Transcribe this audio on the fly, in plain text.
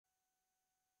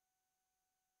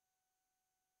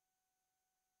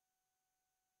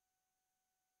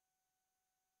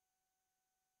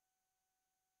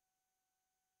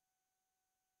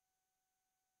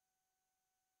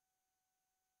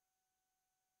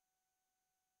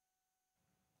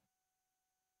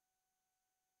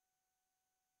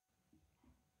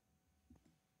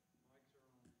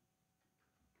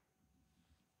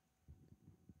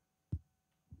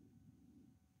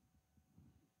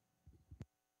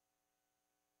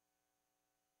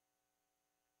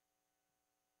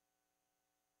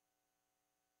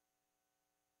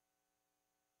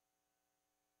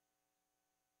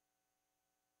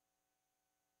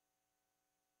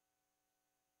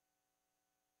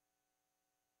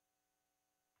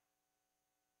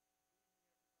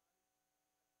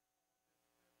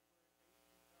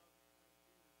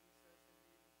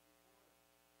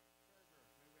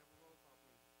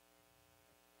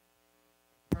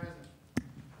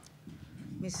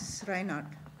Mrs. Reinhardt.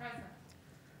 Present.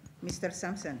 Mr.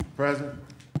 Sampson. Present.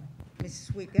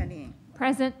 Mrs. Wiegany.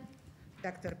 Present.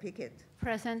 Dr. Pickett.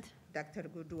 Present. Dr.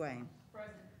 Goodwin.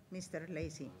 Present. Mr.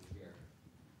 Lacy.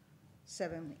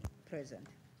 7 present.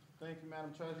 Thank you,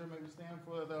 Madam Treasurer. May we stand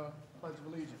for the Pledge of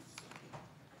Allegiance?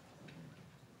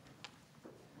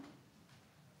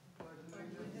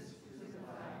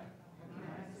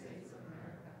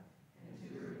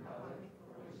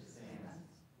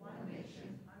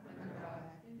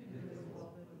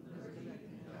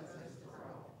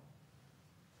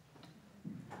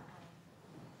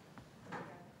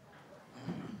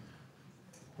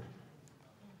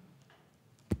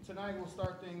 Tonight we'll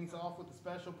start things off with a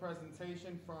special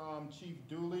presentation from Chief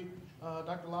Dooley.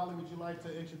 Dr. Lally, would you like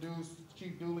to introduce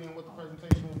Chief Dooley and what the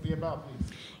presentation will be about,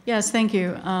 please? Yes, thank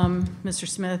you, Mr.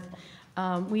 Smith.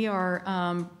 We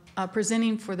are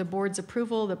presenting for the board's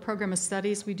approval the program of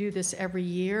studies. We do this every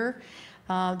year.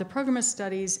 The program of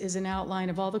studies is an outline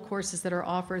of all the courses that are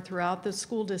offered throughout the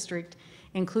school district,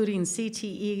 including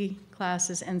CTE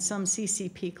classes and some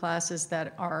CCP classes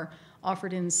that are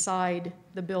offered inside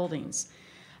the buildings.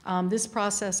 This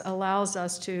process allows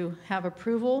us to have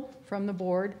approval from the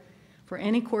board for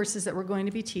any courses that we're going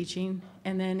to be teaching,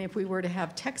 and then if we were to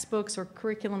have textbooks or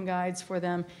curriculum guides for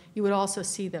them, you would also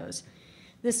see those.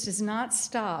 This does not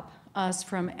stop us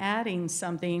from adding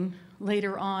something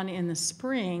later on in the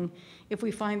spring if we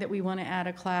find that we want to add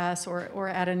a class or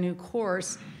add a new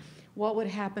course. What would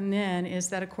happen then is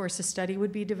that a course of study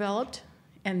would be developed,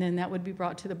 and then that would be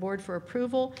brought to the board for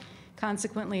approval,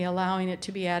 consequently allowing it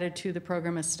to be added to the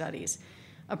program of studies.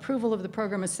 Approval of the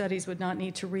program of studies would not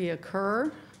need to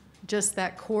reoccur, just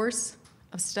that course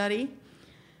of study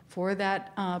for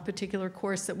that particular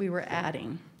course that we were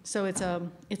adding. So it's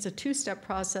a two-step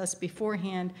process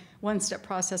beforehand, one-step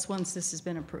process once this has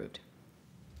been approved.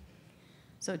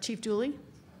 So Chief Dooley.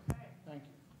 Thank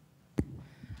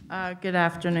you. Good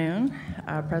afternoon,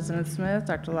 President Smith,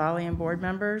 Dr. Lally, and board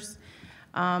members.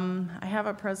 I have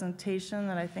a presentation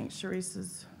that I think Sharice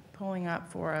is pulling up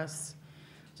for us,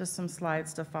 just some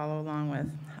slides to follow along with.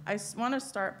 I want to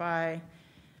start by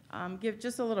give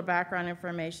just a little background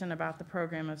information about the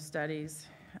program of studies.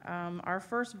 Our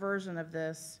first version of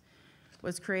this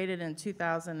was created in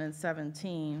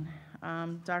 2017.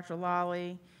 Dr.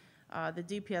 Lally, the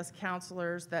DPS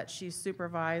counselors that she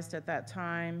supervised at that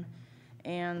time,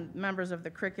 and members of the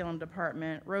curriculum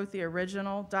department wrote the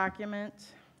original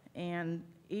document, and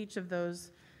each of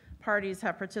those parties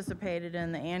have participated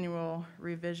in the annual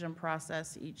revision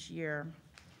process each year.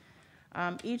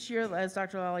 Each year, as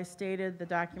Dr. Lally stated, the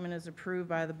document is approved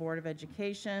by the Board of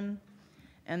Education,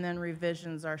 and then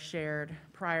revisions are shared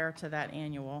prior to that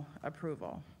annual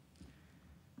approval.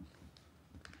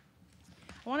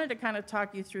 I wanted to kind of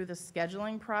talk you through the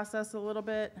scheduling process a little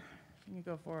bit. Can you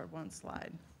go forward one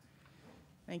slide?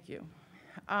 Thank you.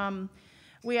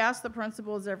 We ask the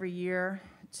principals every year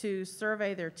to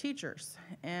survey their teachers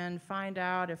and find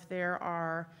out if there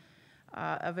are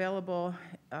available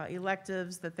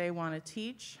electives that they want to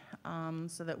teach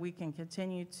so that we can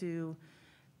continue to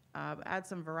add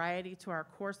some variety to our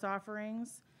course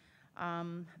offerings.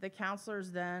 The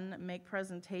counselors then make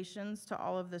presentations to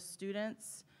all of the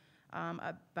students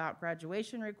about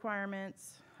graduation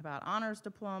requirements, about honors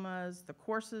diplomas, the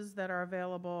courses that are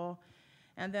available,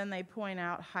 and then they point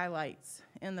out highlights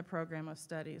in the program of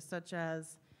studies, such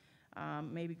as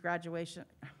maybe graduation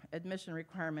admission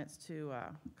requirements to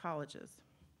colleges.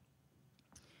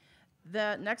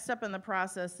 The next step in the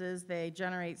process is they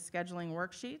generate scheduling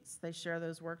worksheets. They share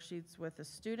those worksheets with the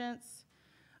students.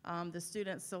 The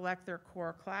students select their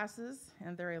core classes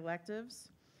and their electives,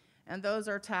 and those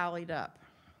are tallied up.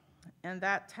 And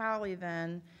that tally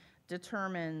then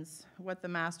determines what the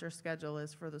master schedule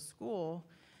is for the school,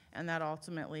 and that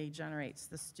ultimately generates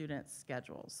the students'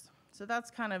 schedules. So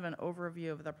that's kind of an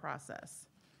overview of the process.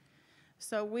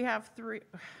 So we have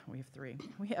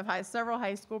several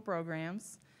high school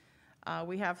programs.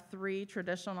 We have 3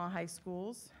 traditional high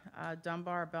schools,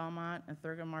 Dunbar, Belmont, and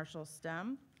Thurgood Marshall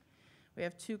STEM. We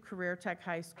have 2 career tech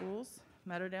high schools,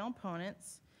 Meadowdale and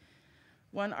Ponance,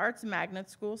 1 arts magnet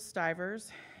school,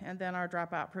 Stivers, and then our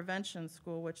dropout prevention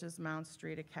school, which is Mound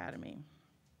Street Academy.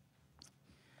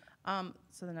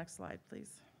 So the next slide,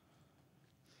 please.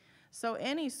 So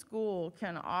any school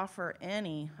can offer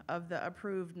any of the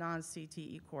approved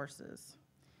non-CTE courses.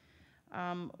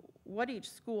 What each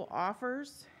school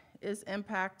offers is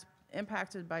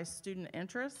impacted by student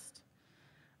interest,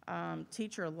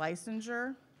 teacher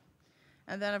licensure,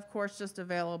 and then of course just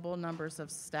available numbers of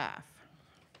staff.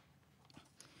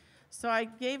 So I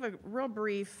gave a real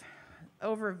brief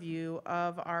overview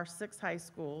of our 6 high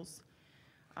schools.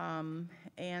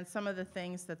 and some of the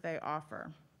things that they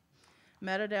offer.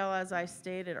 Meadowdale, as I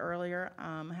stated earlier,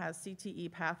 has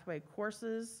CTE pathway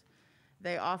courses.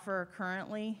 They offer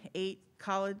currently 8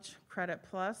 College Credit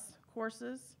Plus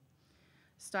courses.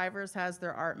 Stivers has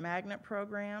their Art Magnet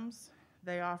programs.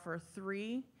 They offer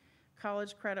 3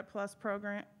 College Credit Plus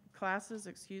classes,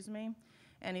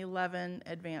 and 11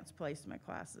 advanced placement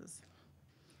classes.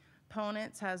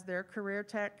 Ponence has their Career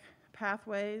Tech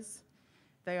pathways.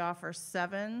 They offer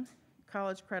 7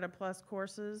 College Credit Plus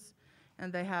courses,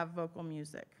 and they have vocal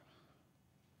music.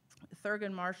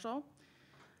 Thurgood Marshall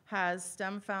has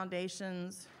STEM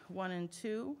Foundations 1 and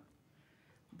 2.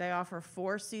 They offer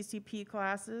 4 CCP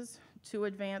classes, 2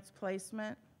 advanced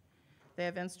placement. They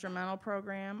have instrumental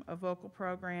program, a vocal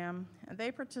program, and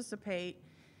they participate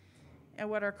in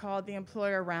what are called the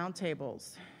employer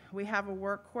roundtables. We have a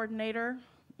work coordinator,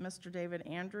 Mr. David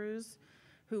Andrews,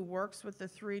 who works with the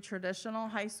 3 traditional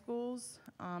high schools,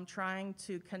 trying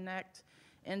to connect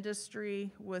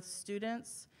industry with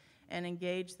students and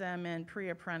engage them in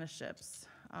pre-apprenticeships,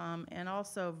 and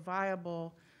also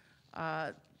viable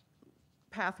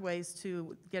pathways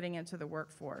to getting into the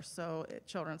workforce. So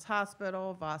Children's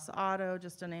Hospital, Voss Auto,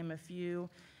 just to name a few,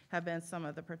 have been some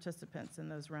of the participants in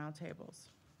those roundtables.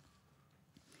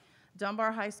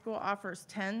 Dunbar High School offers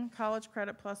 10 College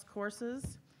Credit Plus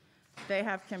courses. They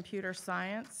have computer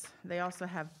science. They also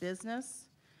have business,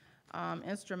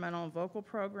 instrumental and vocal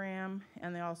program,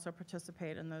 and they also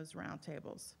participate in those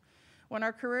roundtables. When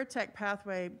our Career Tech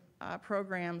pathway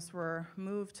programs were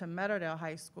moved to Meadowdale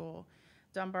High School,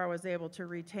 Dunbar was able to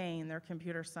retain their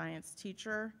computer science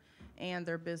teacher and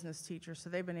their business teacher, so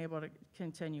they've been able to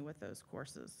continue with those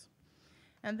courses.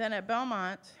 And then at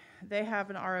Belmont, they have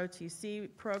an ROTC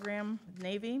program,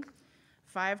 Navy,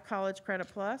 5 College Credit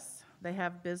Plus. They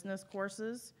have business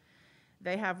courses.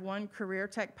 They have 1 Career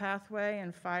Tech pathway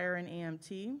in fire and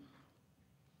EMT.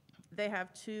 They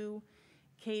have 2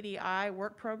 KDI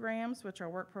work programs, which are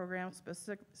work programs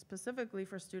specifically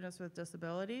for students with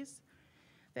disabilities.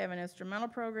 They have an instrumental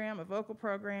program, a vocal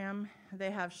program.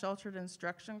 They have sheltered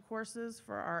instruction courses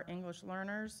for our English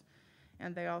learners,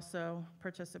 and they also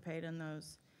participate in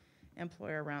those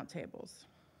employer roundtables.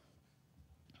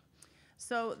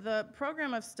 So the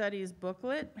Program of Studies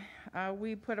booklet,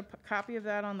 we put a copy of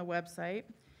that on the website.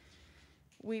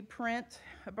 We print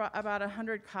about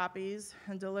 100 copies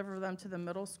and deliver them to the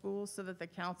middle school so that the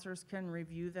counselors can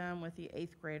review them with the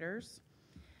 8th graders.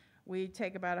 We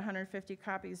take about 150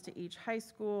 copies to each high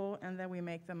school, and then we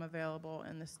make them available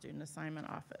in the student assignment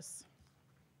office.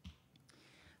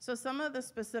 So some of the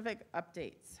specific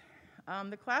updates.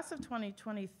 The class of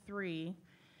 2023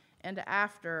 and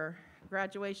after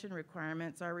graduation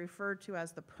requirements are referred to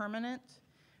as the permanent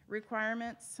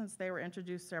requirements since they were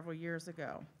introduced several years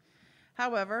ago.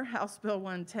 However, House Bill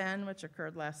 110, which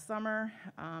occurred last summer,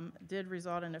 did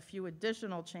result in a few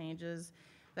additional changes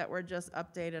that were just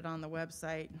updated on the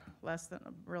website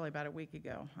really about a week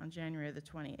ago, on January the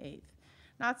 28th.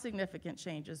 Not significant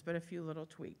changes, but a few little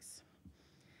tweaks.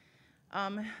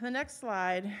 The next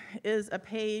slide is a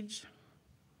page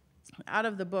out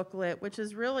of the booklet, which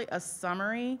is really a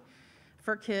summary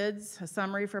for kids, a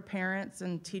summary for parents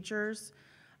and teachers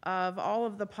of all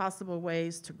of the possible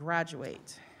ways to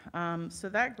graduate. So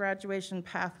that graduation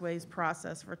pathways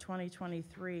process for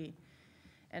 2023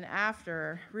 and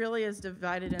after really is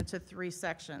divided into 3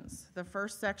 sections. The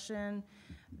first section,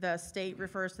 the state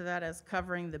refers to that as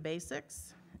covering the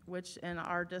basics, which in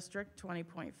our district,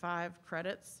 20.5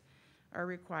 credits are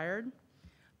required.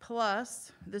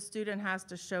 Plus, the student has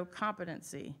to show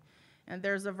competency, and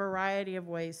there's a variety of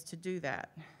ways to do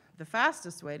that. The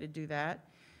fastest way to do that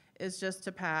is just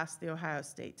to pass the Ohio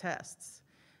State tests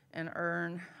and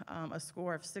earn a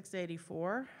score of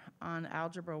 684 on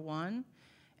Algebra 1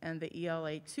 and the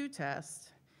ELA 2 test.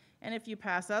 And if you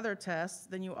pass other tests,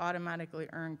 then you automatically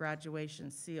earn graduation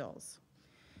seals.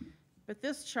 But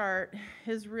this chart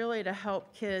is really to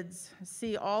help kids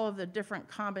see all of the different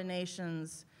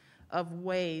combinations of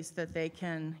ways that they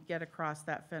can get across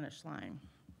that finish line.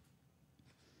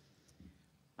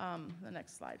 The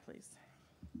next slide, please.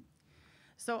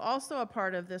 So also a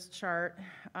part of this chart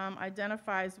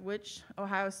identifies which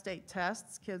Ohio State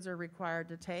tests kids are required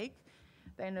to take.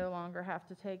 They no longer have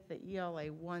to take the ELA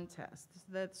 1 test.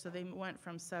 So they went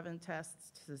from 7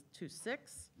 tests to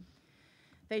 6.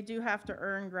 They do have to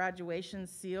earn graduation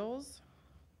seals.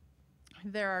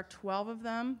 There are 12 of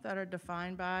them that are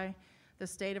defined by the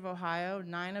state of Ohio.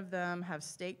 9 of them have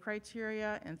state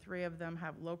criteria, and 3 of them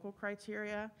have local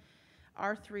criteria.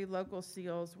 Our 3 local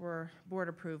seals were board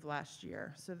approved last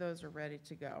year, so those are ready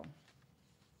to go.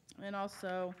 And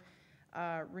also,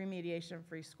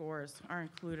 remediation-free scores are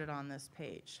included on this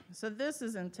page. So this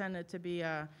is intended to be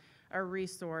a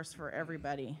resource for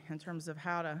everybody in terms of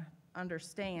how to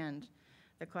understand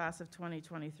the class of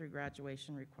 2023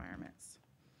 graduation requirements.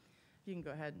 You can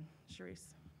go ahead,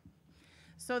 Sharice.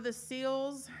 So the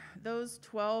seals, those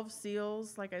 12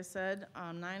 seals, like I said,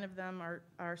 9 of them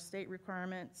are state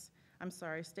requirements,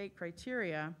 state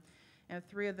criteria, and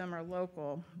 3 of them are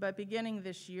local. But beginning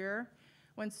this year,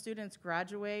 when students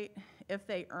graduate, if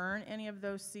they earn any of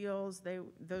those seals,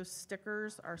 those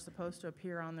stickers are supposed to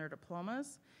appear on their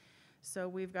diplomas. So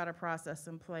we've got a process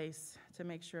in place to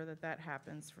make sure that that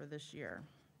happens for this year.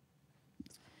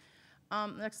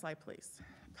 Next slide, please.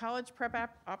 College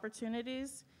prep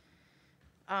opportunities.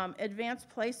 Advanced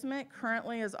placement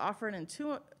currently is offered in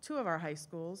two of our high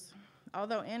schools,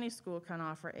 although any school can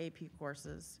offer AP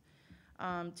courses.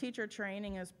 Teacher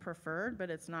training is preferred,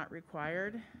 but it's not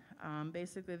required.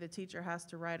 Basically, the teacher has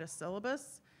to write a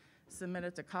syllabus, submit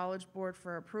it to College Board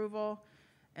for approval,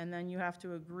 and then you have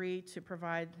to agree to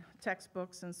provide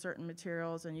textbooks and certain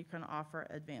materials, and you can offer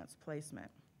advanced placement.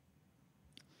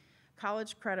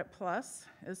 College Credit Plus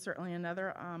is certainly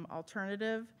another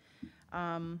alternative.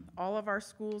 All of our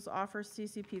schools offer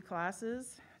CCP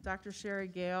classes. Dr. Sherry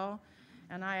Gale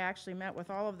and I actually met with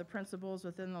all of the principals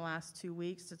within the last 2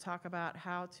 weeks to talk about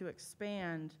how to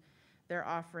expand their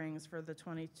offerings for the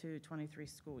 22-23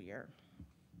 school year.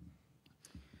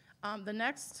 The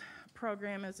next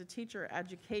program is a teacher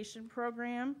education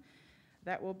program.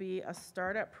 That will be a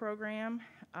startup program.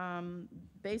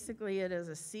 Basically, it is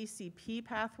a CCP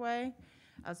pathway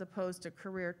as opposed to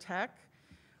career tech,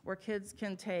 where kids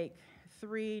can take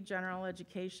 3 general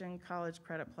education college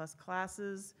credit plus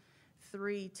classes,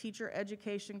 3 teacher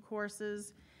education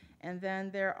courses, and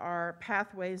then there are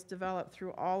pathways developed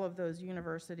through all of those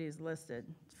universities listed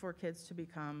for kids to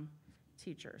become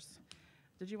teachers.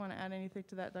 Did you want to add anything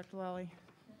to that, Dr. Lally?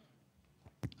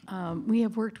 We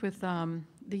have worked with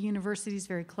the universities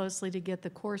very closely to get the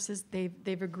courses.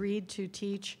 They've agreed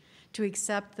to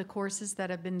accept the courses that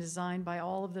have been designed by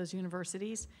all of those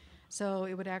universities. So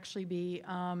it would actually be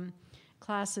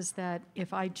classes that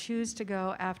if I choose to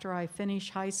go after I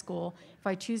finish high school, if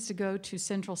I choose to go to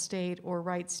Central State or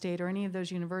Wright State or any of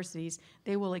those universities,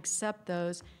 they will accept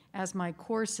those as my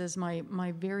courses,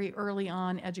 my very early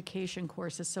on education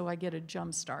courses, so I get a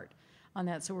jump start on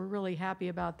that. So we're really happy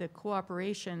about the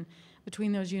cooperation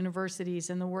between those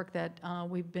universities and the work that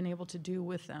we've been able to do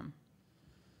with them.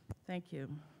 Thank you.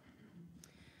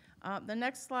 The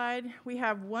next slide, we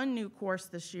have one new course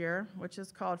this year, which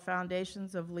is called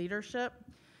Foundations of Leadership.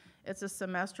 It's a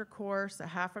semester course, a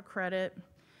half a credit,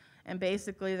 and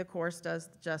basically the course does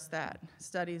just that,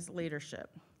 studies leadership.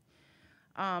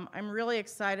 I'm really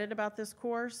excited about this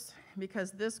course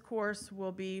because this course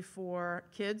will be for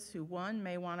kids who, one,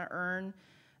 may want to earn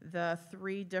the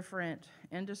 3 different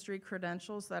industry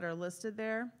credentials that are listed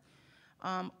there,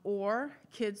 or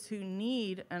kids who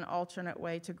need an alternate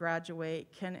way to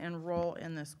graduate can enroll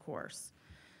in this course.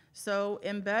 So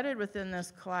embedded within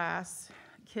this class,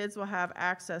 kids will have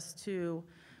access to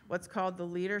what's called the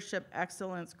Leadership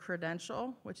Excellence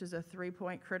Credential, which is a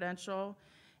 3-point credential.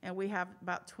 And we have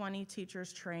about 20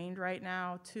 teachers trained right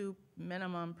now, 2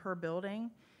 minimum per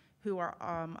building, who are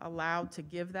allowed to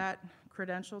give that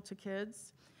credential to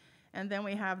kids. And then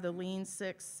we have the Lean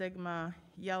Six Sigma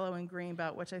Yellow and Green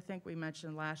Belt, which I think we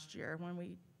mentioned last year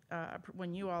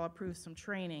when you all approved some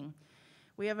training.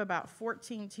 We have about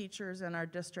 14 teachers in our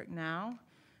district now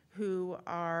who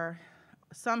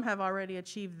some have already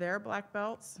achieved their black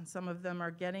belts, and some of them are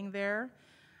getting there.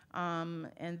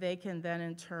 And they can then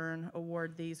in turn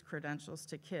award these credentials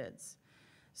to kids.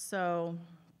 So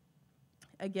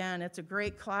again, it's a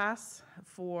great class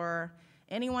for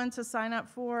anyone to sign up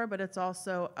for, but it's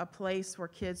also a place where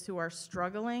kids who are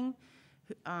struggling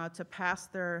to pass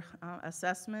their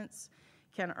assessments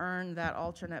can earn that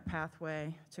alternate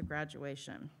pathway to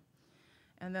graduation.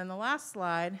 And then the last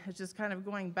slide is just kind of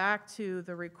going back to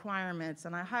the requirements,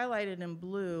 and I highlighted in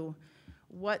blue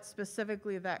what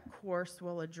specifically that course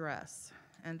will address.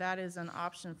 And that is an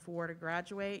option 4 to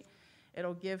graduate.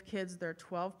 It'll give kids their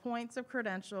 12 points of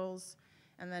credentials,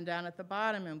 and then down at the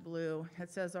bottom in blue,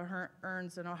 it says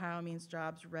earns an Ohio Means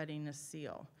Jobs Readiness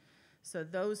Seal. So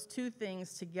those 2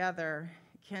 things together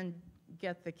can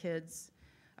get the kids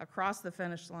across the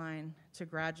finish line to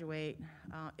graduate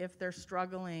if they're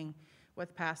struggling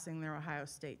with passing their Ohio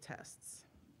State tests.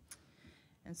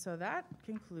 And so that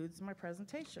concludes my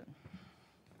presentation.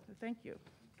 Thank you.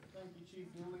 Thank you, Chief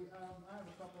Dooley. I have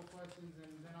a couple of questions,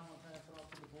 and then I'm going to pass it off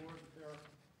to the board if there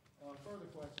are further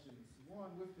questions.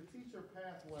 One, with the teacher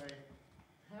pathway,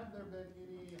 have there been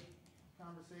any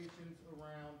conversations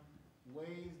around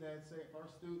ways that, say, if our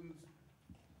students,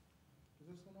 is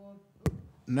this one on?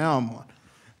 Now I'm on.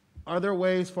 Are there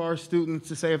ways for our students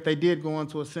to say if they did go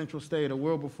into a Central State, a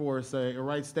Wilberforce, say, a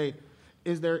Wright State,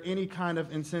 is there any kind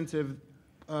of incentive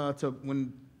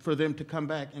for them to come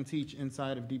back and teach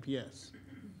inside of DPS?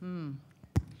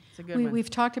 It's a good one. We've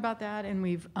talked about that, and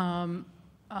we've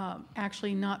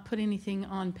actually not put anything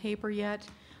on paper yet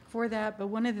for that, but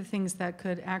one of the things that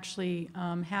could actually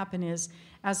happen is,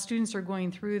 as students are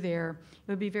going through there,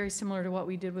 it would be very similar to what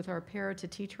we did with our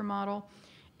para-to-teacher model.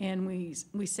 And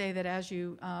we say that as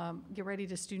you get ready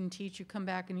to student teach, you come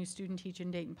back and you student teach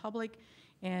in Dayton Public,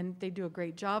 and they do a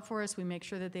great job for us. We make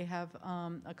sure that they have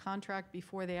a contract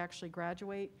before they actually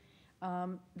graduate.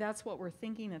 That's what we're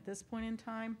thinking at this point in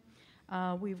time.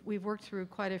 We've worked through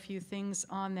quite a few things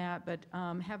on that, but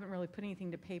haven't really put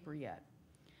anything to paper yet.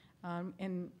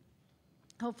 And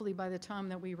hopefully by the time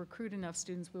that we recruit enough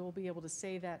students, we will be able to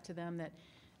say that to them, that,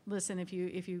 listen, if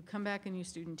you come back and you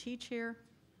student teach here,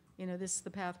 you know, this is the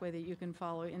pathway that you can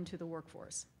follow into the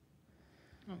workforce.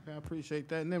 Okay, I appreciate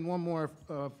that. And then one more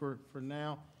for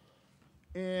now.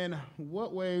 In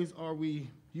what ways are we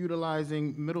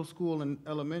utilizing middle school and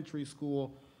elementary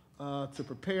school to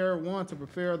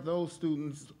prepare those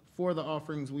students for the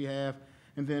offerings we have,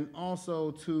 and then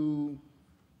also to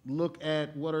look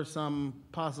at what are some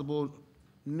possible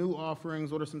new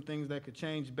offerings, what are some things that could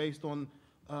change based on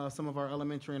some of our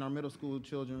elementary and our middle school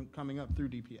children coming up through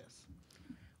DPS?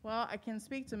 Well, I can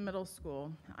speak to middle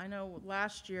school. I know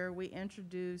last year we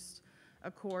introduced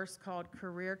a course called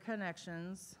Career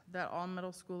Connections that all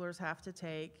middle schoolers have to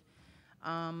take.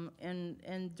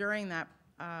 And during that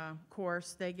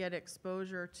course, they get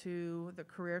exposure to the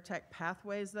career tech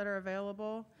pathways that are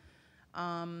available.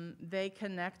 They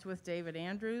connect with David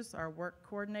Andrews, our work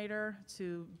coordinator,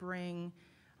 to bring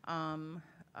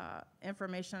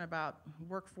information about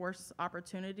workforce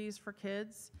opportunities for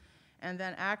kids. And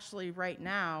then actually right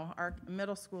now, our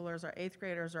middle schoolers, our 8th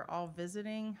graders are all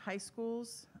visiting high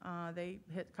schools. They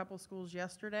hit a couple schools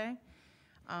yesterday.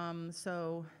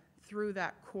 So through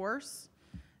that course,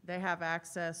 they have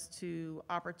access to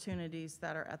opportunities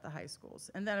that are at the high schools.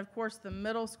 And then of course the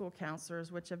middle school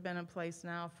counselors, which have been in place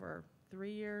now for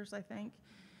 3 years, I think.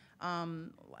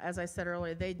 As I said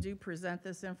earlier, they do present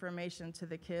this information to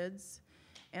the kids.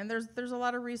 And there's a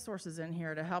lot of resources in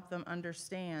here to help them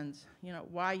understand, you know,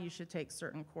 why you should take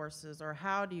certain courses, or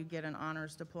how do you get an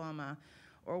honors diploma,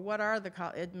 or what are the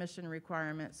admission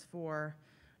requirements for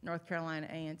North Carolina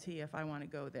A&T if I want to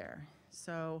go there.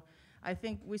 So I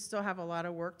think we still have a lot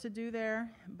of work to do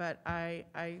there, but I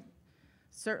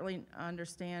certainly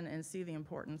understand and see the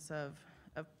importance of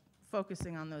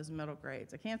focusing on those middle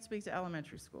grades. I can't speak to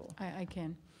elementary school. I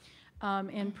can.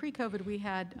 And pre-COVID, we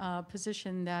had a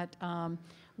position that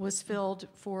was filled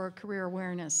for career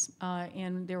awareness,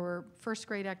 and there were first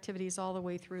grade activities all the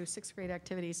way through 6th grade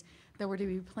activities that were to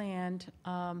be planned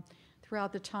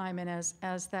throughout the time. And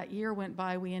as that year went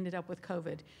by, we ended up with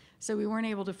COVID. So we weren't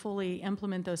able to fully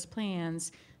implement those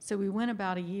plans. So we went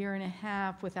about a year and a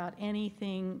half without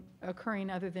anything occurring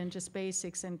other than just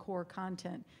basics and core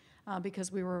content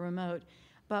because we were remote.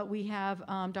 But we have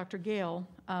Dr. Gale,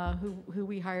 who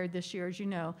we hired this year, as you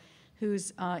know,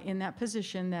 who's in that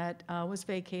position that was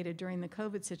vacated during the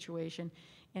COVID situation.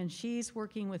 And she's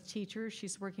working with teachers,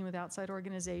 she's working with outside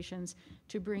organizations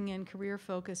to bring in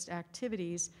career-focused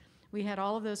activities. We had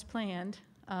all of those planned,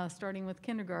 starting with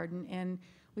kindergarten, and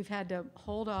we've had to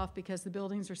hold off because the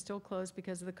buildings are still closed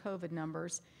because of the COVID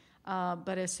numbers.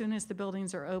 But as soon as the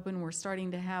buildings are open, we're starting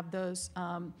to have those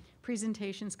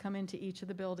presentations come into each of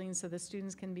the buildings so the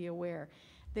students can be aware.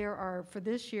 There are, for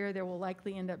this year, there will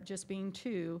likely end up just being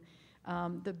 2.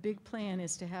 The big plan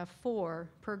is to have 4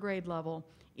 per grade level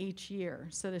each year.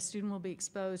 So the student will be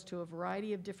exposed to a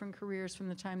variety of different careers from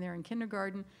the time they're in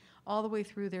kindergarten all the way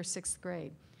through their 6th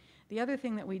grade. The other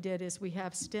thing that we did is we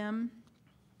have STEM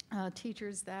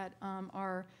teachers that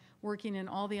are working in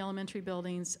all the elementary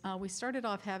buildings. We started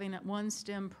off having 1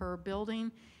 STEM per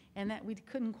building, and that we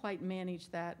couldn't quite manage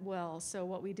that well. So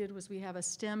what we did was we have a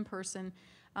STEM person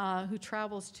who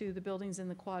travels to the buildings in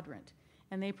the quadrant,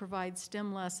 and they provide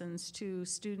STEM lessons to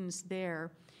students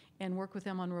there and work with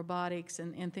them on robotics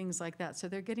and things like that. So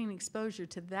they're getting exposure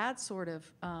to that sort of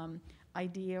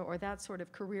idea or that sort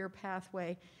of career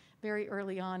pathway very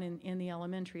early on in the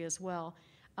elementary as well.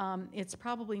 It's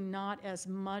probably not as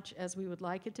much as we would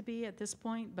like it to be at this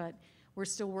point, but we're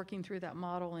still working through that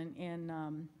model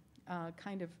and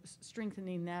kind of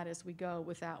strengthening that as we go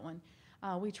with that one.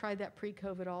 We tried that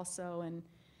pre-COVID also, and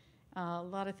a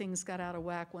lot of things got out of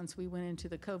whack once we went into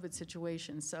the COVID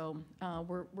situation. So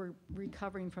we're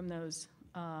recovering from those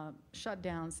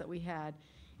shutdowns that we had,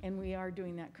 And we are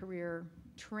doing that career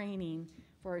training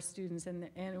for our students, and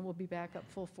it will be back up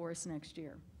full force next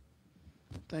year.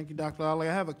 Thank you, Dr. Lally.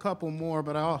 I have a couple more,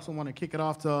 but I also want to kick it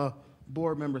off to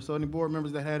board members. So any board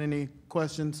members that had any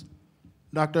questions?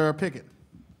 Dr. Pickett.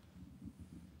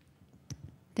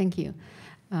 Thank you,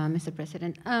 Mr.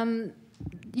 President.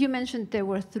 You mentioned there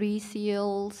were 3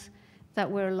 seals that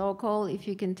were local. If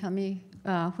you can tell me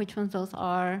which ones those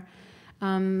are.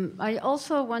 I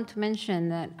also want to mention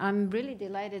that I'm really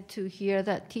delighted to hear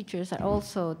that teachers are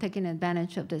also taking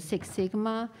advantage of the Six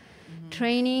Sigma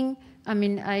training. I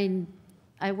mean,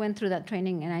 I went through that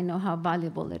training and I know how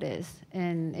valuable it is.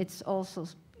 And it's also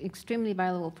extremely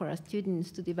valuable for our students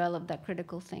to develop that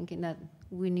critical thinking that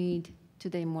we need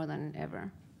today more than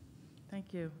ever.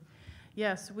 Thank you.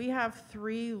 Yes, we have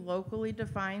 3 locally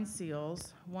defined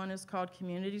seals. One is called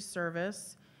community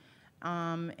service,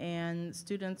 and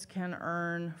students can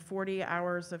earn 40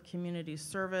 hours of community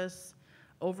service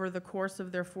over the course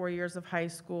of their 4 years of high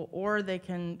school, or they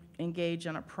can engage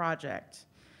in a project.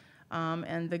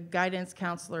 And the guidance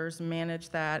counselors manage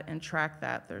that and track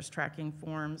that. There's tracking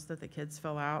forms that the kids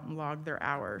fill out and log their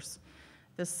hours.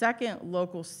 The second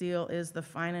local seal is the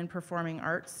Fine and Performing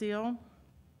Arts seal.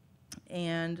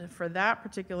 And for that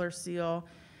particular seal,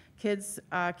 kids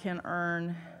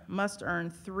must earn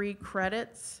 3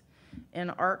 credits in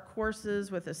art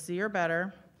courses with a C or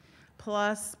better,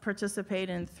 plus participate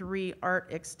in 3 art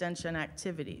extension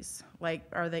activities. Like,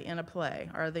 are they in a play?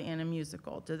 Are they in a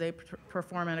musical? Do they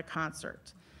perform at a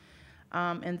concert?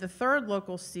 And the third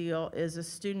local seal is a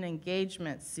student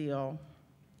engagement seal,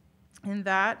 and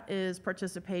that is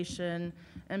participation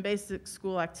in basic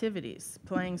school activities,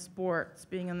 playing sports,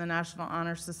 being in the National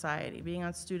Honor Society, being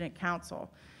on student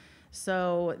council.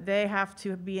 So they have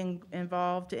to be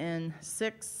involved in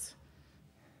 6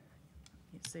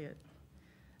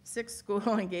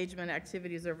 school engagement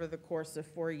activities over the course of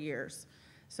 4 years.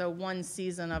 So 1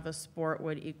 season of a sport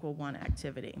would equal 1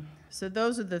 activity. So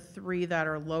those are the 3 that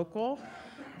are local.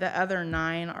 The other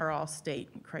 9 are all state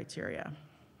criteria.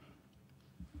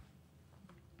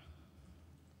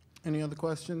 Any other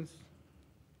questions?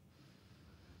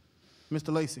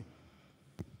 Mr. Lacy.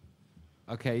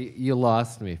 Okay, you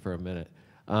lost me for a minute.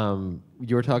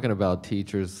 You were talking about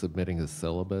teachers submitting a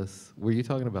syllabus. Were you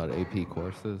talking about AP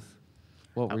courses?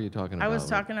 What were you talking about? I was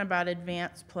talking about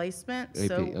advanced placement. AP,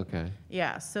 So, okay.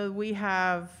 yeah, so we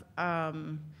have,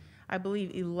 I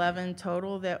believe, 11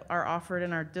 total that are offered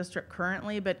in our district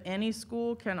currently, but any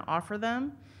school can offer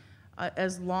them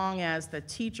as long as the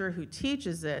teacher who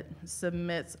teaches it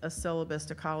submits a syllabus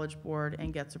to College Board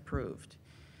and gets approved.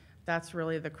 That's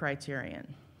really the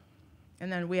criterion.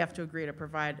 And then we have to agree to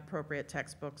provide appropriate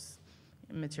textbooks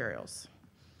and materials.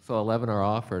 So 11 are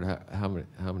offered.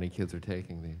 How many kids are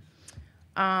taking these?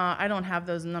 I don't have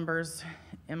those numbers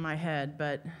in my head,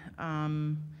 but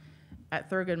at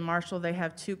Thurgood Marshall, they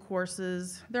have 2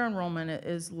 courses. Their enrollment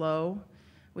is low.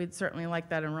 We'd certainly like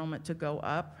that enrollment to go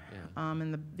up. Yeah.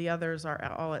 And the others are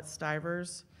all at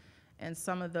Stivers. And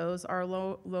some of those are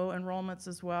low enrollments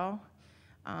as well.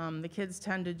 The kids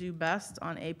tend to do best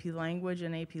on AP Language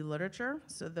and AP Literature.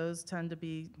 So those tend to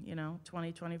be,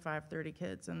 20, 25, 30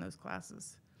 kids in those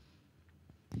classes.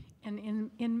 And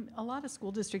in a lot of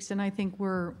school districts, and I think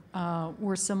we're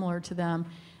similar to them,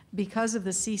 because of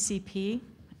the CCP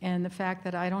and the fact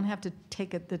that I don't have to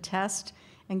take the test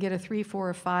and get a 3, 4,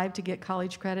 or 5 to get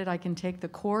college credit, I can take the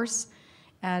course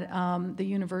at the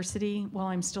university while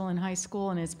I'm still in high school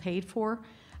and it's paid for.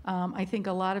 I think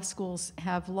a lot of schools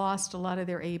have lost a lot of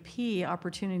their AP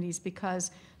opportunities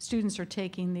because students are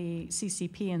taking the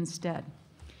CCP instead.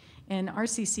 In our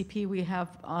CCP, we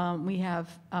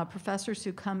have professors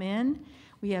who come in,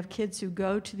 we have kids who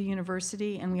go to the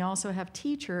university, and we also have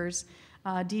teachers,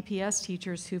 DPS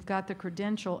teachers, who've got the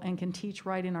credential and can teach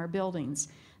right in our buildings.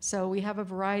 So we have a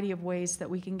variety of ways that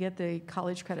we can get the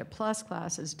College Credit Plus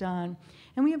classes done,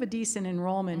 and we have a decent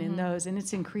enrollment in those, and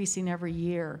it's increasing every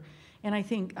year. And I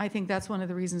think that's one of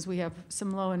the reasons we have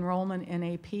some low enrollment in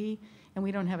AP, and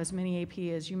we don't have as many AP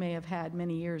as you may have had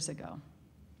many years ago.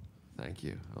 Thank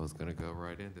you. I was going to go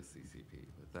right into CCP,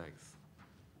 but thanks.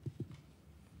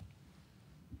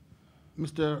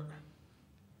 Mr.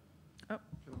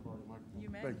 You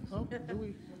may. Thank you. Oh, do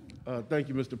we? Thank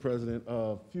you, Mr. President.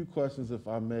 A few questions, if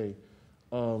I may.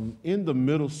 In the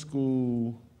middle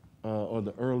school or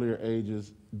the earlier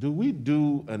ages, do we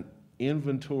do an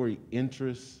inventory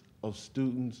interest of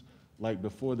students, like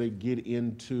before they get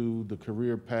into the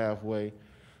career pathway?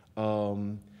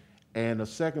 And the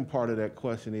second part of that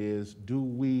question is, do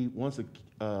we, once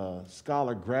a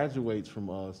scholar graduates from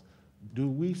us, do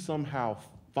we somehow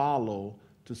follow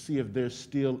to see if they're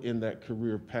still in that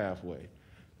career pathway?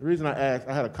 The reason I asked,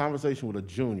 I had a conversation with a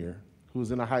junior who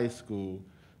was in a high school,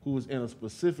 who was in a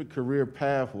specific career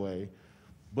pathway,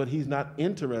 but he's not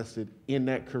interested in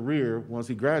that career once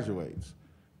he graduates.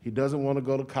 He doesn't want to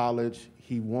go to college.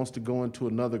 He wants to go into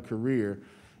another career.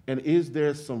 And is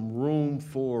there some room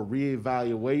for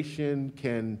reevaluation?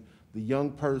 Can the young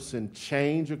person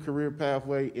change a career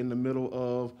pathway in the middle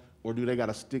of, or do they got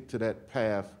to stick to that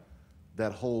path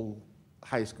that whole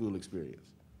high school experience?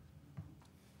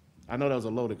 I know that was a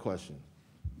loaded question.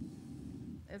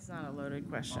 It's not a loaded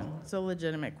question. It's a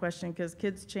legitimate question because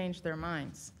kids change their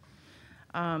minds.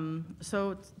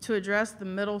 So to address the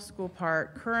middle school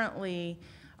part, currently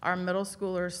our middle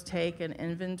schoolers take an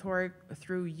inventory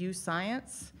through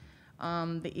U-Science.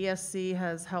 The ESC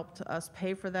has helped us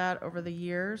pay for that over the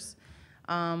years,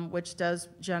 which does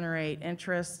generate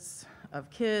interests of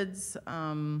kids,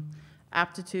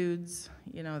 aptitudes,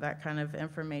 you know, that kind of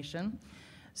information.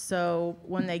 So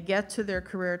when they get to their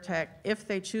career tech, if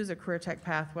they choose a career tech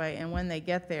pathway, and when they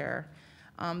get there,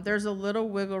 there's a little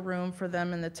wiggle room for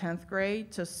them in the 10th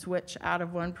grade to switch out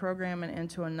of one program and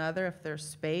into another if there's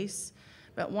space.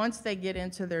 But once they get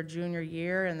into their junior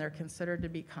year and they're considered to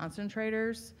be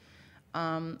concentrators,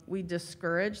 we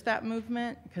discourage that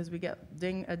movement because we get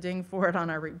a ding for it on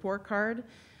our report card.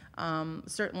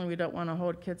 Certainly we don't want to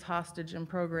hold kids hostage in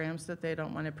programs that they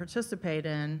don't want to participate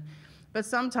in. But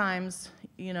sometimes,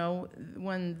 you know,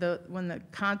 when the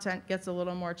content gets a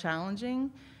little more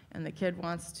challenging and the kid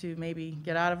wants to maybe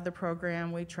get out of the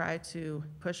program, we try to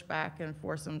push back and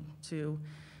force them to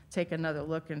take another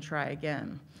look and try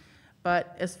again.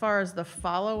 But as far as the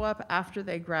follow-up after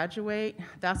they graduate,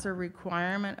 that's a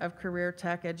requirement of career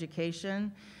tech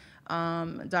education.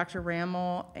 Dr.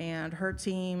 Rammel and her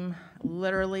team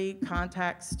literally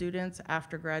contact students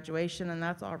after graduation, and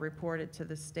that's all reported to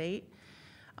the state.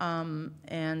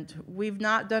 And we've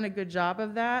not done a good job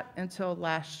of that until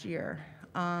last year.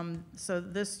 So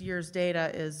this year's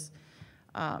data is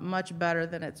much better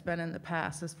than it's been in the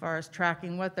past as far as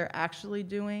tracking what they're actually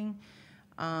doing,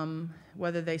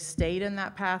 whether they stayed in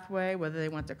that pathway, whether they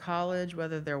went to college,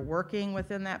 whether they're working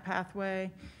within that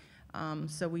pathway.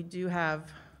 So we do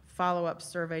have follow-up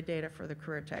survey data for the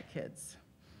career tech kids.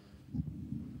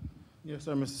 Yes,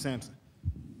 sir, Mr. Sampson.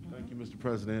 Thank you, Mr.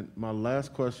 President. My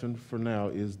last question for now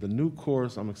is the new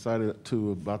course I'm excited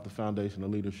to about the Foundation of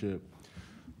Leadership.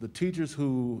 The teachers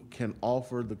who can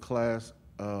offer the class,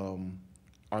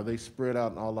 are they spread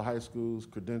out in all the high schools,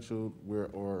 credentialed,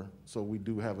 or so we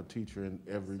do have a teacher in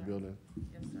every building?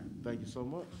 Yes, sir. Thank you so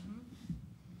much.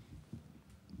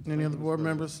 Any other board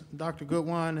members? Dr.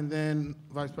 Goodwine and then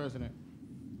Vice President.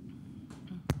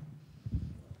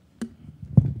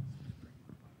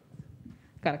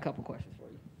 Got a couple questions for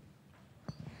you.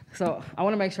 So I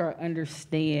want to make sure I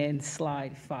understand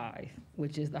slide 5,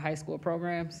 which is the high school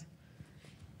programs.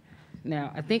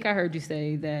 Now, I think I heard you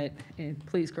say that, and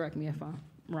please correct me if I'm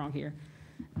wrong here,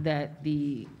 that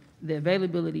the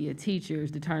availability of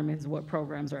teachers determines what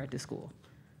programs are at the school.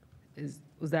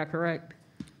 Was that correct?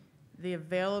 The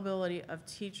availability of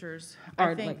teachers, Or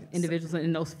I think. like individuals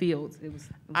in those fields?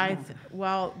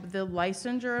 Well, the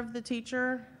licensure of the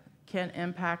teacher can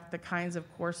impact the kinds of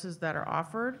courses that are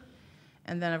offered.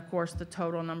 And then, of course, the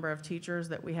total number of teachers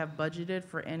that we have budgeted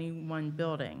for any one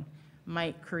building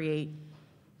might create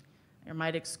or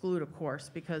might exclude a course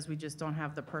because we just don't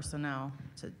have the personnel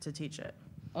to teach it.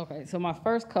 Okay, so my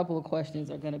first couple of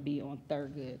questions are going to be on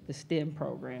Thurgood, the STEM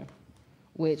program,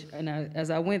 which,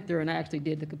 as I went through and I actually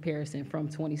did the comparison from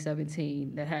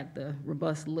 2017 that had the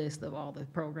robust list of all the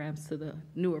programs to the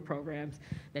newer programs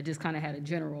that just kind of had a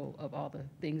general of all the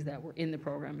things that were in the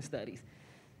program and studies.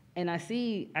 And I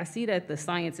see that the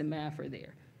science and math are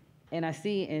there. And I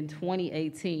see in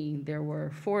 2018, there were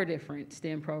 4 different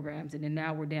STEM programs, and then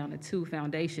now we're down to 2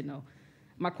 foundational.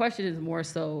 My question is more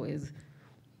so is,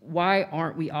 why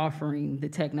aren't we offering the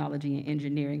technology and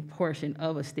engineering portion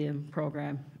of a STEM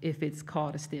program if it's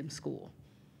called a STEM school?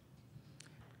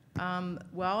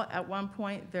 Well, at one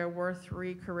point, there were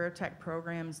 3 career tech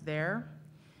programs there,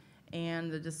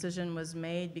 and the decision was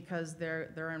made because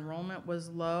their enrollment was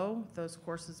low. Those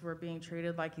courses were being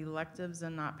treated like electives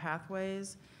and not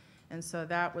pathways. And so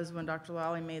that was when Dr.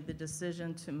 Lally made the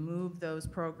decision to move those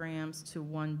programs to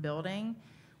one building,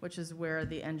 which is where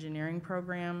the engineering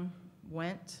program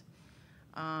went.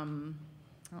 I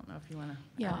don't know if you want to.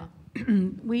 Yeah,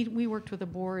 we worked with the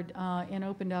board and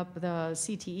opened up the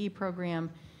CTE program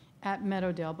at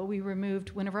Meadowdale, but we removed,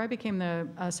 whenever I became the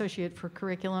associate for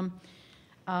curriculum,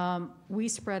 we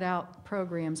spread out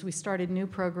programs. We started new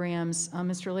programs.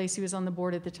 Mr. Lacey was on the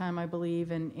board at the time, I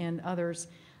believe, and others.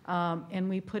 And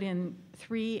we put in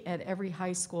 3 at every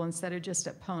high school instead of just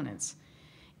at Ponance.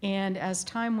 And as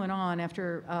time went on,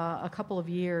 after a couple of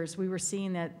years, we were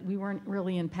seeing that we weren't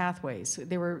really in pathways.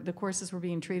 The courses were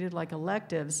being treated like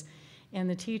electives, and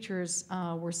the teachers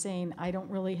were saying, I don't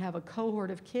really have a cohort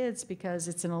of kids because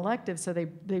it's an elective, so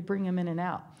they bring them in and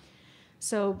out.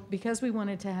 So because we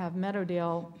wanted to have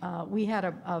Meadowdale, we had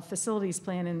a facilities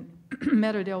plan, and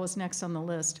Meadowdale was next on the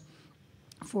list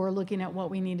for looking at what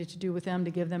we needed to do with them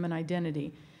to give them an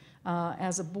identity.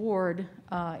 As a board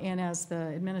and as the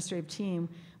administrative team,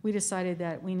 we decided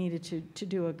that we needed to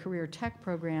do a career tech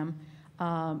program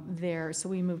there, so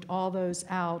we moved all those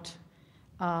out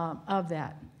of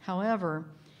that. However,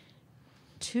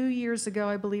 2 years ago,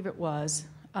 I believe it was,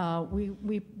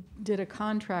 we did a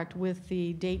contract with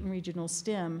the Dayton Regional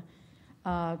STEM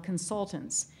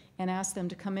consultants and asked them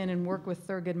to come in and work with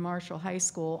Thurgood Marshall High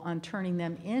School on turning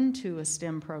them into a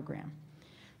STEM program.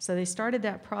 So they started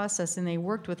that process and they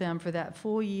worked with them for that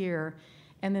full year,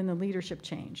 and then the leadership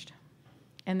changed.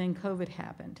 And then COVID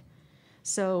happened.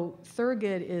 So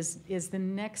Thurgood is the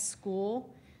next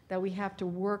school that we have to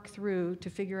work through to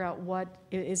figure out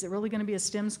is it really going to be a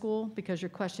STEM school? Because your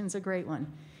question's a great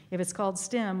one. If it's called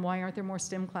STEM, why aren't there more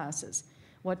STEM classes?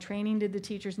 What training did the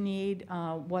teachers need?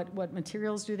 What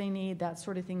materials do they need? That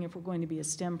sort of thing if we're going to be a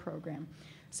STEM program.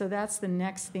 So that's the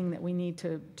next thing that we need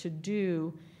to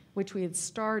do, which we had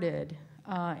started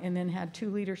and then had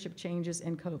 2 leadership changes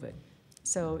in COVID.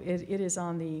 So it is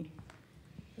on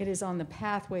the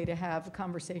pathway to have a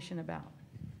conversation about.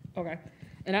 Okay.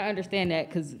 And I understand that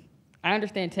because I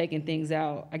understand taking things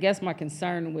out. I guess my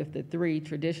concern with the 3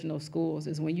 traditional schools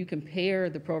is when you compare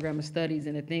the program of studies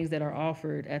and the things that are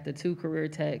offered at the 2 career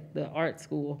tech, the art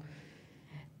school,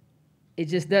 it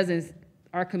just doesn't,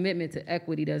 our commitment to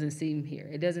equity doesn't seem here.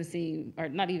 It doesn't seem, or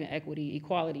not even equity,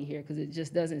 equality here, because it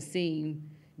just doesn't seem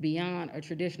beyond a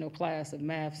traditional class of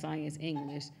math, science,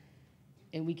 English.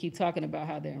 And we keep talking about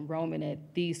how the enrollment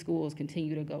at these schools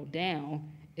continue to go down.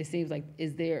 It seems like,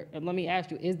 let me ask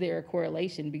you, is there a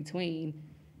correlation between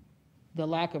the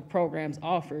lack of programs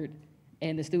offered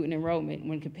and the student enrollment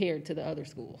when compared to the other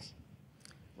schools?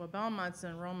 Well, Belmont's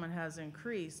enrollment has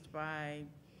increased by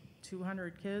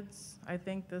 200 kids, I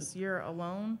think, this year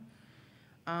alone.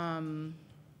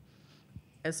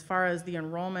 As far as the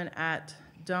enrollment at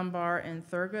Dunbar and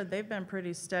Thurgood, they've been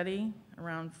pretty steady,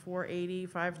 around 480,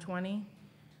 520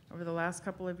 over the last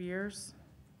couple of years.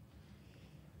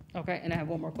 Okay, and I have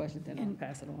one more question, then I'll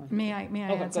pass it on. May I Okay,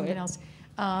 add go something ahead. else?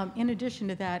 In addition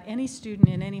to that, any student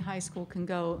in any high school can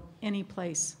go any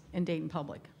place in Dayton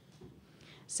Public.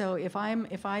 So if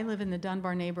I live in the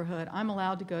Dunbar neighborhood, I'm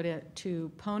allowed to go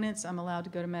to Ponitz, I'm allowed to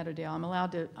go to Meadowdale, I'm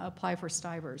allowed to apply for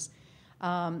Stivers.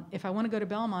 If I want to go to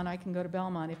Belmont, I can go to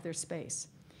Belmont if there's space,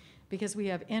 because we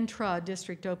have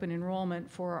intra-district open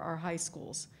enrollment for our high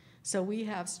schools. So we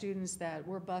have students that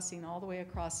we're busing all the way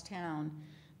across town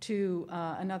to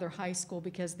another high school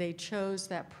because they chose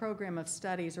that program of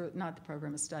studies, or not the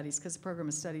program of studies, because the program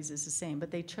of studies is the same,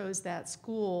 but they chose that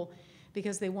school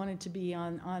because they wanted to be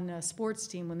on a sports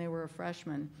team when they were a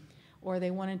freshman, or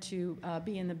they wanted to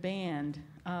be in the band,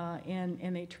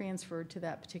 and they transferred to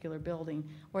that particular building,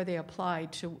 or they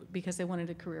applied because they wanted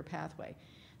a career pathway.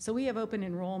 So we have open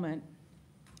enrollment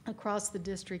across the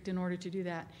district in order to do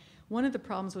that. One of the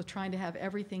problems with trying to have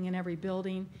everything in every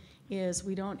building is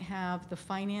we don't have the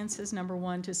finances, number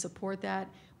one, to support that.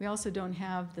 We also don't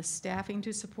have the staffing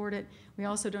to support it. We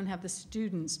also don't have the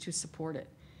students to support it.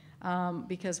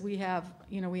 Because we have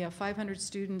 500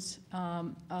 students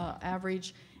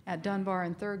average at Dunbar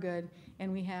and Thurgood,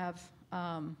 and we have,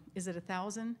 is it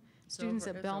 1,000 students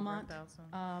at Belmont? It's over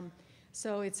 1,000.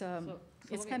 So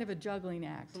it's kind of a juggling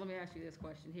act. So let me ask you this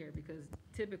question here, because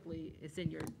typically it's in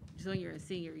your junior and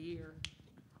senior year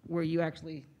where you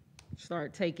actually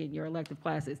start taking your elective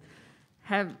classes.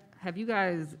 Have you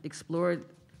guys explored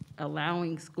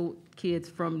allowing school kids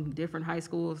from different high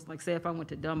schools, like say if I went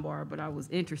to Dunbar, but I was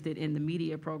interested in the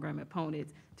media program at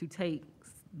Ponitz, to take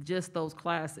just those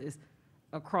classes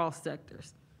across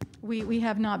sectors? We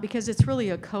have not, because it's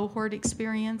really a cohort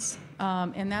experience,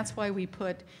 and that's why we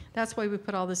put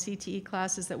all the CTE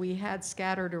classes that we had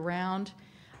scattered around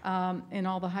in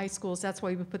all the high schools. That's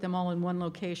why we put them all in one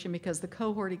location, because the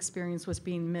cohort experience was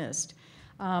being missed.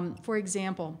 For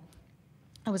example,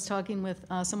 I was talking with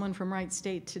someone from Wright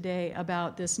State today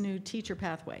about this new teacher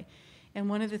pathway, and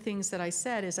one of the things that I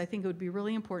said is I think it would be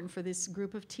really important for this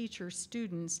group of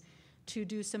students to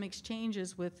do some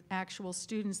exchanges with actual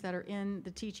students that are in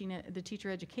the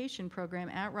teacher education program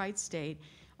at Wright State.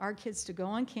 Our kids to go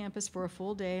on campus for a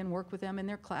full day and work with them in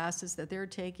their classes that they're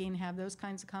taking, have those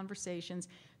kinds of conversations,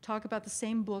 talk about the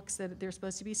same books that they're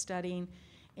supposed to be studying,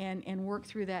 and work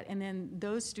through that. And then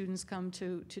those students come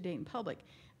to Dayton Public.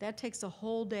 that takes a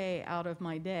whole day out of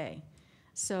my day.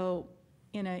 So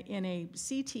in a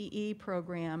CTE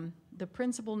program, the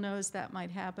principal knows that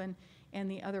might happen, and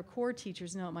the other core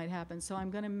teachers know it might happen. So I'm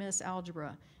going to miss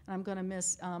algebra, and I'm going to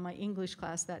miss my English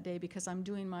class that day because I'm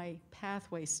doing my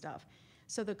pathway stuff.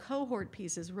 So the cohort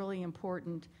piece is really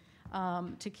important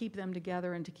to keep them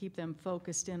together and to keep them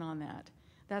focused in on that.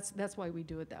 That's why we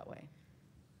do it that way.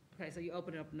 Okay, so you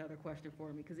opened up another question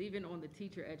for me, because even on the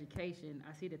teacher education,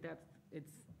 I see that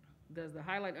does the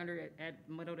highlight under it at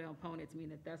Middledale Ponets mean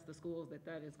that that's the schools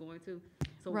that is going to?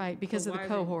 So, Right, because of the why is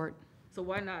cohort. So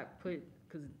why not put,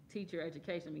 because teacher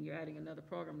education, I mean, you're adding another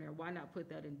program there, why not put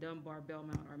that in Dunbar,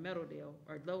 Belmont, or Middledale,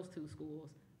 or those two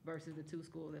schools versus the two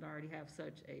schools that already have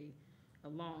such a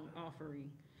long offering?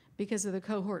 Because of the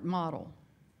cohort model.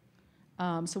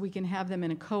 So we can have them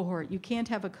in a cohort. You can't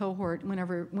have a cohort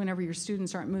whenever your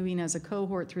students aren't moving as a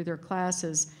cohort through their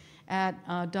classes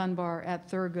at Dunbar, at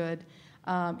Thurgood.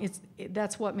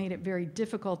 That's what made it very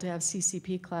difficult to have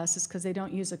CCP classes, because they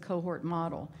don't use a cohort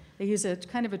model. They use a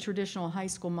kind of a traditional high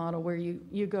school model where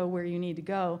you go where you need to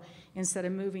go instead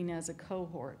of moving as a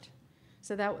cohort.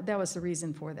 So that was the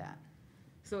reason for that.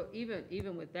 So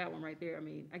even with that one right there, I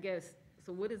mean, I guess,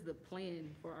 so what is the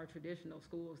plan for our traditional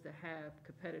schools to have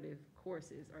competitive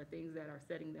courses or things that are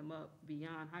setting them up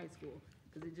beyond high school?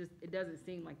 Because it doesn't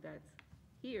seem like that's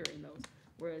here in those.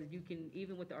 Whereas you can,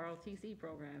 even with the ROTC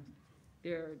programs,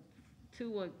 there are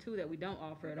two that we don't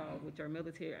offer at all, which are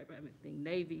military, I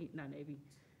think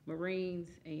Marines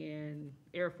and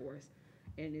Air Force.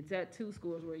 And it's at two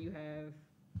schools where you have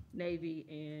Navy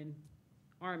and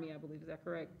Army, I believe, is that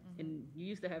correct? Mm-hmm. And you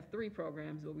used to have 3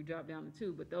 programs, but we dropped down to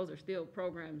 2, but those are still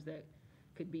programs that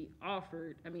could be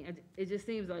offered. I mean, it just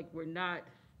seems like we're not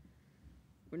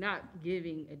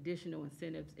giving additional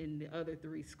incentives in the other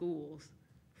 3 schools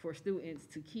for students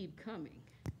to keep coming,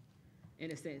 in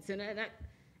a sense. And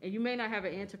and you may not have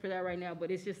an answer for that right now,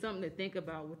 but it's just something to think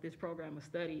about with this program of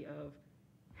study of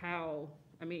how,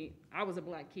 I mean, I was a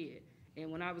black kid. And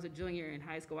when I was a junior in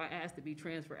high school, I asked to be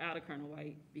transferred out of Colonel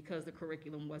White because the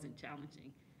curriculum wasn't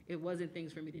challenging. It wasn't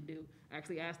things for me to do. I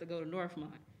actually asked to go to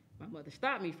Northmont. My mother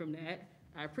stopped me from that.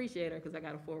 I appreciate her because I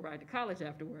got a full ride to college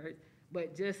afterwards.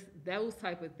 But just those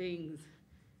type of things,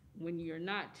 when you're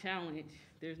not challenged,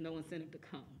 there's no incentive to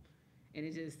come. And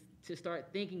it's just to start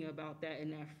thinking about that in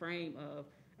that frame of,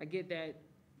 I get that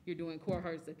you're doing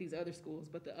cohorts at these other schools,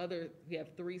 but we have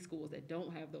 3 schools that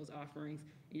don't have those offerings,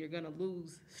 and you're gonna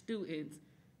lose students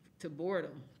to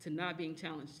boredom, to not being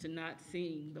challenged, to not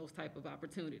seeing those type of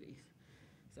opportunities,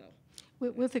 so.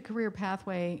 With a career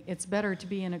pathway, it's better to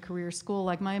be in a career school,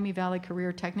 like Miami Valley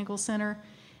Career Technical Center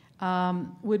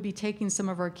would be taking some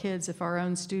of our kids if our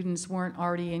own students weren't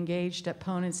already engaged at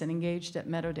Ponens and engaged at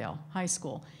Meadowdale High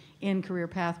School in career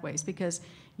pathways, because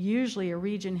usually a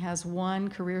region has one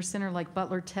career center, like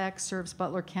Butler Tech serves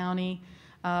Butler County,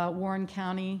 Warren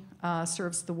County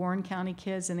serves the Warren County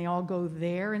kids, and they all go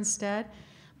there instead.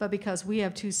 But because we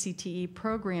have 2 CTE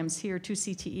programs here, 2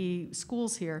 CTE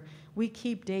schools here, we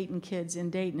keep Dayton kids in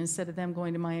Dayton instead of them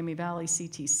going to Miami Valley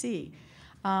CTC.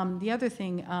 The other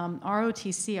thing,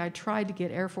 ROTC, I tried to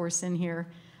get Air Force in here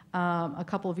a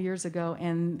couple of years ago,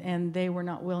 and they were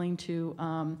not willing to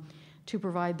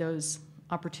provide those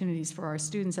opportunities for our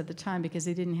students at the time because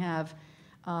they didn't have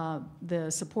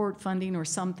the support funding or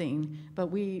something. But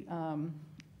we,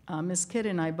 Ms. Kidd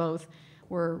and I both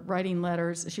were writing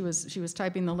letters. She was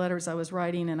typing the letters I was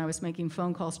writing, and I was making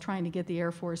phone calls trying to get the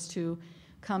Air Force to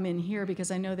come in here because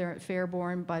I know they're at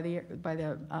Fairborn by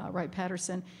the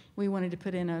Wright-Patterson. We wanted to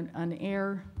put in an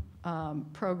air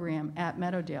program at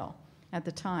Meadowdale at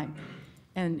the time.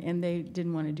 And they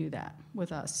didn't want to do that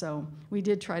with us. So we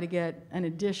did try to get an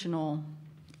additional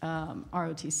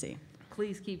ROTC.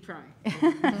 Please keep trying. You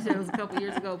said it was a couple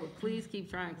years ago, but please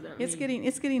keep trying. It's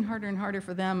getting harder and harder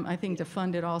for them, I think, to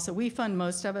fund it also. We fund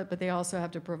most of it, but they also have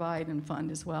to provide and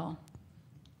fund as well.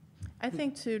 I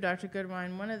think too, Dr.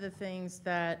 Goodwine, one of the things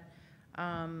that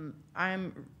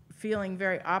I'm feeling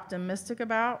very optimistic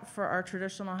about for our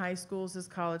traditional high schools is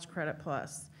College Credit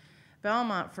Plus.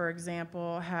 Belmont, for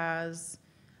example, has,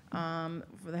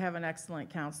 they have an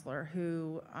excellent counselor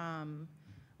who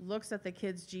looks at the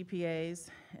kids' GPAs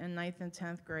in 9th and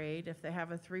 10th grade. If they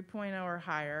have a 3.0 or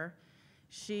higher,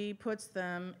 she puts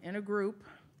them in a group,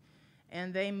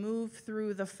 and they move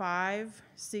through the 5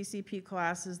 CCP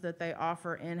classes that they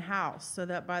offer in-house, so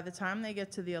that by the time they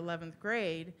get to the 11th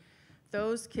grade,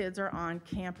 those kids are on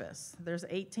campus. There's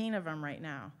 18 of them right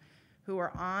now who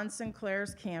are on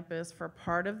Sinclair's campus for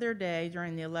part of their day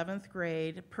during the 11th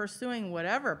grade, pursuing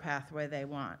whatever pathway they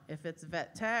want, if it's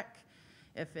vet tech,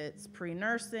 if it's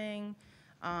pre-nursing,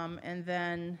 and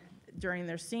then during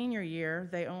their senior year,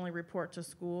 they only report to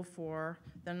school for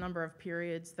the number of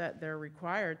periods that they're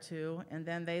required to, and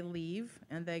then they leave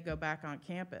and they go back on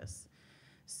campus.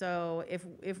 So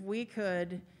if we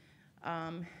could,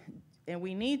 and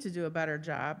we need to do a better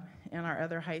job in our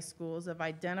other high schools of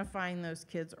identifying those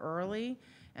kids early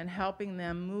and helping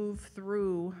them move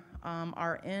through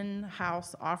our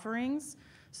in-house offerings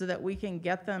so that we can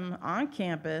get them on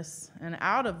campus and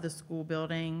out of the school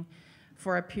building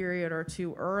for a period or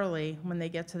two early when they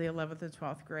get to the 11th and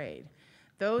 12th grade.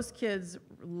 Those kids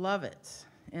love it,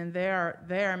 and they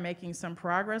are making some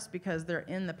progress because they're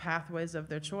in the pathways of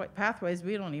their choice, pathways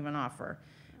we don't even offer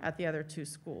at the other two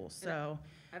schools. So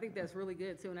I think that's really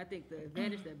good too, and I think the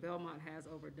advantage that Belmont has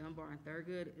over Dunbar and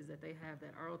Thurgood is that they have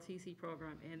that ROTC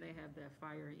program and they have that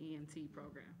fire and EMT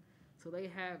program. So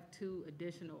they have two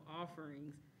additional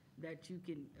offerings that you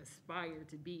can aspire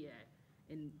to be at.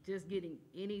 And just getting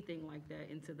anything like that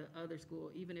into the other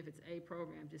school, even if it's a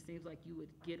program, just seems like you would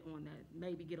get on that,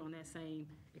 maybe get on that same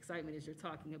excitement as you're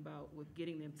talking about with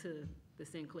getting them to the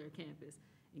Sinclair campus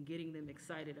and getting them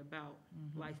excited about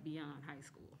life beyond high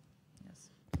school. yes.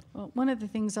 Well, one of the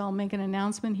things I'll make an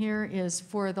announcement here is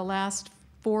for the last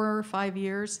 4 or 5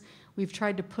 years, we've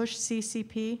tried to push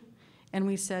CCP, and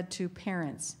we said to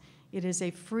parents, it is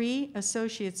a free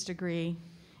associate's degree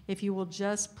if you will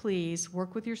just please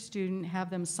work with your student, have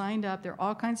them signed up. There are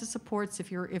all kinds of supports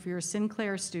if you're a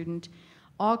Sinclair student,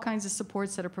 all kinds of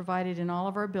supports that are provided in all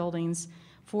of our buildings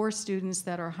for students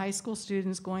that are high school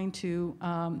students going to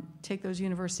take those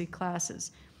university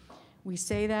classes. We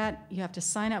say that you have to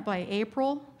sign up by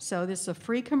April, so this is a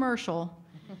free commercial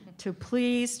to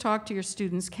please talk to your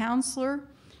student's counselor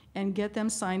and get them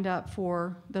signed up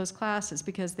for those classes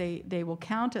because they will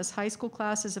count as high school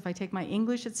classes if I take my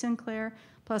English at Sinclair,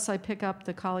 plus I pick up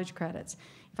the college credits.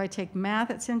 If I take math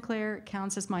at Sinclair, it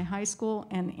counts as my high school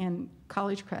and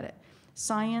college credit.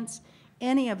 Science,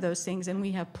 any of those things, and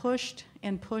we have pushed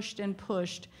and pushed and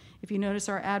pushed. If you notice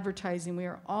our advertising, we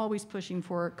are always pushing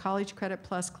for college credit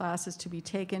plus classes to be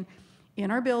taken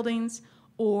in our buildings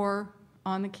or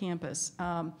on the campus.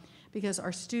 Because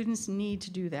our students need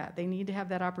to do that. They need to have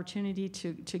that opportunity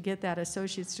to get that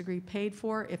associate's degree paid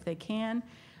for if they can,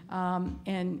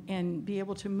 and be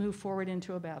able to move forward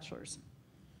into a bachelor's.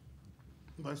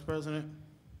 Vice President?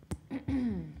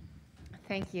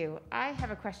 Thank you. I have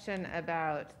a question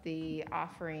about the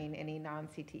offering any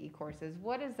non-CTE courses.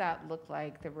 What does that look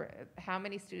like? How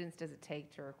many students does it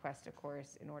take to request a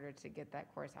course in order to get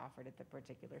that course offered at the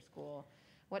particular school?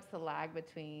 What's the lag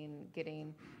between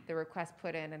getting the request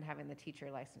put in and having the teacher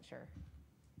licensure?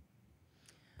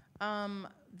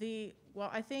 Well,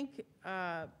 I think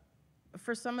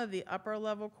for some of the upper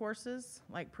level courses,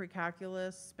 like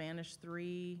pre-calculus, Spanish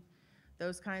 3,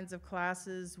 those kinds of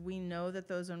classes, we know that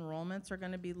those enrollments are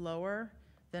going to be lower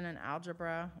than an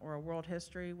algebra or a world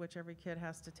history, which every kid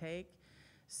has to take.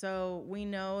 So we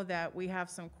know that we have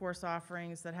some course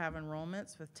offerings that have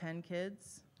enrollments with 10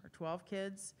 kids or 12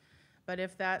 kids. But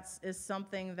if that is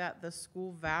something that the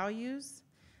school values,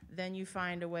 then you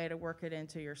find a way to work it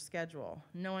into your schedule,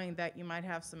 knowing that you might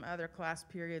have some other class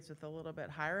periods with a little bit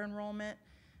higher enrollment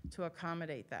to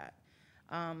accommodate that.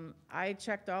 I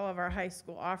checked all of our high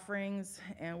school offerings,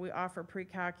 and we offer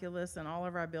pre-calculus in all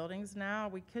of our buildings now.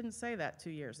 We couldn't say that 2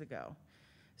 years ago.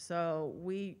 So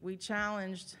we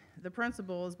challenged the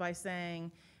principals by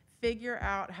saying, figure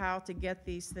out how to get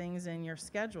these things in your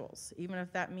schedules, even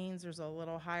if that means there's a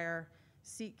little higher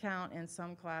seat count in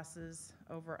some classes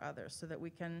over others, so that we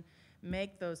can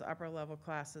make those upper level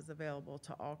classes available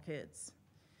to all kids.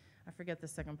 I forget the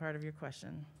second part of your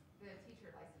question. The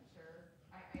teacher licensure,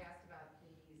 I asked about the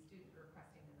student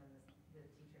requesting and then the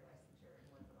teacher licensure and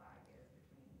what the lag is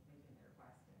between making the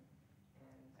request and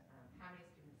how many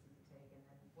students does it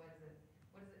take, and then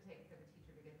what does it take for the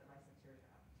teacher to get the licensure to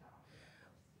offer that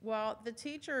course? Well, the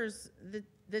teacher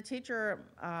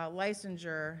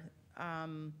licensure,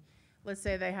 let's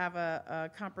say they have a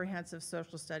comprehensive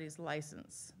social studies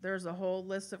license. There's a whole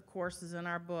list of courses in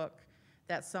our book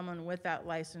that someone with that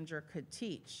licensure could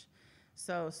teach.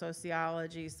 So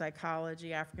sociology,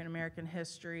 psychology, African American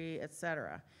history, et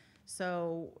cetera.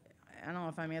 So I don't know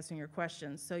if I'm answering your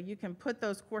question. So you can put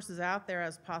those courses out there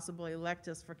as possible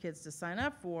electives for kids to sign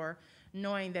up for,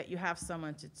 knowing that you have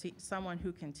someone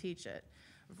who can teach it,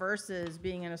 versus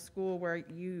being in a school where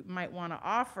you might want to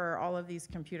offer all of these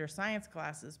computer science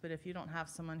classes, but if you don't have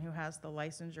someone who has the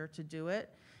licensure to do it,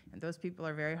 and those people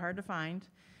are very hard to find,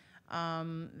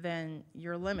 then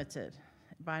you're limited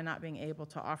by not being able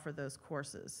to offer those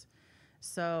courses.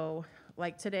 So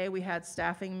like today, we had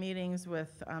staffing meetings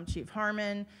with Chief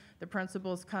Harmon. The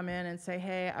principals come in and say,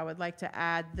 hey, I would like to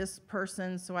add this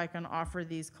person so I can offer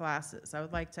these classes. I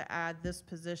would like to add this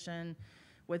position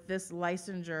with this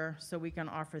licensure so we can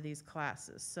offer these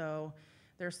classes. So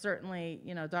there's certainly,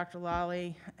 you know, Dr.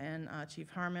 Lally and Chief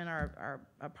Harmon are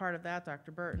a part of that,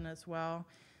 Dr. Burton as well,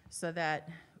 so that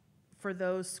for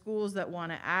those schools that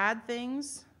want to add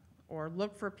things or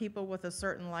look for people with a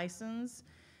certain license,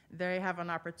 they have an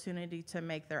opportunity to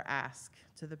make their ask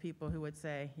to the people who would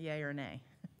say yay or nay.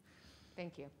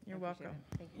 Thank you. You're I appreciate welcome.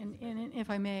 it. Thank you. And if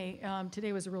I may,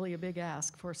 today was really a big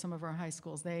ask for some of our high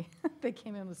schools. They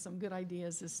came in with some good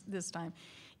ideas this time.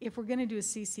 If we're going to do a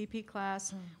CCP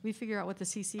class, we figure out what the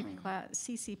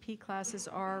CCP classes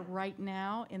are right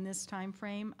now in this time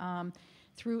frame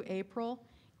through April.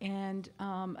 And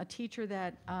a teacher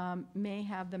that may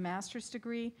have the master's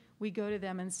degree, we go to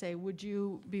them and say, would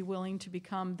you be willing to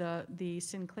become the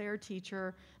Sinclair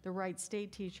teacher, the Wright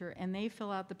State teacher? And they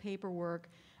fill out the paperwork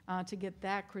to get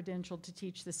that credential to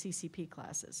teach the CCP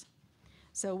classes.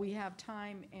 So we have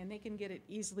time, and they can get it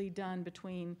easily done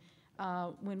between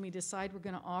when we decide we're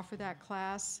going to offer that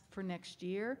class for next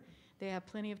year. They have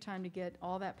plenty of time to get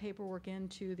all that paperwork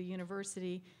into the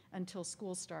university until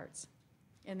school starts.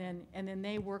 And then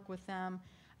they work with them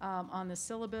on the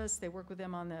syllabus. They work with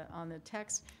them on the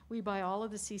text. We buy all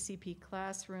of the CCP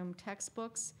classroom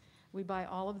textbooks. We buy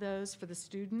all of those for the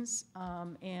students,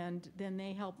 and then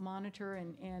they help monitor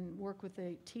and work with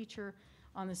the teacher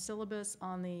on the syllabus,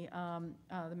 on the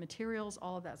materials,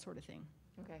 all of that sort of thing.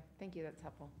 Okay, thank you, that's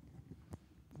helpful.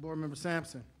 Board Member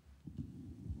Sampson.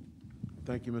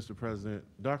 Thank you, Mr. President.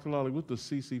 Dr. Lally, with the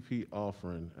CCP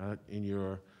offering in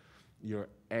your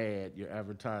ad, your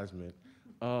advertisement,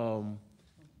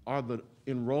 are the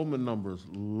enrollment numbers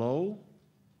low?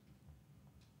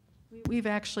 We've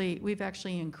actually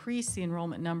increased the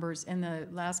enrollment numbers in the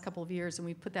last couple of years, and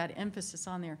we put that emphasis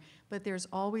on there, but there's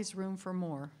always room for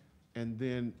more. And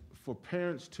then for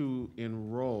parents to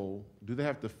enroll, do they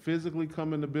have to physically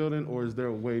come in the building, or is there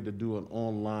a way to do an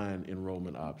online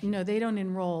enrollment option? No, they don't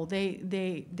enroll.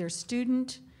 Their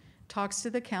student talks to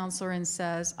the counselor and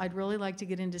says, I'd really like to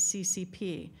get into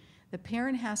CCP. The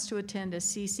parent has to attend a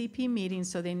CCP meeting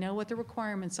so they know what the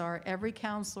requirements are. Every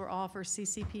counselor offers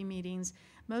CCP meetings.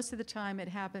 Most of the time it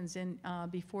happens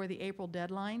before the April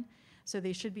deadline, so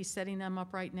they should be setting them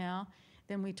up right now.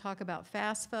 Then we talk about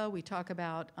FAFSA, we talk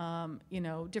about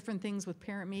different things with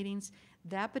parent meetings.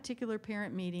 That particular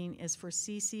parent meeting is for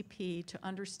CCP to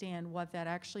understand what that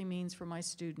actually means for my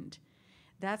student.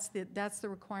 That's the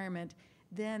requirement.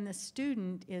 Then the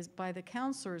student is, by the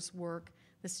counselor's work,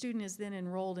 the student is then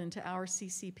enrolled into our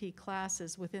CCP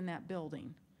classes within that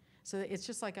building. So it's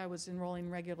just like I was enrolling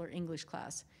regular English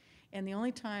class. And the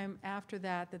only time after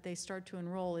that they start to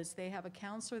enroll is they have a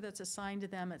counselor that's assigned to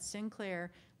them at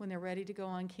Sinclair when they're ready to go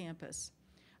on campus,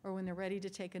 or when they're ready to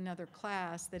take another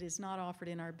class that is not offered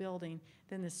in our building.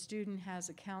 Then the student has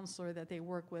a counselor that they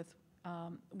work with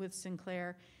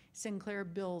Sinclair. Sinclair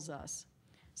bills us.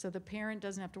 So the parent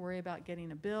doesn't have to worry about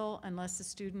getting a bill unless the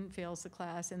student fails the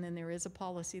class, and then there is a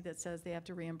policy that says they have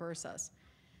to reimburse us.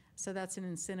 So that's an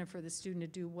incentive for the student to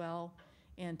do well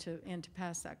and to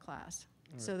pass that class.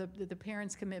 Right. So the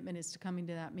parent's commitment is to coming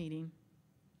to that meeting.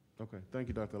 Okay, thank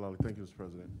you, Dr. Lally. Thank you, Mr.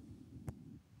 President.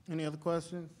 Any other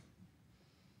questions?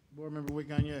 Board Member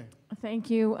Wiggany. Thank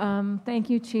you. Thank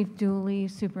you, Chief Dooley,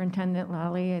 Superintendent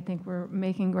Lally. I think we're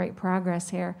making great progress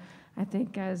here. I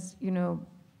think, as you know,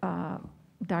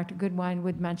 Dr. Goodwine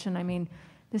would mention, I mean,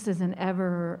 this is an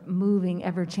ever-moving,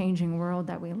 ever-changing world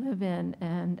that we live in,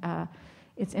 and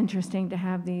it's interesting to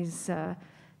have these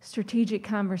strategic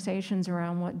conversations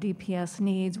around what DPS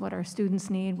needs, what our students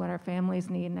need, what our families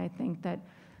need, and I think that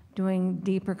doing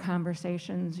deeper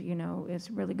conversations,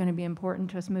 is really going to be important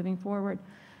to us moving forward.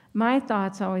 My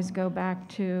thoughts always go back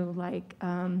to, like,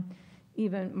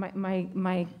 even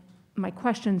my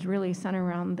questions really center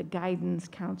around the guidance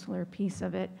counselor piece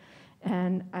of it,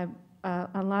 and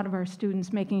a lot of our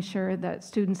students, making sure that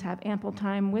students have ample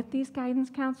time with these guidance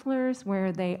counselors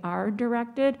where they are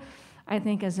directed. I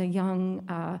think as a young,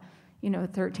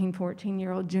 13,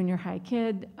 14-year-old junior high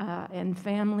kid and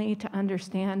family, to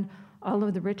understand all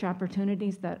of the rich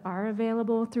opportunities that are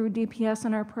available through DPS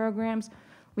in our programs,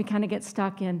 we kind of get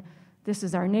stuck in, this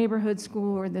is our neighborhood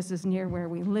school, or this is near where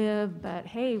we live, but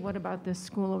hey, what about this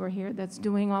school over here that's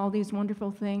doing all these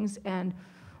wonderful things, and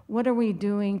what are we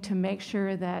doing to make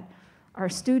sure that our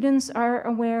students are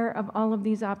aware of all of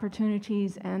these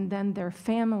opportunities, and then their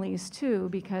families too,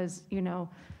 because,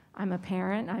 I'm a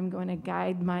parent, I'm going to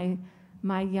guide my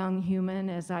young human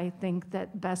as I think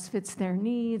that best fits their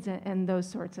needs and those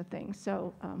sorts of things.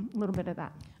 So a little bit of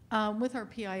that. With our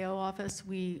PIO office,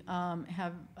 we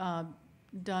have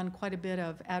done quite a bit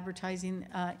of advertising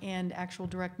and actual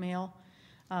direct mail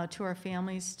to our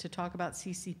families to talk about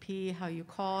CCP, how you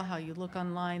call, how you look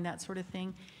online, that sort of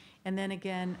thing. And then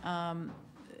again,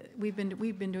 we've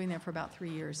been doing that for about 3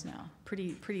 years now,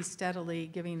 pretty steadily,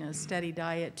 giving a steady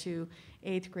diet to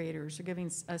 8th graders, or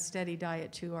giving a steady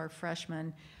diet to our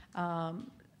freshmen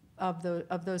of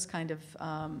those kind of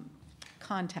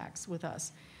contacts with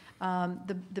us.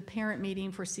 The parent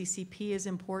meeting for CCP is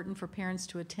important for parents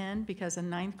to attend because a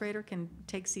 9th grader can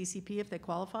take CCP if they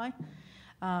qualify.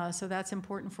 So that's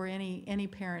important for any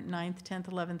parent, 9th, 10th,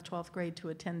 11th, 12th grade, to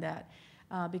attend that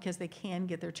because they can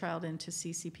get their child into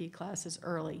CCP classes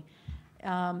early.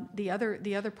 The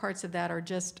other parts of that are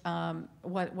just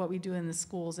what we do in the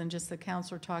schools and just the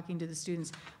counselor talking to the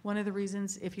students. One of the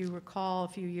reasons, if you recall, a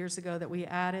few years ago that we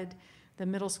added the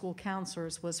middle school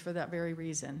counselors was for that very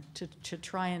reason, to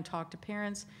try and talk to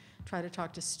parents, try to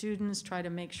talk to students, try to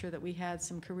make sure that we had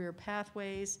some career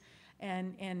pathways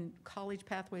and college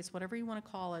pathways, whatever you want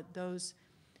to call it, those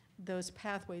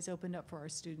pathways opened up for our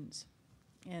students.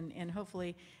 And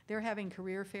hopefully they're having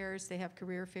career fairs. They have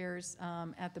career fairs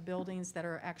at the buildings that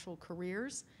are actual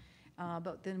careers.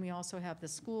 But then we also have the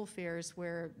school fairs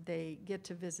where they get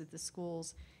to visit the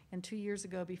schools. And 2 years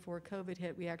ago, before COVID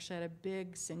hit, we actually had a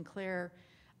big Sinclair.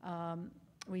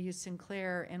 We used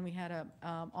Sinclair, and we had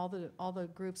all the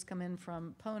groups come in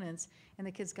from Ponence, and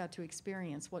the kids got to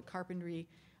experience what carpentry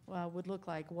would look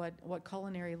like, what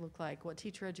culinary looked like, what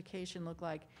teacher education looked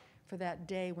like for that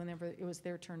day whenever it was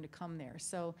their turn to come there.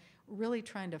 So really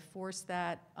trying to force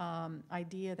that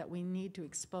idea that we need to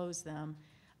expose them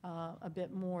a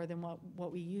bit more than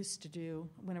what we used to do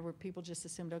whenever people just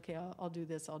assumed, okay, I'll do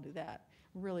this, I'll do that.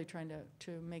 Really trying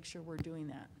to make sure we're doing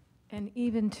that. And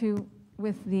even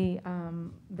with the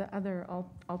other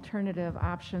alternative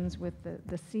options with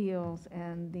the SEALs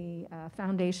and the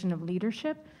Foundation of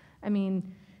Leadership, I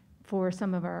mean, for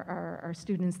some of our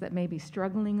students that may be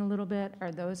struggling a little bit,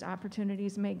 are those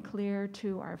opportunities made clear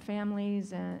to our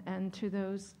families and to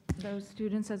those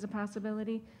students as a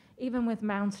possibility? Even with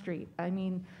Mound Street, I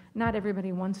mean, not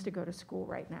everybody wants to go to school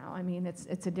right now. I mean,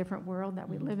 it's a different world that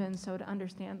we live in, so to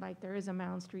understand, like, there is a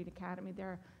Mound Street Academy,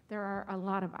 there are a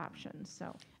lot of options,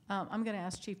 so. I'm going to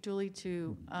ask Chief Dooley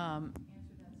to answer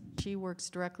that. She works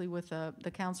directly with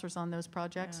the counselors on those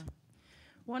projects. Yeah.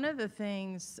 One of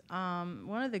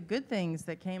the good things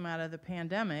that came out of the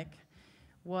pandemic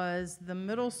was the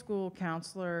middle school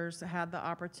counselors had the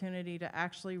opportunity to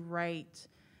actually write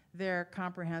their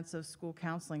comprehensive school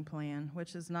counseling plan,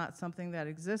 which is not something that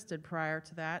existed prior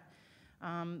to that.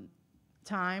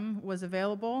 Time was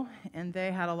available, and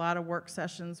they had a lot of work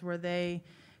sessions where they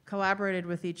collaborated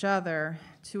with each other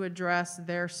to address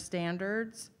their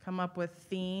standards, come up with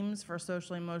themes for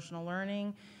social emotional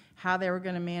learning, how they were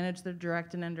going to manage their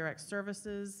direct and indirect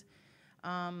services.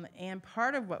 And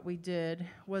part of what we did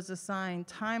was assign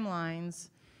timelines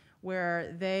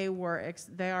where they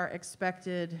are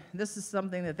expected, this is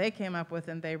something that they came up with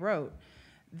and they wrote,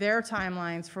 their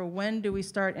timelines for when do we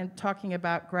start talking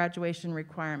about graduation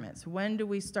requirements, when do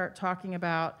we start talking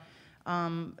about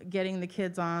getting the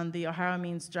kids on the Ohio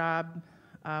Means Job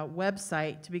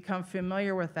website to become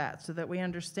familiar with that so that we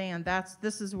understand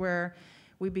this is where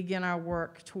we begin our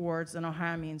work towards an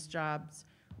Ohio Means Jobs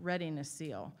readiness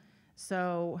seal.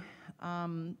 So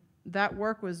that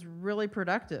work was really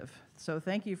productive. So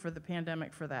thank you for the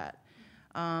pandemic for that.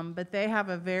 But they have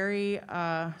a very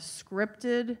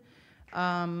scripted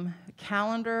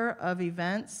calendar of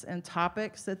events and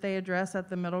topics that they address at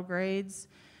the middle grades.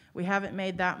 We haven't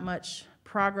made that much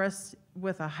progress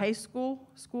with a high school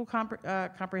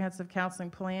comprehensive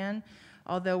counseling plan,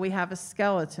 although we have a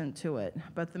skeleton to it.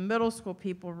 But the middle school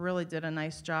people really did a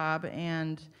nice job,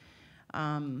 and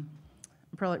I'm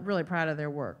really proud of their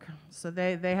work. So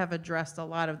they have addressed a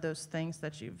lot of those things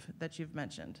that you've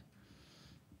mentioned.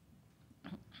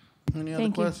 Any other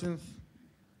questions?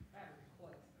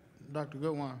 Dr.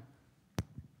 Goodwine.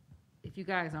 If you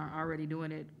guys aren't already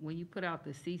doing it, when you put out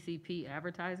the CCP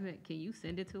advertisement, can you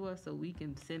send it to us so we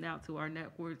can send out to our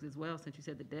networks as well, since you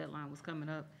said the deadline was coming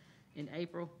up in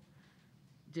April?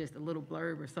 Just a little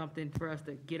blurb or something for us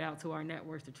to get out to our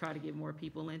networks to try to get more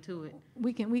people into it.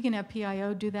 We can have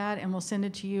PIO do that, and we'll send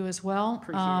it to you as well.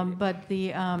 Appreciate it. But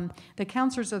the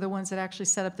counselors are the ones that actually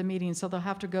set up the meeting, so they'll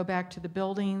have to go back to the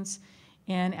buildings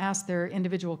and ask their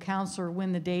individual counselor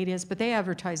when the date is. But they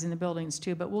advertise in the buildings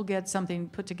too. But we'll get something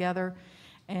put together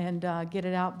and get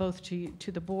it out both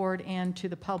to the board and to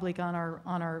the public on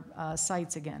our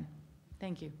sites again.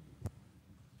 Thank you.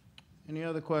 Any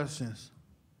other questions?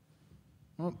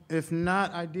 Well, if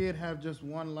not, I did have just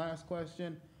one last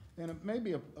question. And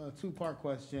maybe a two-part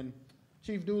question.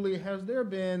 Chief Dooley, has there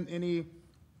been any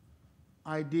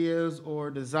ideas or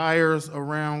desires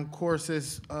around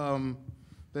courses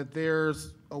that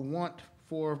there's a want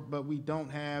for, but we don't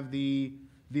have the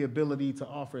ability to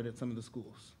offer it at some of the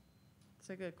schools? It's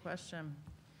a good question.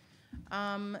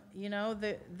 You know,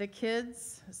 the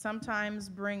kids sometimes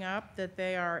bring up that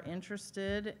they are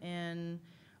interested in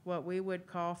what we would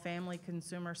call family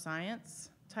consumer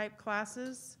science type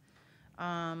classes,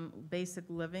 basic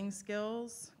living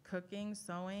skills, cooking,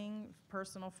 sewing,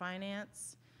 personal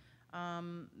finance.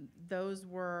 Those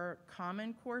were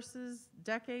common courses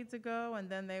decades ago, and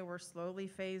then they were slowly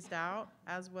phased out,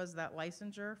 as was that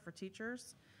licensure for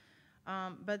teachers.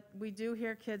 But we do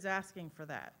hear kids asking for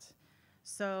that.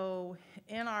 So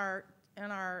in our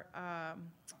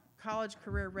college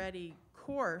career ready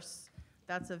course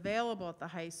that's available at the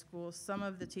high school, some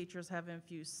of the teachers have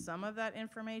infused some of that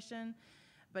information,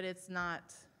 but it's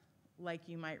not like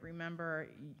you might remember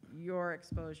your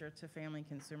exposure to family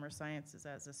consumer sciences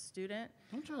as a student.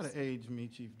 Don't try to age me,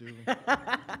 Chief Dooley.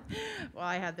 Well,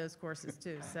 I had those courses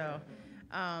too, so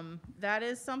that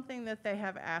is something that they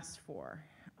have asked for.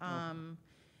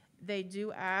 They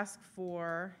do ask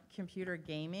for computer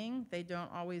gaming. They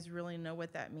don't always really know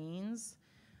what that means,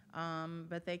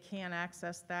 but they can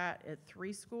access that at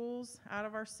 3 schools out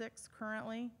of our 6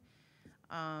 currently.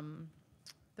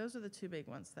 Those are the 2 big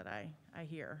ones that I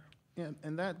hear. Yeah,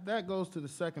 and that goes to the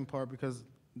second part, because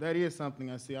that is something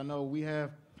I see. I know we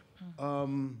have,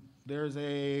 there's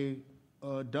a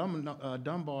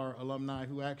Dunbar alumni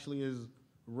who actually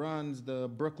runs the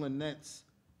Brooklyn Nets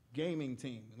gaming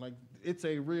team. Like, it's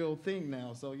a real thing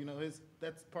now. So, you know,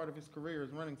 that's part of his career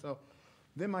is running. So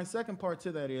then my second part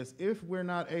to that is, if we're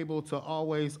not able to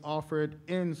always offer it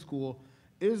in school,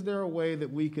 is there a way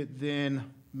that we could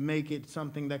then make it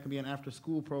something that could be an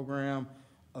after-school program,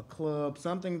 a club,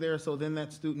 something there, so then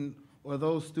that student or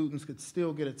those students could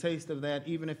still get a taste of that,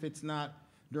 even if it's not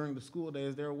during the school day?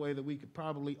 Is there a way that we could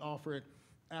probably offer it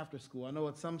after school? I know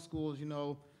at some schools, you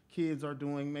know, kids are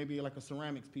doing maybe like a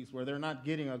ceramics piece where they're not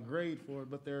getting a grade for it,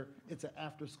 but it's an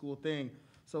after-school thing.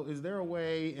 So is there a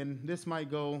way, and this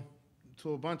might go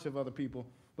to a bunch of other people,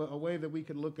 but a way that we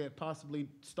could look at possibly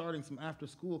starting some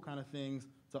after-school kind of things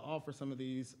to offer some of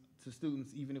these to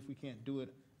students, even if we can't do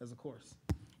it as a course?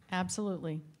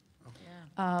 Absolutely.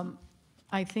 Yeah.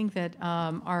 I think that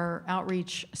our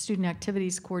outreach student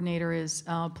activities coordinator is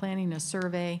planning a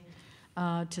survey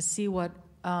to see what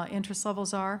interest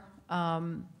levels are.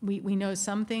 We know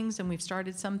some things and we've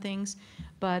started some things,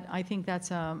 but I think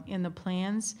that's in the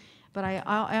plans. But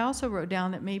I also wrote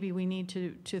down that maybe we need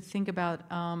to think about,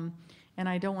 and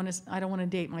I don't want to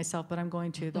date myself, but I'm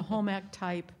going to, the home ec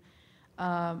type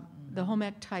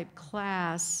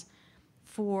class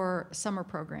for summer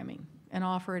programming, and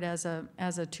offer it as a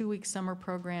 2-week summer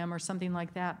program or something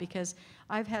like that. Because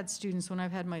I've had students, when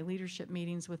I've had my leadership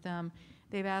meetings with them,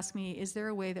 they've asked me, is there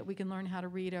a way that we can learn how to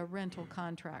read a rental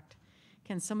contract?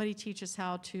 Can somebody teach us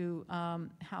how to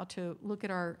look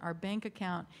at our bank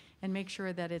account and make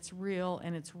sure that it's real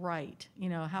and it's right? You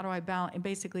know, how do I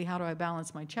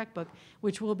balance my checkbook,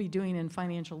 which we'll be doing in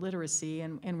financial literacy,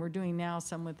 and we're doing now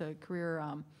some with the career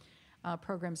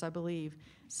programs, I believe.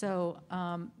 So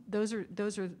those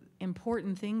are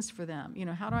important things for them. You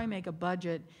know, how do I make a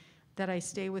budget that I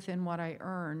stay within what I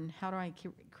earn? How do I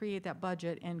create that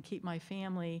budget and keep my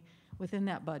family within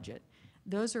that budget?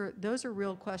 Those are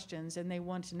real questions, and they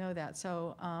want to know that.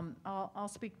 So I'll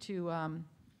speak to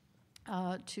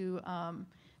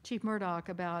Chief Murdoch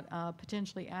about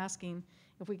potentially asking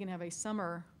if we can have a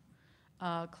summer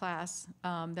class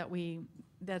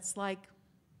that's like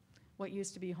what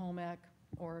used to be home ec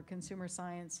or consumer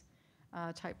science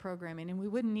type programming. And we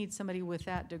wouldn't need somebody with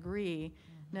that degree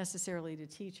necessarily to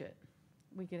teach it.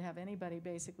 We could have anybody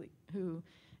basically who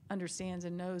understands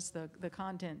and knows the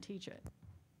content teach it.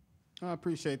 I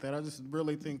appreciate that. I just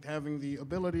really think having the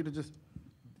ability to just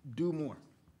do more,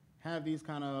 have these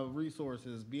kind of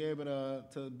resources, be able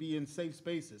to be in safe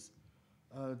spaces,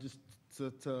 just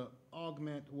to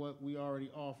augment what we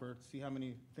already offer, see how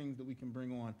many things that we can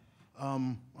bring on.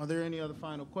 Are there any other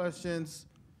final questions?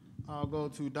 I'll go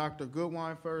to Dr.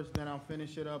 Goodwine first, then I'll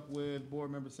finish it up with Board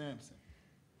Member Sampson.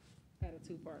 I had a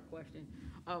 2-part question.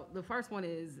 The first one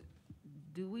is,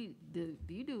 do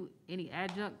you do any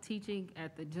adjunct teaching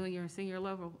at the junior and senior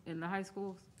level in the high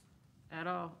schools at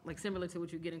all? Like similar to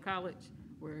what you get in college,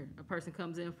 where a person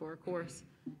comes in for a course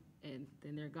and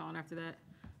then they're gone after that?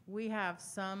 We have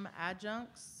some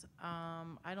adjuncts.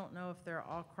 I don't know if they're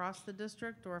all across the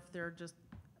district or if they're just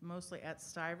mostly at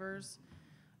Stivers.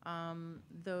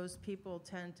 Those people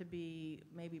tend to be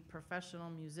maybe professional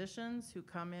musicians who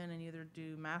come in and either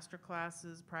do master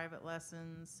classes, private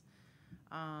lessons,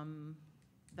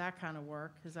 that kind of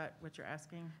work. Is that what you're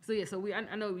asking? So yeah, so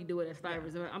I know we do it at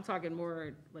Stivers. I'm talking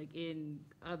more like in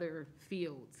other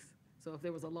fields. So if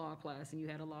there was a law class and you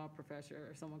had a law professor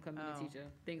or someone coming to teach you,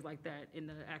 things like that in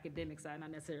the academic side, not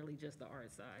necessarily just the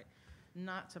art side.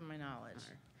 Not to my knowledge. All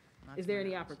right. Not Is to my there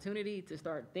any knowledge. opportunity to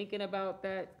start thinking about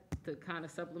that, to kind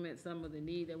of supplement some of the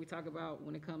need that we talk about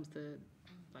when it comes to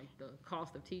like the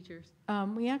cost of teachers?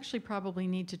 We actually probably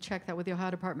need to check that with the Ohio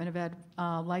Department of Ed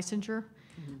licensure,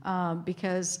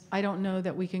 because I don't know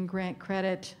that we can grant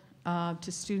credit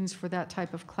to students for that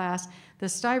type of class. The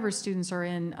Stivers students are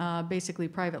in basically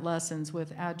private lessons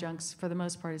with adjuncts for the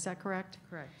most part. Is that correct?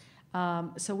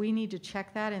 Correct. So we need to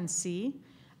check that and see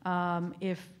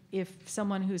if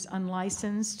someone who's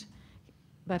unlicensed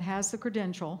but has the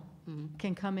credential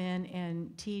can come in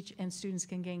and teach, and students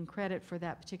can gain credit for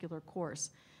that particular course.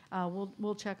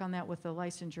 We'll check on that with the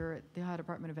licensure at the Ohio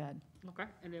Department of Ed. Okay,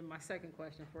 and then my second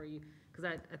question for you, because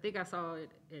I think I saw it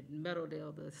at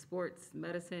Meadowdale, the sports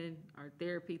medicine or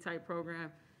therapy type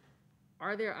program.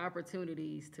 Are there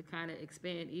opportunities to kind of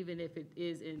expand, even if it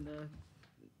is in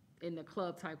the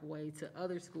club type way, to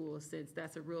other schools, since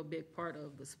that's a real big part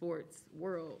of the sports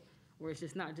world, where it's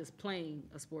just not just playing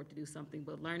a sport to do something,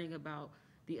 but learning about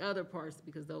the other parts,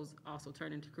 because those also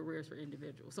turn into careers for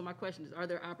individuals. So my question is, are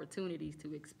there opportunities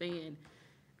to expand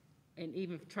and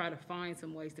even try to find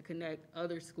some ways to connect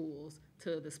other schools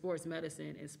to the sports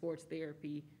medicine and sports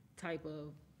therapy type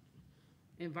of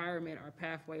environment or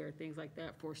pathway or things like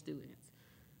that for students?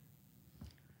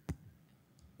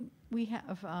 We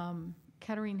have,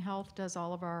 Kettering Health does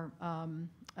all of our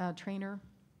trainer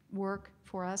work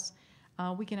for us.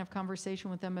 We can have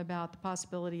conversation with them about the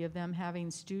possibility of them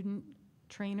having student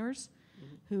trainers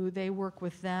who they work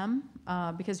with them,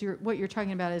 because what you're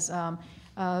talking about is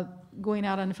going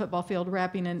out on the football field,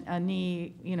 wrapping a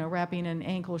knee, wrapping an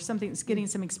ankle or something, getting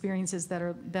some experiences that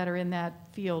are in that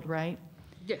field, right?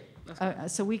 Yeah, that's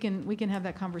good. So we can have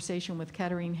that conversation with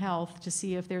Kettering Health to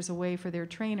see if there's a way for their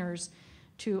trainers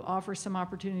to offer some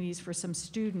opportunities for some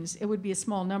students. It would be a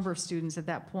small number of students at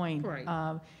that point.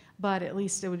 Right. But at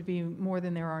least it would be more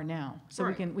than there are now. So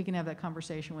Right. we can have that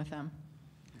conversation with them.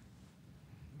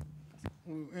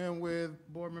 And with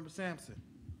Board Member Sampson.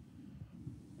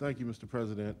 Thank you, Mr.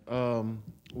 President.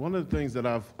 One of the things that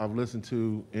I've listened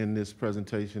to in this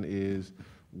presentation is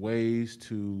ways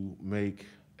to make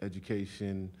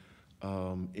education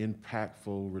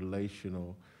impactful,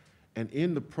 relational. And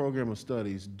in the program of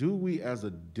studies, do we as a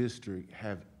district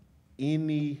have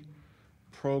any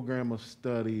program of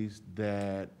studies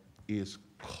that is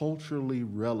culturally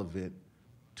relevant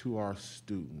to our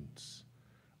students,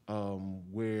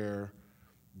 where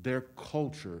their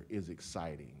culture is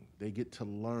exciting? They get to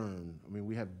learn. I mean,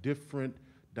 we have different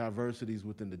diversities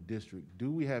within the district.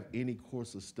 Do we have any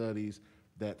course of studies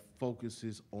that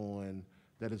focuses on,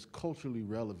 that is culturally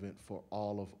relevant for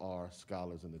all of our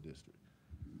scholars in the district?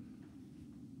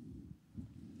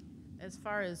 As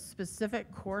far as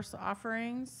specific course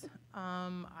offerings,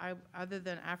 other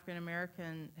than African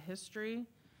American history,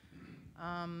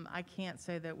 I can't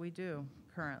say that we do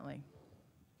currently.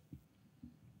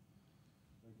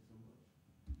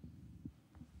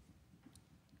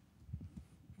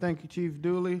 Thank you, Chief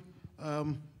Dooley.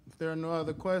 If there are no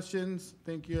other questions, I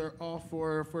think you're all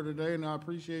for today, and I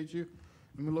appreciate you.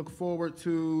 And we look forward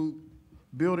to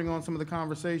building on some of the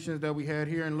conversations that we had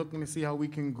here and looking to see how we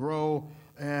can grow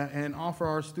and offer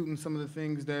our students some of the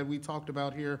things that we talked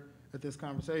about here at this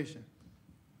conversation.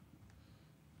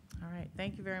 All right,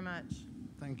 thank you very much.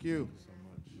 Thank you.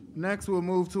 Next, we'll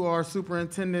move to our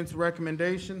superintendent's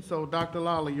recommendation. So, Dr.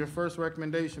 Lally, your first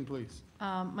recommendation, please.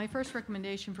 My first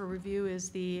recommendation for review is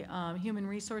the Human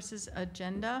Resources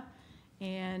Agenda,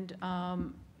 and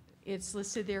it's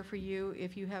listed there for you.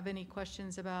 If you have any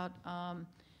questions about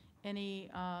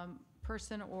any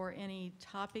person or any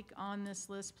topic on this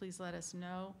list, please let us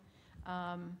know.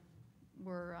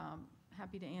 We're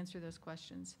happy to answer those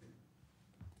questions.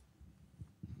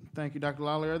 Thank you, Dr.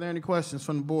 Lally. Are there any questions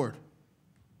from the board?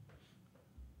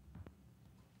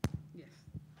 Yes.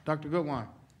 Dr. Goodwine.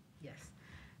 Yes.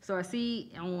 So I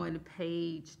see on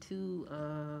page 2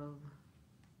 of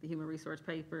the human resource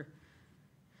paper,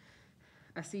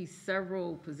 I see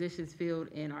several positions filled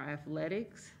in our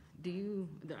athletics. Do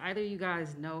either of you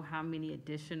guys know how many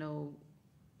additional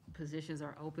positions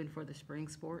are open for the spring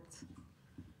sports?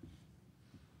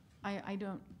 I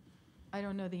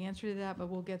don't know the answer to that, but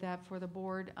we'll get that for the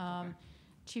board. Okay.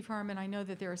 Chief Harmon, I know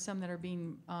that there are some that are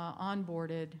being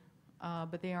onboarded,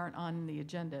 but they aren't on the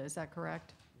agenda. Is that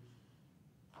correct?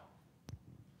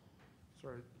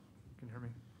 Sorry, can you hear me?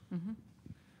 Mhm.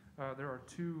 There are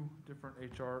two different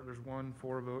HR, there's one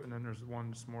for a vote, and then there's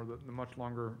one just more, the much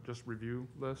longer just review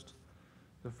list.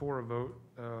 The for a vote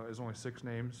is only 6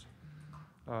 names,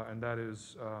 and that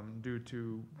is due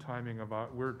to timing of,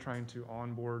 we're trying to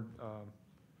onboard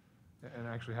and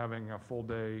actually having a full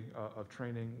day of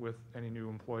training with any new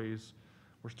employees.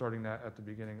 We're starting that at the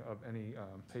beginning of any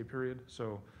pay period.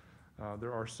 So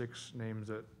there are 6 names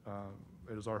that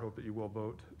it is our hope that you will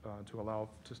vote to allow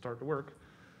to start to work.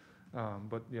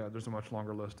 But yeah, there's a much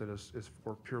longer list that is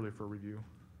purely for review.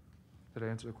 Did I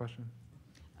answer the question?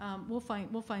 We'll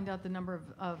find out the number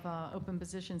of open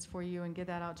positions for you and get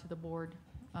that out to the board.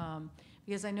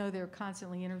 Because I know they're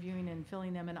constantly interviewing and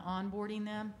filling them and onboarding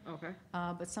them. Okay.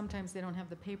 But sometimes they don't have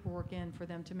the paperwork in for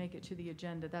them to make it to the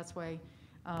agenda. That's why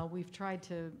we've tried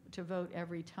to vote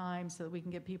every time so that we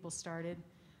can get people started.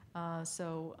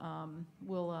 We'll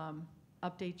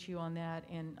update you on that,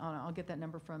 and I'll get that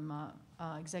number from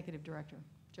Executive Director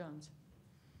Jones.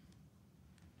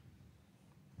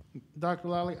 Dr.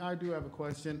 Lally, I do have a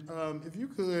question. If you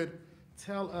could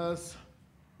tell us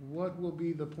what will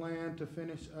be the plan to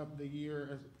finish up the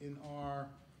year in our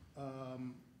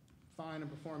Fine and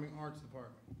Performing Arts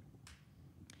Department?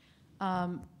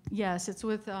 Yes, it's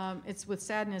with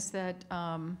sadness that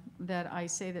I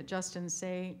say that Justin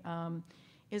Say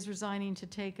is resigning to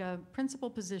take a principal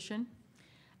position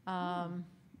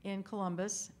in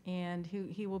Columbus, and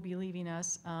he will be leaving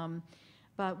us.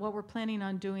 But what we're planning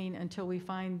on doing until we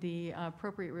find the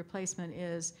appropriate replacement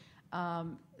is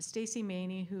Stacy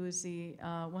Maney, who is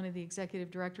one of the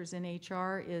executive directors in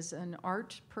HR, is an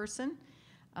art person.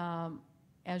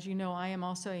 As you know, I am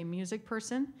also a music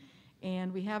person,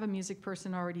 and we have a music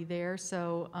person already there.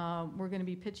 So we're going to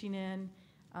be pitching in,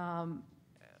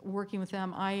 working with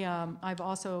them. I've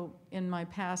also in my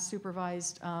past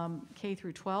supervised K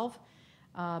through 12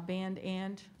 band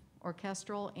and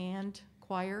orchestral and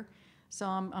choir. So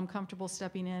I'm comfortable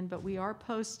stepping in, but we are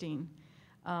posting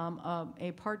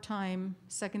a part-time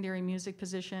secondary music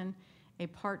position, a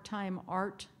part-time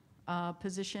art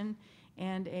position,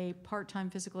 and a part-time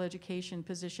physical education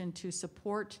position to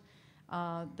support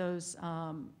those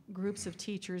groups of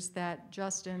teachers that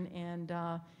Justin and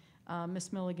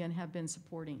Ms. Milligan have been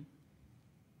supporting.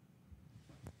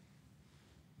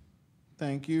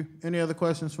 Thank you. Any other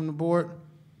questions from the board?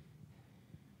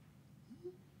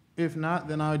 If not,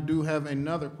 then I do have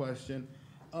another question.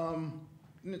 And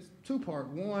it's 2-part.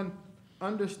 One,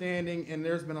 understanding, and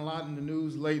there's been a lot in the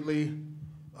news lately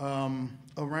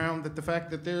around the fact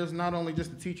that there's not only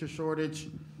just a teacher shortage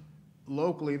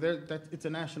locally, it's a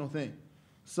national thing.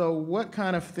 So what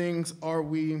kind of things are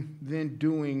we then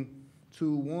doing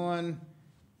to, one,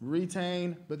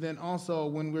 retain, but then also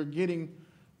when we're getting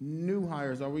new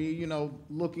hires, are we,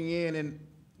 looking in, and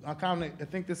I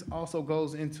think this also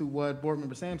goes into what Board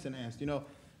Member Sampson asked,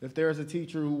 if there's a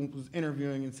teacher who was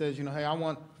interviewing and says, hey,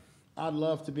 I'd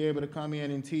love to be able to come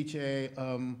in and teach a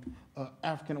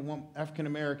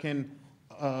African-American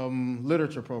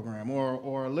literature program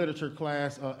or a literature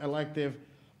class elective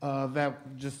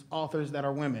that just authors that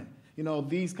are women.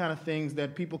 These kind of things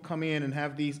that people come in and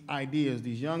have these ideas,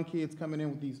 these young kids coming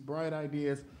in with these bright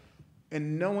ideas,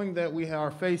 and knowing that we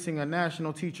are facing a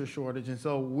national teacher shortage, and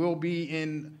so we'll be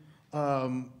in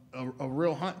a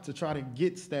real hunt to try to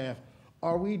get staff.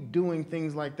 Are we doing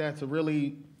things like that to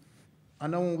really, I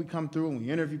know when we come through and we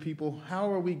interview people,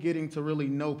 how are we getting to really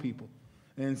know people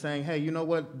and saying, hey, you know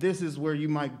what, this is where you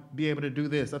might be able to do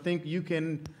this. I think you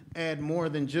can add more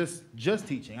than just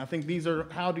teaching. I think these are,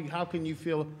 how can you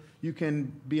feel you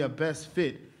can be a best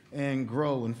fit and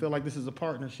grow and feel like this is a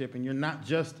partnership and you're not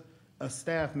just a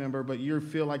staff member, but you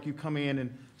feel like you come in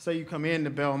and say you come into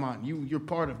Belmont, you're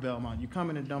part of Belmont, you come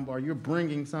into Dunbar, you're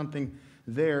bringing something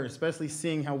there, especially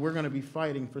seeing how we're going to be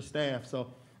fighting for staff.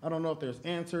 So I don't know if there's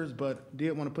answers, but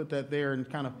did want to put that there and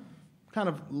kind of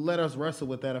let us wrestle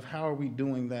with that of how are we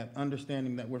doing that,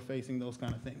 understanding that we're facing those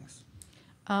kind of things.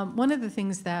 One of the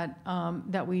things that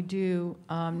we do,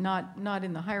 not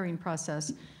in the hiring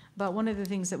process, but one of the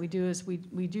things that we do is we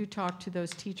do talk to those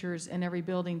teachers in every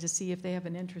building to see if they have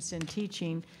an interest in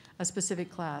teaching a specific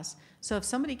class. So if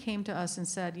somebody came to us and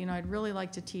said, I'd really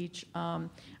like to teach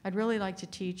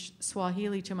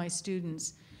Swahili to my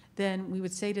students, then we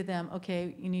would say to them,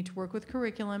 okay, you need to work with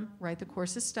curriculum, write the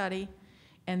course of study,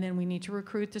 and then we need to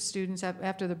recruit the students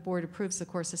after the board approves the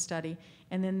course of study,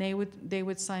 and then they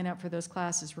would sign up for those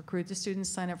classes, recruit the students,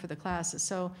 sign up for the classes.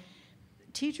 So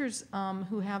teachers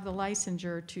who have the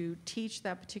licensure to teach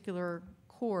that particular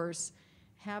course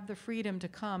have the freedom to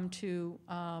come to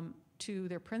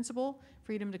their principal,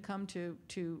 freedom to come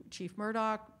to Chief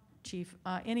Murdoch, chief,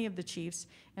 any of the chiefs,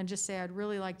 and just say, I'd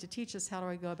really like to teach this, how do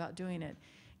I go about doing it?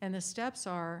 And the steps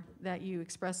are that you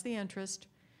express the interest,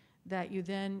 that you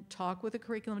then talk with the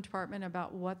curriculum department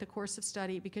about what the course of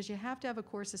study, because you have to have a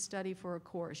course of study for a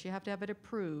course. You have to have it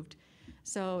approved.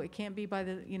 So it can't be by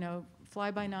the,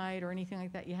 fly by night or anything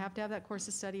like that. You have to have that course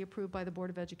of study approved by the Board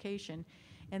of Education.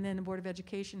 And then the Board of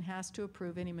Education has to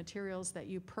approve any materials that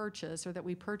you purchase or that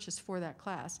we purchase for that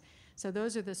class. So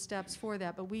those are the steps for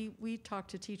that. But we talk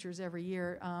to teachers every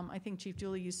year. I think, Chief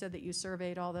Dooley, you said that you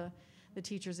surveyed all the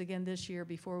teachers again this year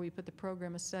before we put the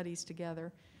program of studies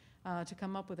together to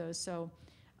come up with those. So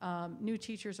new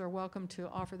teachers are welcome to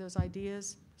offer those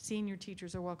ideas. Senior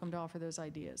teachers are welcome to offer those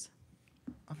ideas.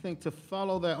 I think to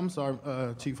follow that, I'm sorry,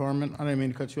 Chief Harmon, I didn't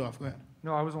mean to cut you off. Go ahead.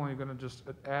 No, I was only going to just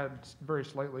add very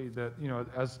slightly that,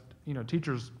 as,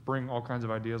 teachers bring all kinds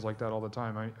of ideas like that all the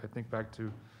time. I think back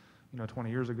to, 20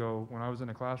 years ago when I was in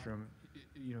a classroom,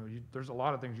 there's a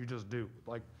lot of things you just do.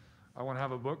 Like, I want to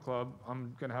have a book club,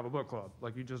 I'm going to have a book club.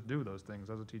 Like, you just do those things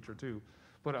as a teacher too.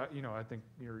 But, I think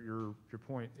your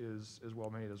point is well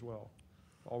made as well.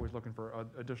 Always looking for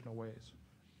additional ways.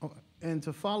 Okay. And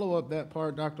to follow up that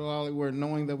part, Dr. Lally, we're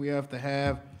knowing that we have to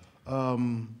have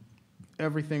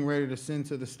everything ready to send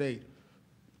to the state.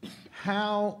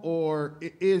 How or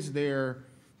is there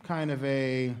kind of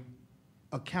a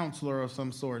counselor of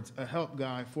some sorts, a help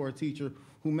guide for a teacher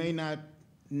who may not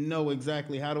know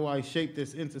exactly how do I shape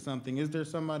this into something? Is there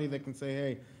somebody that can say,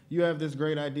 hey, you have this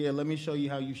great idea, let me show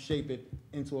you how you shape it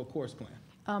into a course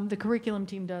plan? The curriculum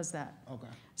team does that. Okay.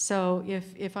 So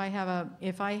if I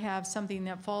have something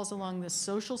that falls along the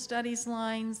social studies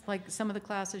lines, like some of the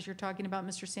classes you're talking about,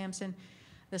 Mr. Sampson,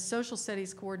 the social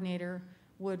studies coordinator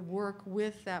would work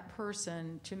with that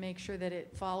person to make sure that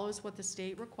it follows what the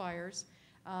state requires,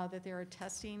 that there are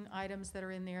testing items that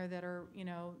are in there that are,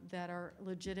 that are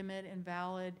legitimate and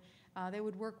valid. They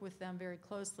would work with them very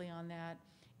closely on that.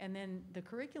 And then the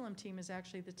curriculum team is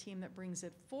actually the team that brings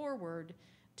it forward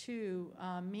to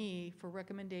me for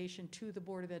recommendation to the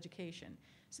Board of Education.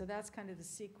 So that's kind of the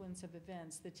sequence of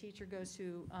events. The teacher goes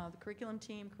to the curriculum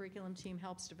team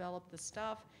helps develop the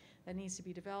stuff that needs to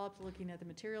be developed, looking at the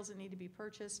materials that need to be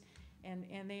purchased, and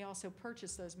they also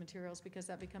purchase those materials because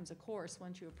that becomes a course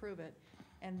once you approve it.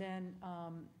 And then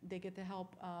they get the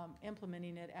help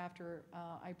implementing it after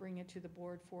I bring it to the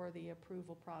board for the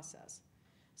approval process.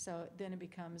 So then it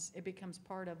becomes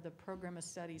part of the program of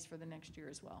studies for the next year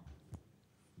as well.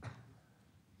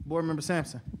 Board Member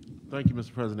Sampson. Thank you,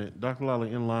 Mr. President. Dr.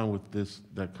 Lally, in line with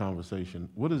that conversation,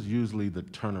 what is usually the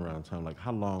turnaround time? Like,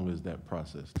 how long does that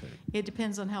process take? It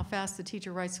depends on how fast the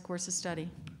teacher writes the course of study.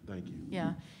 Thank you.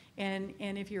 Yeah, and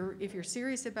if you're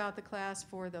serious about the class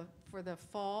for the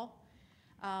fall,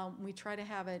 we try to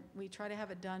have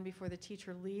it done before the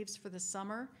teacher leaves for the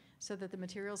summer, so that the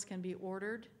materials can be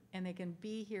ordered and they can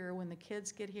be here when the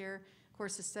kids get here.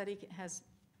 Course of study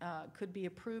could be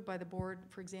approved by the board,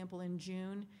 for example, in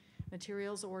June,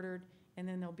 materials ordered, and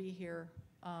then they'll be here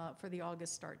for the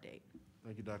August start date.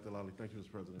 Thank you, Dr. Lally. Thank you,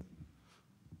 Mr. President.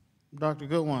 Dr.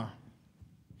 Goodwine.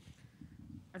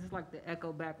 I'd just like to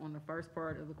echo back on the first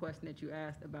part of the question that you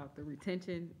asked about the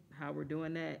retention, how we're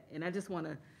doing that. And I just want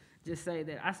to just say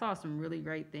that I saw some really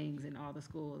great things in all the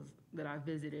schools that I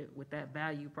visited with that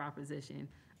value proposition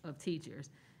of teachers.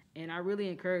 And I really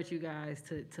encourage you guys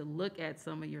to look at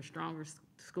some of your stronger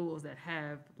schools that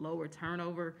have lower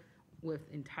turnover with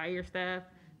entire staff,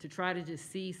 to try to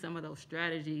just see some of those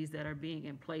strategies that are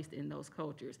being placed in those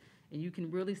cultures. And you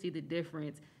can really see the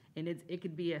difference. And it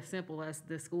could be as simple as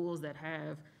the schools that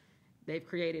they've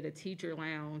created a teacher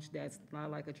lounge that's not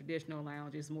like a traditional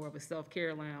lounge, it's more of a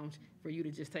self-care lounge for you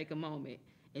to just take a moment.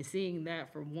 And seeing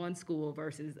that for one school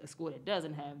versus a school that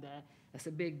doesn't have that, that's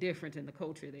a big difference in the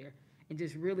culture there. And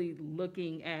just really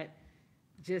looking at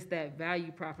just that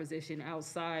value proposition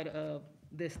outside of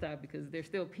this stuff, because they're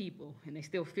still people and they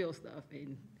still feel stuff,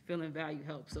 and feeling value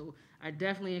helps. So I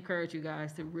definitely encourage you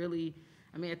guys to really,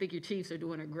 I think your chiefs are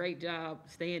doing a great job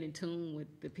staying in tune with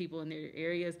the people in their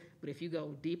areas, but if you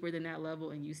go deeper than that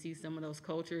level and you see some of those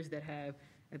cultures that have,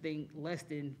 I think, less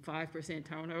than 5%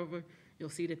 turnover, you'll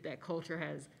see that culture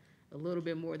has a little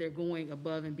bit more, they're going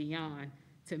above and beyond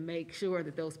to make sure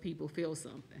that those people feel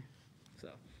something. So,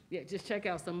 yeah, just check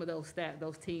out some of those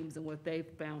teams and what they've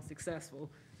found successful.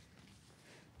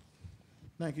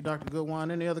 Thank you, Dr. Goodwine.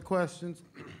 Any other questions?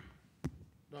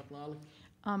 Dr. Lally?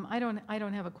 I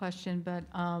don't have a question, but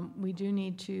we do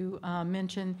need to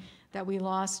mention that we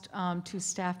lost 2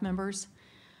 staff members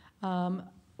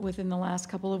within the last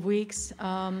couple of weeks.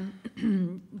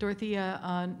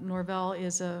 Dorothea Norvell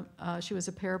she was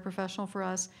a paraprofessional for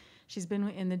us. She's been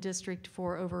in the district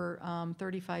for over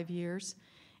 35 years.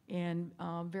 and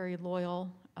very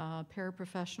loyal,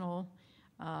 paraprofessional,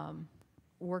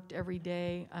 worked every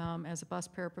day as a bus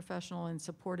paraprofessional and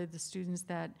supported the students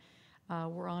that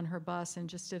were on her bus and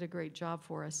just did a great job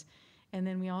for us. And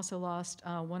then we also lost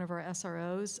one of our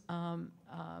SROs,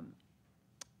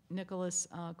 Nicholas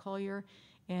Collier.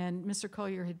 And Mr.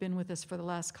 Collier had been with us for the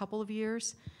last couple of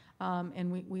years,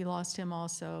 and we lost him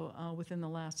also within the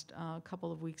last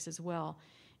couple of weeks as well.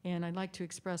 And I'd like to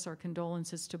express our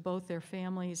condolences to both their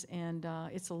families, and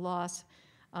it's a loss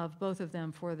of both of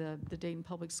them for the Dayton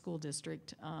Public School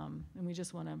District. And we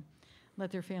just want to let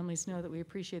their families know that we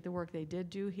appreciate the work they did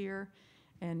do here,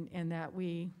 and that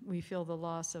we feel the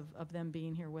loss of them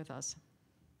being here with us.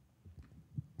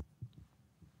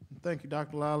 Thank you,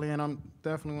 Dr. Lally, and I'm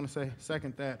definitely want to say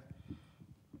second that.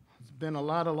 It's been a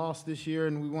lot of loss this year,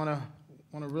 and we want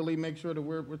to really make sure that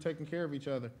we're taking care of each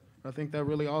other. I think that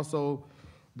really also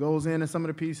goes into some of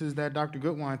the pieces that Dr.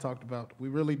 Goodwine talked about. We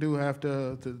really do have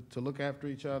to look after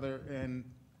each other, and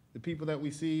the people that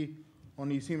we see on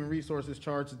these human resources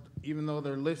charts, even though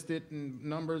they're listed in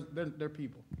numbers, they're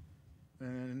people.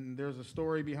 And there's a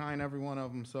story behind every one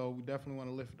of them, so we definitely want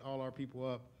to lift all our people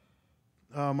up.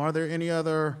 Are there any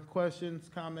other questions,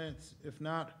 comments? If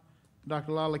not,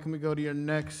 Dr. Lally, can we go to your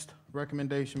next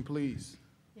recommendation, please?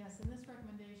 Yes, and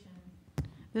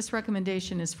this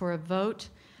recommendation is for a vote.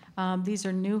 These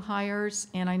are new hires,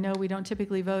 and I know we don't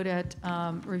typically vote at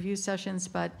review sessions,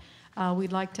 but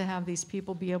we'd like to have these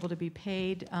people be able to be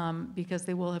paid because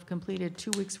they will have completed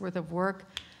 2 weeks' worth of work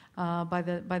by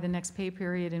the next pay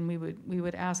period, and we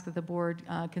would ask that the board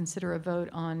consider a vote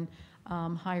on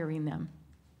hiring them.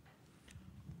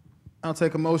 I'll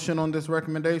take a motion on this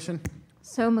recommendation.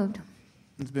 So moved.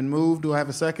 It's been moved. Do I have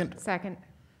a second? Second.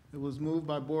 It was moved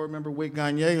by Board Member Wick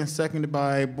Gagne and seconded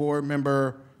by Board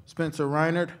Member Spencer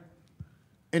Reinert.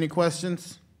 Any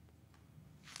questions?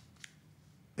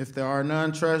 If there are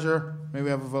none, Treasurer, may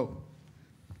we have a vote?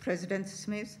 President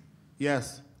Smith,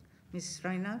 Yes. Mrs.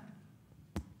 Reinhardt,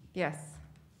 Yes.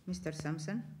 Mr.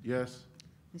 Sampson, Yes.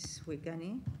 Mrs.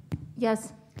 Wiegany,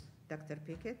 Yes. Dr.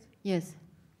 Pickett, Yes.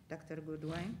 Dr.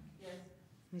 Goodwine,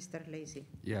 Mr. Lacy.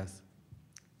 Yes.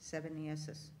 7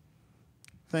 yeses.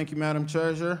 Thank you, Madam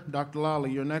Treasurer. Dr. Lally,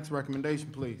 your next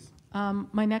recommendation, please.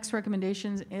 My next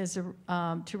recommendation is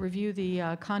to review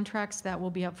the contracts that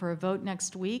will be up for a vote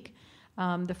next week.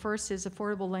 The first is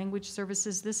Affordable Language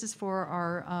Services. This is for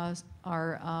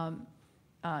our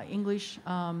English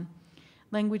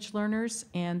language learners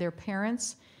and their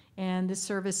parents. And this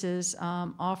service is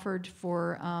offered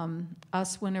for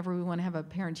us whenever we want to have a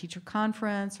parent-teacher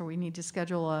conference or we need to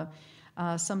schedule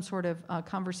some sort of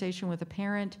conversation with a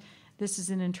parent. This is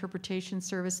an interpretation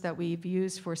service that we've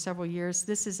used for several years.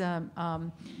 This is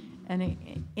an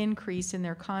increase in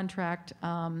their contract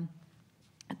from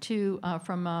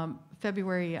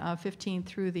February 15th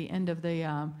through the end of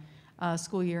the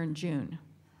school year in June,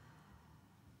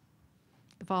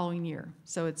 the following year.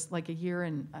 So it's like a year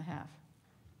and a half.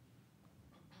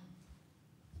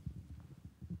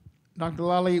 Dr.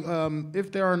 Lally,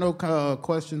 if there are no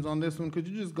questions on this one, could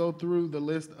you just go through the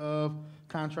list of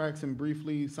contracts and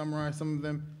briefly summarize some of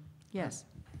them? Yes.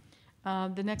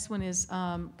 The next one is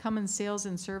Cummins Sales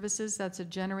and Services. That's a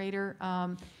generator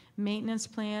maintenance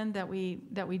plan that we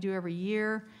do every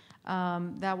year.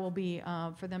 That will be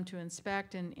for them to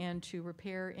inspect and to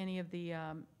repair any of the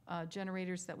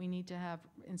generators that we need to have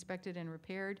inspected and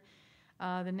repaired.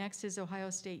 The next is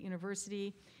Ohio State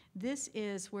University. This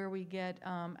is where we get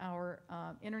our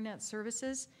internet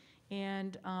services,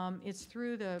 and it's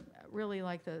through the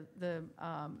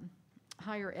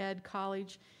higher ed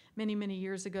college. Many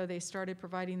years ago, they started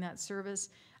providing that service.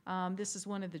 This is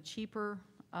one of the cheaper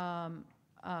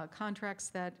contracts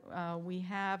that we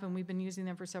have, and we've been using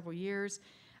them for several years.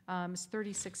 It's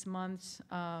 36 months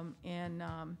and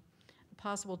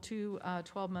possible 2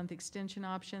 12-month extension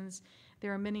options.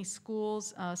 There are many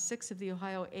schools. 6 of the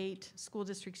Ohio 8 school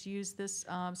districts use this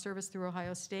service through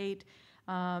Ohio State.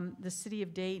 The city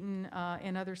of Dayton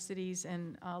and other cities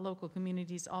and local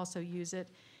communities also use it.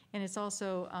 And it's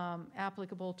also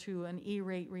applicable to an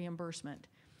E-rate reimbursement.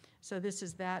 So this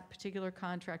is that particular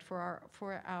contract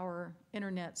for our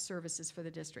internet services for the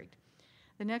district.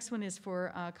 The next one is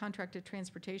for contracted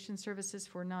transportation services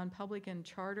for non-public and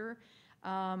charter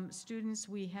students.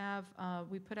 We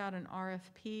put out an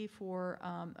RFP for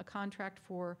a contract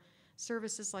for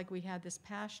services like we had this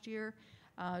past year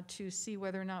to see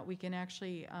whether or not we can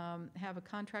actually have a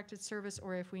contracted service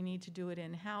or if we need to do it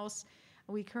in-house.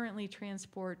 We currently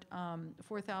transport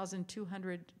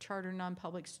 4,200 charter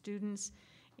non-public students,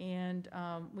 and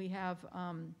we have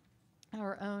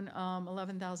our own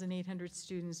 11,800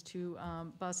 students to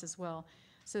bus as well.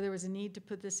 So there was a need to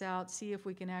put this out, see if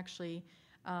we can actually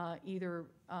either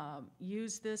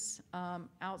use this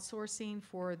outsourcing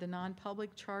for the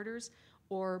non-public charters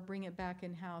or bring it back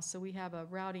in-house. So we have a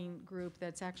routing group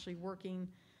that's actually working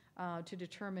to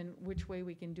determine which way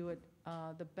we can do it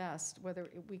the best, whether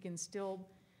we can still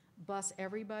bus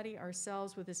everybody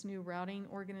ourselves with this new routing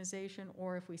organization,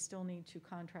 or if we still need to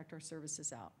contract our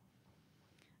services out.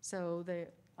 So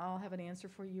I'll have an answer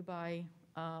for you by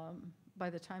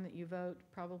the time that you vote.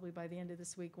 Probably by the end of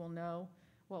this week, we'll know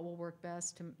what will work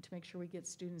best to make sure we get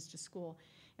students to school.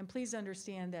 And please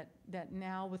understand that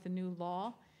now with the new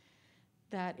law,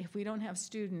 that if we don't have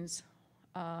students,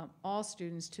 all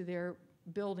students to their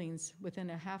buildings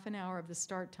within a half an hour of the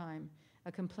start time,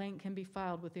 a complaint can be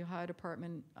filed with the Ohio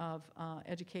Department of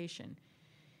Education.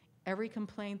 Every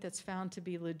complaint that's found to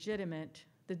be legitimate,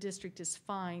 the district is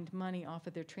fined money off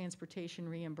of their transportation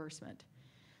reimbursement.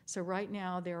 So right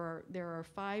now, there are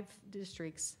 5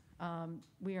 districts,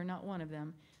 we are not one of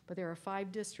them, but there are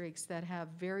 5 districts that have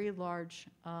very large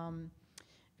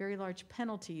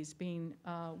penalties being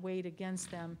weighed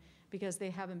against them because they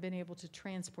haven't been able to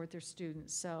transport their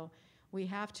students. So we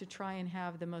have to try and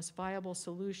have the most viable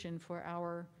solution for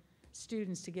our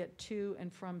students to get to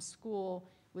and from school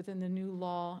within the new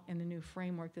law and the new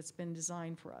framework that's been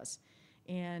designed for us.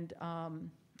 And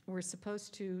we're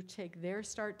supposed to take their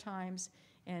start times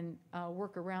and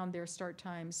work around their start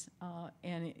times.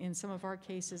 And in some of our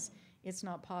cases, it's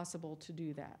not possible to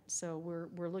do that. So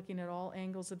we're looking at all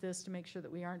angles of this to make sure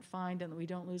that we aren't fined and that we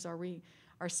don't lose our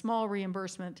small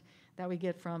reimbursement that we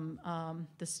get from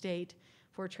the state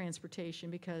for transportation,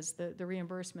 because the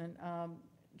reimbursement,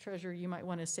 Treasurer, you might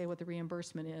want to say what the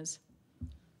reimbursement is.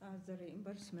 The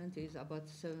reimbursement is about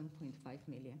 7.5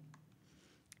 million.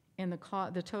 And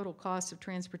the total cost of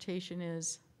transportation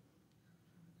is?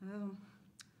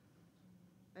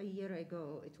 A year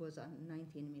ago, it was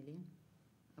 19 million,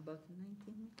 about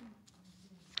 19 million.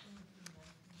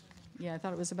 Yeah, I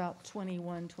thought it was about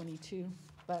 21, 22,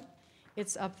 but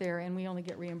it's up there, and we only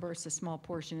get reimbursed a small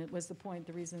portion. It was the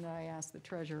reason that I asked the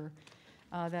treasurer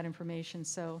that information.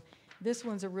 So this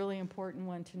one's a really important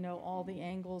one to know all the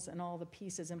angles and all the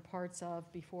pieces and parts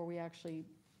of before we actually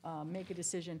make a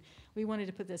decision. We wanted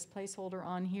to put this placeholder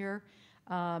on here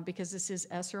because this is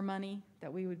ESSER money that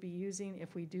we would be using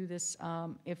if we do this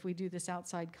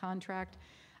outside contract.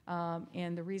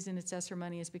 And the reason it's ESSER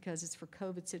money is because it's for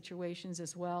COVID situations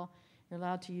as well. You're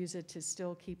allowed to use it to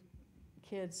still keep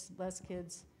less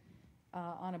kids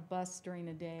on a bus during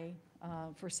a day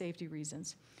for safety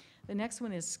reasons. The next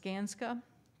one is Skanska,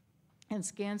 and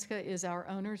Skanska is our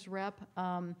owner's rep.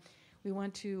 We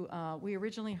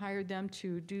originally hired them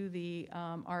to do the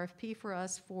RFP for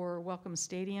us for Welcome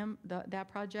Stadium, that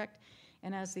project,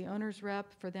 and as the owner's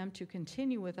rep, for them to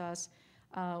continue with us,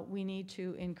 we need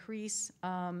to increase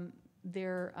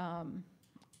their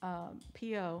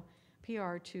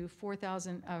PR to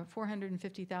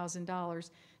 $450,000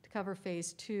 to cover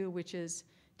Phase 2, which is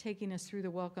taking us through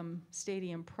the Welcome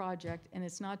Stadium project, and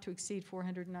it's not to exceed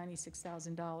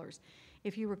 $496,000.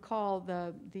 If you recall,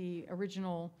 the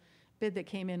original bid that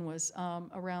came in was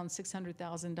around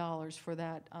 $600,000 for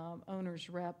that owner's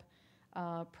rep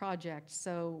project.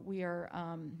 So we are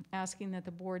asking that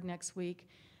the board next week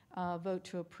vote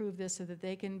to approve this so that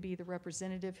they can be the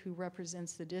representative who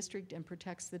represents the district and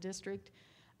protects the district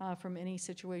from any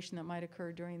situation that might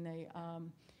occur during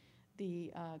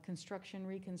the construction,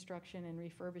 reconstruction, and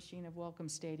refurbishing of Welcome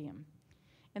Stadium.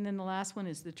 And then the last one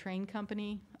is the train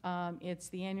company. It's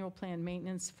the annual planned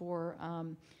maintenance for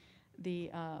the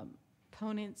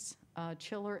Ponent's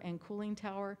chiller and cooling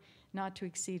tower, not to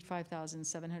exceed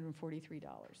 $5,743.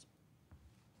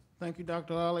 Thank you,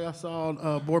 Dr. Lally. I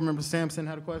saw Board Member Sampson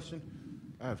had a question.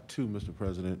 I have 2, Mr.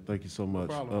 President. Thank you so much.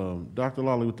 problem. Dr.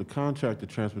 Lawley, with the contracted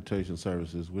transportation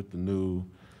services, with the new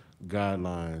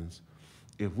guidelines,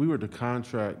 if we were to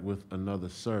contract with another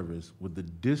service, would the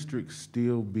district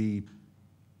still be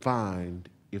fined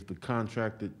if the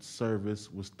contracted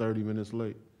service was 30 minutes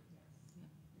late?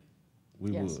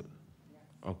 We Yes. would?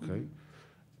 Okay.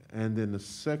 And then the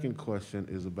second question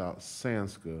is about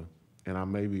Sanska, and I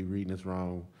may be reading this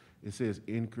wrong. It says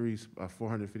increase by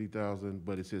 450,000,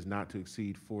 but it says not to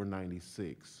exceed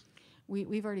 496.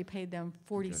 We've already paid them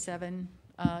 47.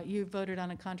 You voted on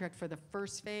a contract for the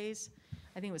first phase.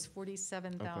 I think it was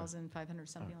 47,500,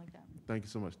 something like that. Thank you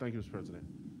so much. Thank you, Mr. President.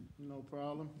 No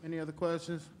problem. Any other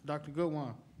questions? Dr.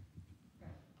 Goodwin. I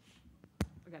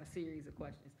got a series of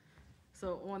questions.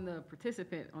 So on the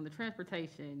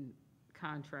transportation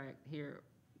contract here,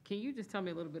 can you just tell me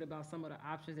a little bit about some of the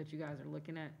options that you guys are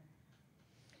looking at?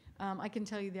 I can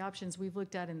tell you the options we've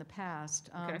looked at in the past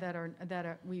Okay.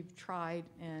 that we've tried,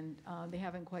 and they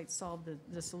haven't quite solved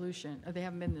the solution, or they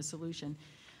haven't been the solution.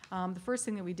 The first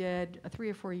thing that we did 3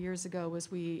 or 4 years ago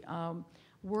was we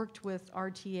worked with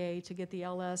RTA to get the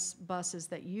LS buses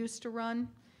that used to run.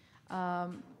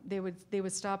 They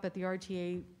would stop at the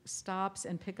RTA stops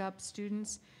and pick up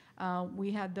students.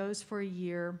 We had those for a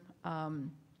year,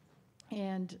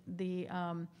 and the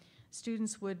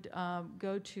students would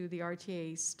go to the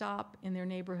RTA stop in their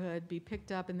neighborhood, be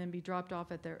picked up, and then be dropped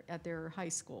off at their high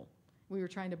school. We were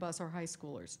trying to bus our high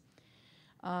schoolers.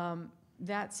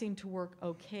 That seemed to work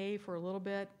okay for a little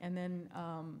bit, and then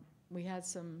we had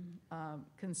some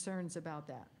concerns about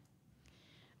that.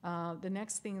 The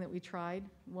next thing that we tried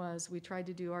was we tried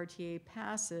to do RTA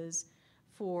passes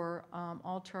for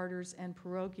all charters and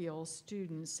parochial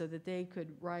students so that they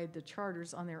could ride the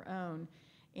charters on their own.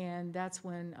 And that's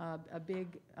when a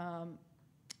big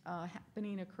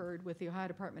happening occurred with the Ohio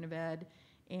Department of Ed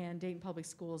and Dayton Public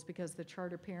Schools because the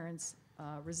charter parents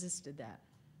resisted that.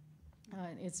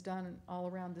 It's done all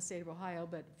around the state of Ohio,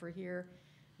 but for here,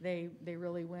 they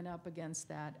really went up against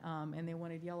that, and they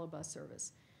wanted yellow bus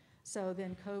service. So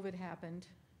then COVID happened,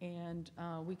 and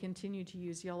we continued to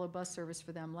use yellow bus service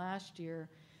for them last year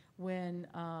when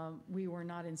we were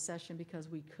not in session because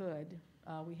we could.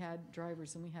 We had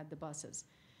drivers and we had the buses.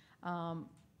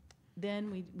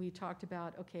 Then we talked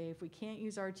about, okay, if we can't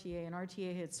use RTA, and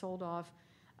RTA had sold off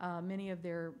many of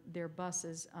their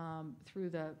buses through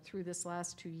this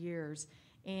last 2 years,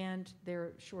 and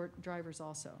they're short drivers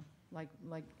also, like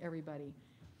everybody.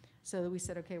 So we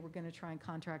said, okay, we're going to try and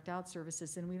contract out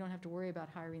services, and we don't have to worry about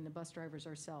hiring the bus drivers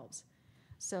ourselves.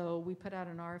 So we put out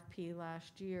an RFP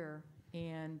last year,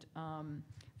 and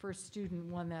First Student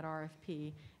won that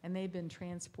RFP, and they've been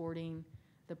transporting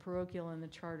the parochial and the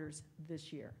charters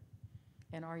this year.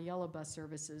 And our yellow bus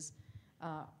services,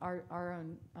 our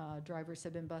own drivers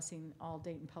have been busing all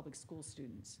Dayton Public School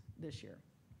students this year.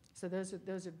 So those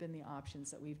have been the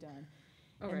options that we've done.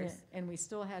 Okay. And we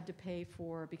still had to pay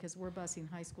for, because we're busing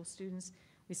high school students,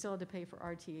 we still had to pay for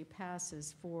RTA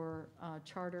passes for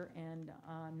charter and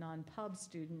non-pub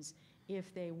students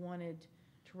if they wanted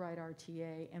to ride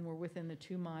RTA and were within the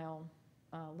 2-mile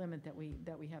limit that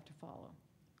we have to follow.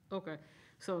 Okay,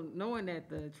 so knowing that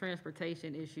the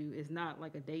transportation issue is not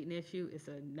like a Dayton issue, it's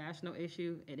a national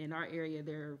issue, and in our area,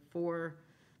 there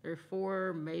are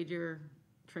four major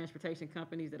transportation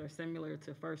companies that are similar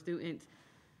to First Student.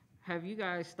 Have you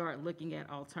guys start looking at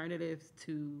alternatives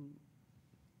to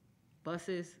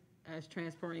buses as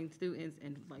transporting students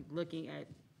and like looking at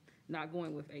not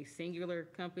going with a singular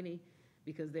company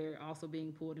because they're also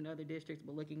being pulled in other districts,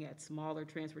 but looking at smaller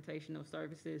transportational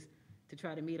services to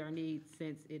try to meet our needs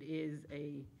since it is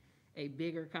a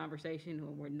bigger conversation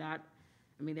when we're not,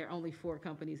 I mean, there are only 4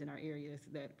 companies in our areas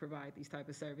that provide these type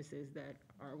of services that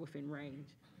are within range.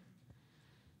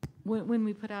 When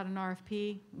we put out an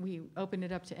RFP, we opened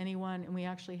it up to anyone, and we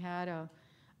actually had a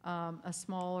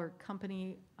smaller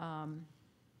company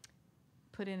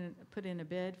put in a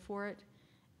bid for it.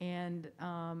 And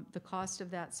the cost of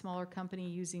that smaller company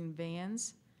using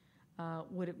vans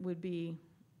would be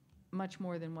much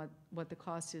more than what the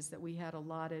cost is that we had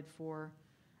allotted for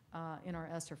in our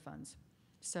ESSER funds.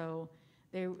 So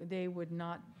they would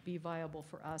not be viable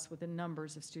for us with the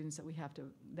numbers of students that we have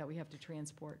to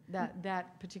transport.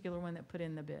 That particular one that put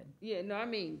in the bid. Yeah, no, I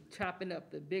mean chopping up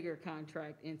the bigger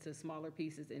contract into smaller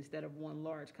pieces instead of one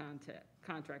large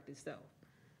contract itself.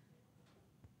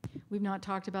 We've not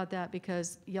talked about that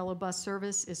because yellow bus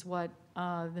service is what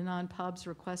the non-pubs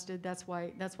requested. That's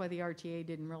why the RTA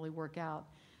didn't really work out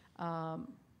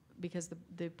because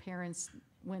the parents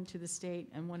went to the state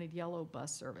and wanted yellow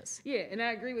bus service. Yeah, and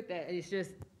I agree with that. It's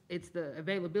just, it's the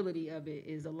availability of it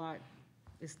is a lot,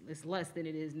 it's less than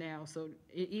it is now. So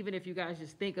even if you guys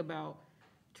just think about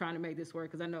trying to make this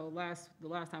work, because I know the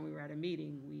last time we were at a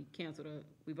meeting,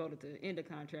 we voted to end a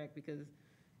contract because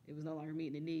it was no longer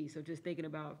meeting the needs. So just thinking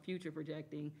about future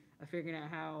projecting, figuring out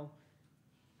how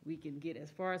we can get as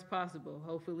far as possible.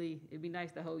 Hopefully, it'd be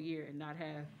nice the whole year and not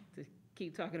have to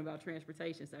keep talking about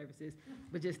transportation services,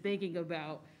 but just thinking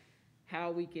about how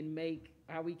we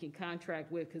can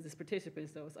contract with, because it's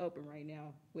participants, so it's open right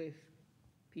now, with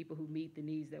people who meet the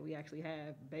needs that we actually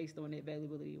have based on the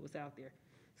availability of what's out there.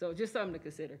 So just something to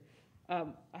consider. I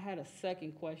had a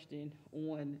second question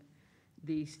on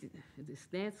the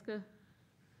Stanska.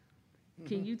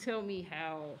 Can you tell me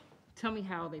how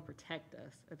they protect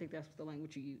us? I think that's the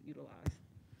language you utilize.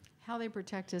 How they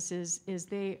protect us is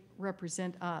they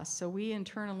represent us. So we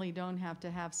internally don't have to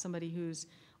have somebody who's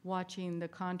watching the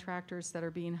contractors that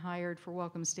are being hired for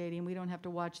Welcome Stadium. We don't have to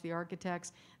watch the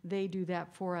architects. They do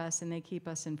that for us, and they keep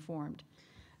us informed.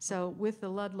 So with the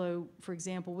Ludlow, for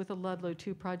example, with the Ludlow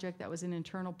 2 project, that was an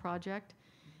internal project,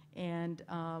 and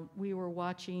we were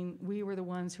the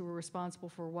ones who were responsible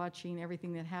for watching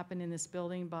everything that happened in this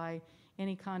building by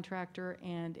any contractor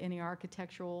and any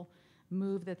architectural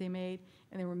move that they made,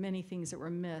 and there were many things that were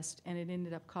missed, and it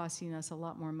ended up costing us a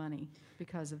lot more money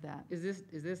because of that. Is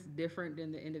this different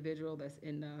than the individual that's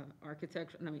in the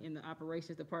architecture, in the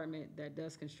operations department that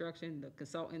does construction, the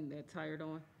consultant that's hired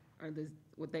on? Or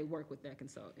would they work with that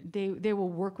consultant? They will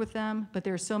work with them, but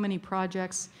there are so many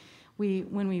projects.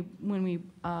 When we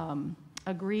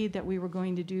agreed that we were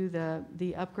going to do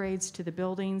the upgrades to the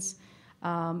buildings,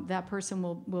 that person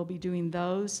will be doing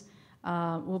those.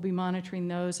 We'll be monitoring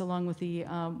those along with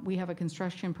we have a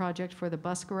construction project for the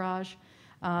bus garage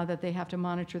that they have to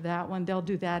monitor that one. They'll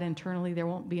do that internally. There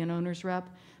won't be an owner's rep.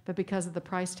 But because of the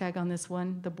price tag on this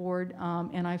one, the board,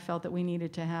 and I felt that we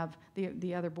needed to have,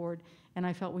 the other board, and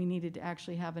I felt we needed to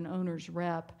actually have an owner's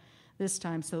rep this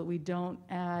time so that we don't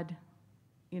add,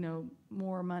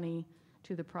 more money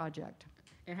to the project.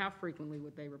 And how frequently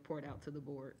would they report out to the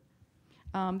board?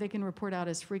 They can report out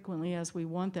as frequently as we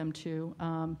want them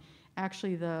to.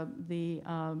 Actually, the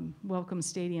Welcome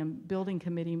Stadium Building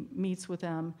Committee meets with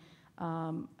them.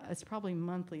 It's probably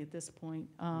monthly at this point.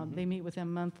 They meet with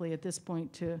them monthly at this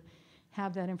point to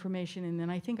have that information. And then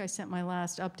I think I sent my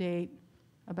last update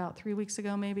about 3 weeks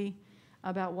ago, maybe,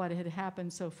 about what had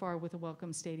happened so far with the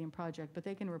Welcome Stadium project. But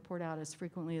they can report out as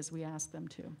frequently as we ask them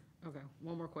to. Okay,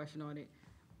 one more question on it.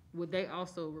 Would they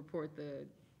also report the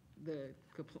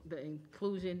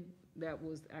inclusion that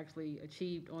was actually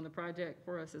achieved on the project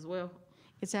for us as well?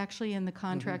 It's actually in the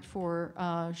contract for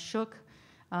Shook,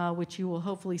 which you will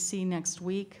hopefully see next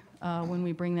week when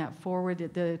we bring that forward.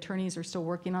 The attorneys are still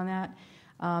working on that.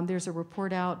 There's a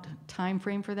report out time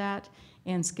frame for that,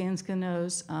 and Skanska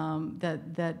knows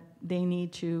that they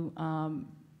need to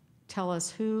tell us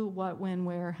who, what, when,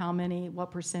 where, how many, what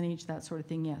percentage, that sort of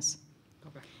thing, yes.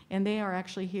 Okay. And they are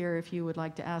actually here if you would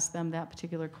like to ask them that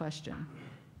particular question.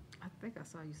 I think I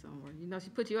saw you somewhere. She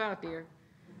put you out there,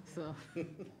 so. Do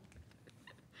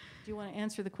you want to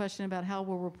answer the question about how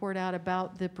we'll report out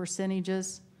about the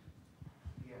percentages?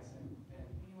 Yes,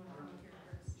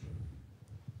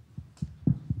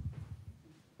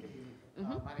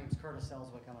 my name's Curtis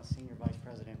Ellswick. I'm a senior vice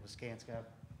president with Skanska.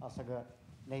 Also got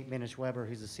Nate Minish-Weber,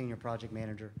 who's a senior project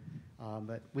manager.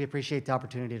 But we appreciate the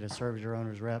opportunity to serve as your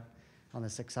owner's rep on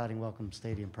this exciting Welcome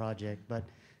Stadium project. But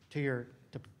to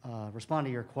respond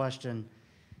to your question,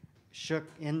 Shook,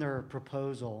 in their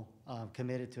proposal,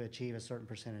 committed to achieve a certain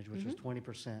percentage, which was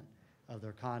 20% of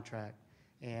their contract.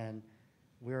 And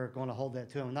we're going to hold that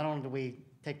to them. Not only do we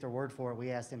take their word for it,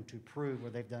 we asked them to prove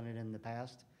where they've done it in the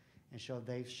past. And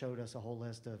they've showed us a whole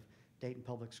list of Dayton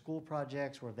Public School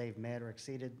projects where they've met or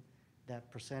exceeded that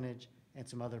percentage, and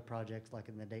some other projects like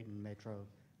in the Dayton Metro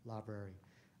Library.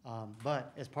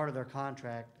 But as part of their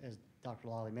contract, as Dr.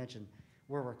 Lawley mentioned,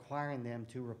 we're requiring them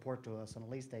to report to us on at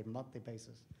least a monthly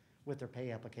basis with their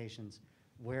pay applications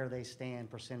where they stand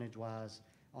percentage-wise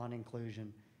on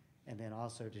inclusion, and then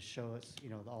also to show us,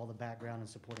 all the background and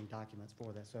supporting documents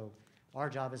for that. So our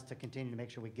job is to continue to make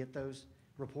sure we get those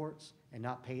reports and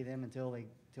not pay them until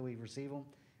we receive them,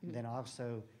 and then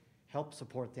also help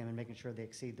support them in making sure they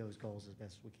exceed those goals as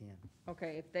best as we can.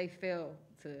 Okay, if they fail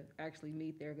to actually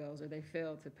meet their goals, or they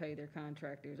fail to pay their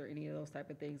contractors or any of those type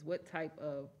of things, what type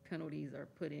of penalties are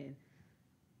put in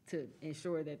to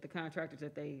ensure that the contractors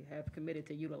that they have committed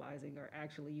to utilizing are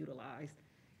actually utilized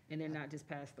and they're not just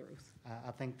pass-throughs?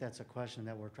 I think that's a question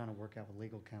that we're trying to work out with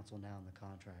legal counsel now in the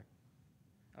contract.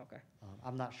 Okay.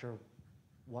 I'm not sure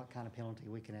what kind of penalty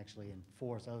we can actually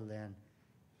enforce other than,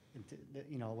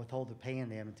 withhold the paying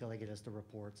them until they get us the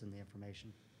reports and the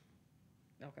information.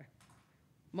 Okay.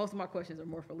 Most of my questions are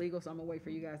more for legal, so I'm gonna wait for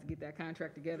you guys to get that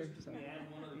contract together, so. Let me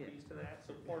add one other piece to that.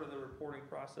 So part of the reporting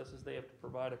process is they have to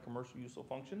provide a commercial useful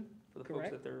function for the folks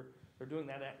that they're doing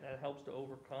that. That helps to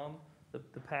overcome the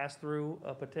pass-through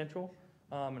potential,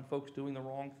 and folks doing the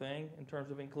wrong thing in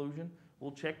terms of inclusion.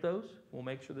 We'll check those. We'll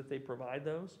make sure that they provide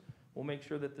those. We'll make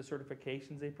sure that the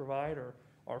certifications they provide are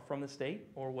from the state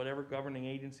or whatever governing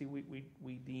agency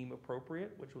we deem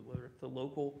appropriate, whether it's the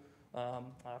local,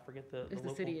 I forget the It's the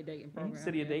local. City of Dayton program.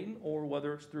 City of Dayton, or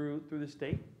whether it's through the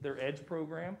state, their EDGE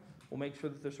program. We'll make sure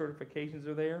that their certifications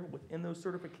are there. Within those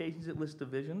certifications, it lists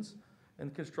divisions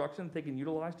and construction that they can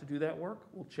utilize to do that work.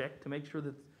 We'll check to make sure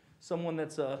that someone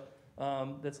that's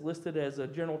listed as a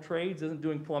general trades isn't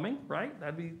doing plumbing, right?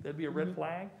 That'd be a red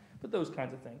flag, but those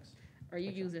kinds of things. Are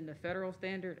you using the federal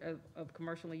standard of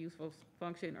commercially useful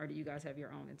function, or do you guys have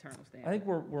your own internal standard? I think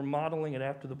we're modeling it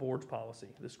after the board's policy,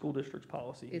 the school district's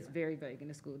policy here. It's very vague in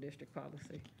the school district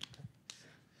policy.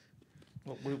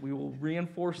 Well, we will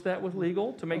reinforce that with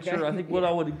legal to make sure. Okay. I think what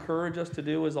I would encourage us to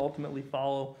do is ultimately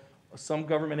follow some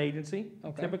government agency.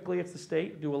 Okay. Typically, it's the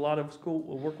state. Do a lot of school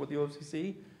work with the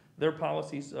OFCC. Their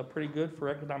policy's pretty good for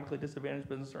economically disadvantaged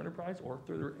business or enterprise, or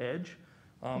through their edge,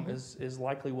 is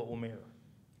likely what we'll mirror.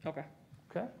 Okay.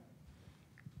 Okay?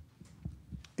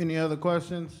 Any other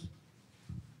questions?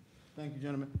 Thank you,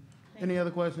 gentlemen. Any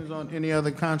other questions on any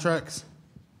other contracts?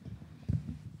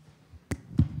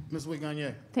 Ms.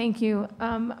 Wiggany. Thank you.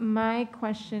 My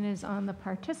question is on the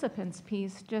participants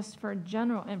piece, just for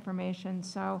general information.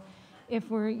 So if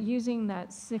we're using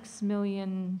that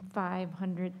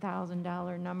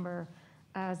 $6,500,000 number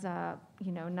as a,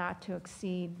 not to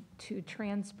exceed to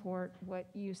transport what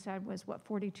you said was,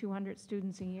 4,200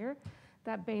 students a year,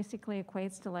 that basically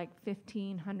equates to like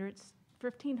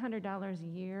 $1,500 a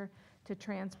year to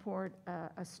transport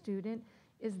a student.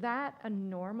 Is that a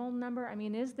normal number? I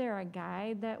mean, is there a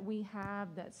guide that we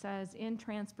have that says in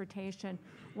transportation,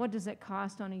 what does it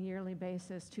cost on a yearly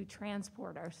basis to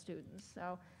transport our students?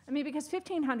 So, I mean, because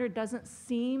 1,500 doesn't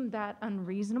seem that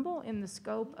unreasonable in the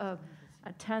scope of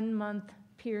a 10-month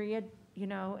period,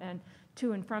 and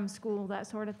to and from school, that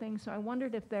sort of thing. So I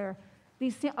wondered if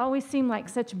these always seem like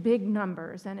such big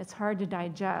numbers and it's hard to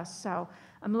digest. So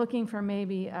I'm looking for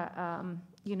maybe,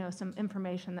 some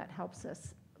information that helps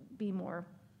us be more,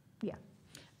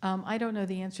 I don't know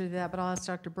the answer to that, but I'll ask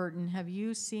Dr. Burton. Have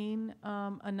you seen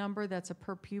a number that's a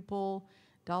per pupil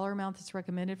dollar amount that's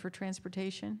recommended for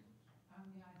transportation?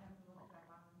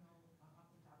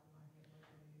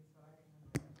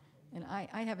 And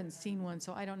I haven't seen one,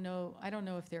 so I don't know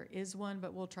if there is one,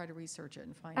 but we'll try to research it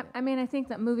and find it. I mean, I think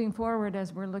that moving forward,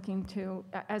 as we're looking to,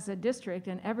 as a district,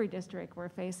 in every district, we're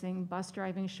facing bus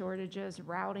driving shortages,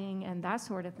 routing, and that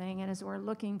sort of thing. And as we're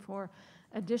looking for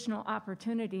additional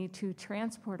opportunity to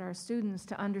transport our students,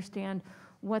 to understand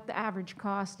what the average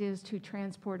cost is to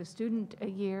transport a student a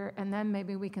year, and then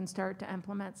maybe we can start to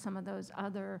implement some of those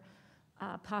other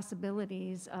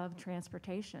possibilities of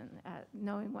transportation,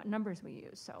 knowing what numbers we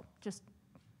use. So just,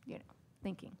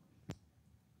 thinking.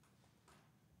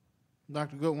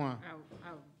 Dr. Goodwine.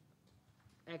 I'll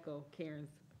echo Karen's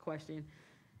question.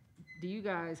 Do you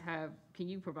guys can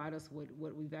you provide us with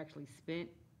what we've actually spent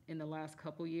in the last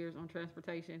couple years on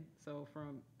transportation? So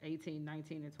from 18,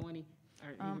 19, and 20?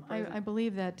 I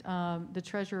believe that the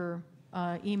treasurer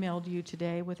emailed you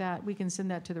today with that. We can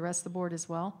send that to the rest of the board as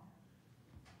well.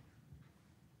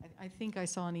 I think I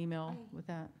saw an email with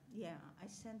that. Yeah, I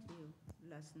sent you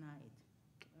last night.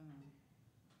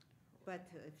 But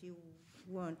if you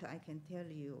want, I can tell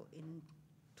you, in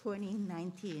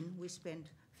 2019, we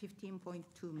spent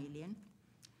 15.2 million.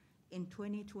 In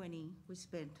 2020, we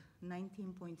spent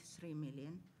 19.3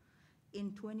 million.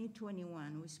 In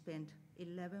 2021, we spent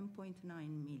 11.9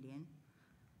 million.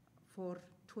 For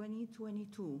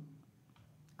 2022,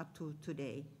 up to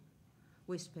today,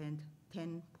 we spent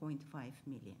 10.5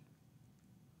 million.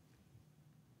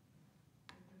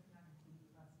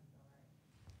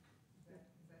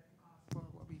 For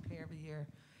what we pay every year,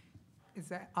 is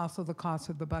that also the cost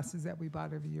of the buses that we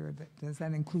bought every year? Does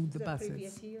that include the buses?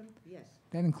 Previous year, yes.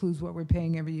 That includes what we're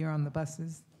paying every year on the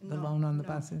buses, the loan on the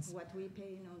buses? What we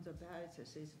pay on the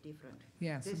buses is different.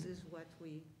 Yes. This is what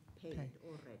we paid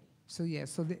already. So, yeah,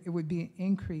 so it would be an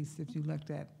increase if you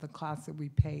looked at the cost that we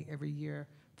pay every year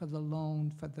for the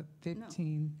loan for the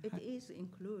 15. No, it is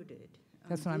included.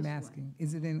 That's what I'm asking.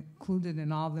 Is it included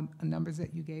in all the numbers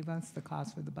that you gave us, the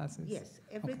cost for the buses? Yes,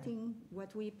 everything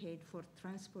what we paid for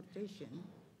transportation,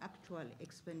 actual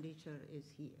expenditure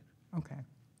is here. Okay.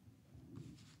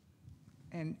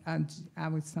 And I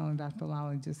was telling Dr.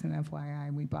 Lawley, just an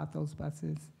FYI, we bought those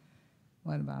buses,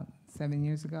 about 7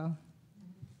 years ago?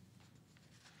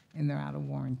 And they're out of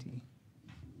warranty.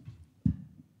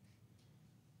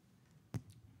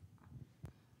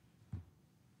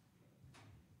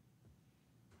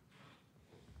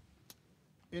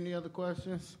 Any other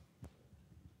questions?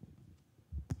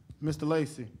 Mr.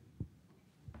 Lacy.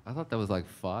 I thought that was like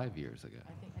 5 years ago.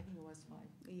 I think it was 5.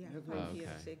 Yeah, That's 5 okay.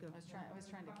 years ago. I was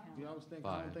trying to count. Yeah, I was thinking,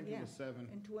 Five. I think it was 7.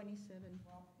 In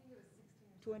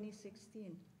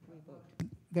 2016, we bought.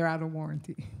 They're out of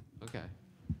warranty. Okay.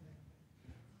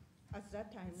 At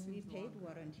that time, we paid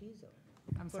warranties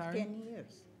I'm for sorry? 10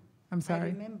 years. I'm I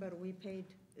sorry? remember we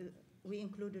paid, we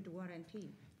included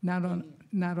warranty. Not 10 on, years.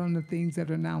 not on the things that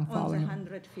are now On the falling,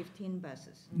 115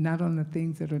 buses. not on the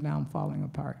things that are now falling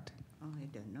apart. I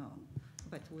don't know,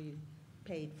 but we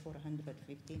paid for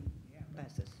 115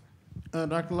 buses.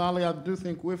 Dr. Lally, I do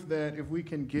think with that, if we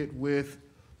can get with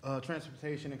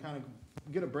transportation and kind of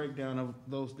get a breakdown of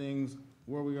those things,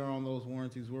 where we are on those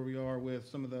warranties, where we are with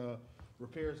some of the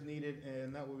repairs needed,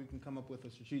 and that way we can come up with a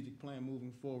strategic plan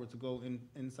moving forward to go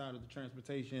inside of the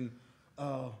transportation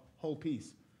whole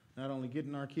piece. Not only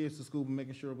getting our kids to school, but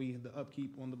making sure we the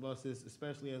upkeep on the buses,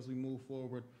 especially as we move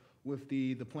forward with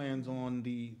the plans on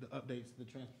the updates to the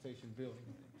transportation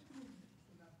building.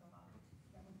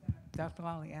 Dr.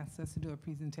 Lally asked us to do a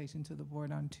presentation to the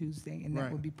board on Tuesday, and that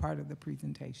Right. will be part of the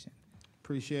presentation.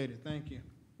 Appreciate it. Thank you.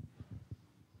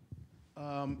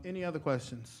 Any other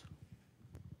questions?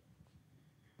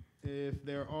 If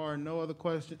there are no other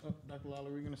questions, Dr.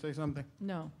 Lally, were you going to say something?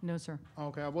 No, no, sir.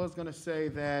 Okay, I was going to say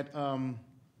that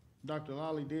Dr.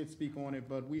 Lally did speak on it,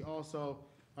 but we also,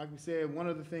 like we said, one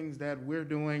of the things that we're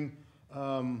doing,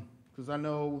 because I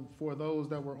know for those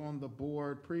that were on the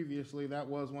board previously, that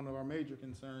was one of our major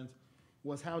concerns,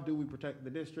 was how do we protect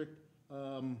the district?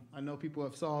 I know people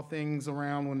have saw things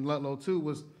around when Ludlow 2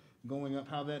 was going up,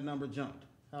 how that number jumped,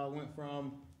 how it went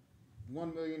from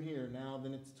 1 million here, now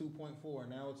then it's 2.4,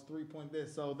 now it's 3 point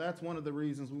this. So that's one of the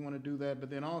reasons we want to do that. But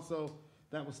then also,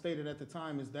 that was stated at the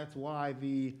time, is that's why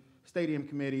the Stadium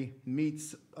Committee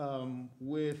meets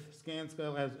with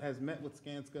Skanska, has met with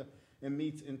Skanska, and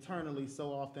meets internally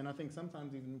so often. I think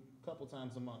sometimes even a couple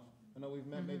times a month. I know we've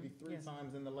met maybe three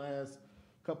times in the last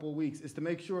couple of weeks, is to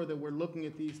make sure that we're looking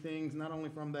at these things, not only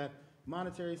from that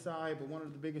monetary side, but one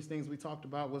of the biggest things we talked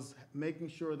about was making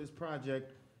sure this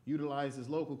project utilizes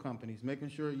local companies, making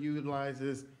sure it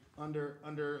utilizes under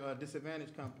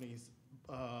disadvantaged companies,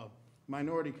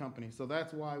 minority companies. So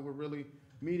that's why we're really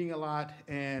meeting a lot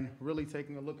and really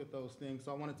taking a look at those things.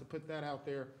 So I wanted to put that out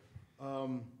there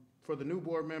for the new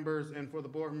board members and for the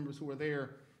board members who are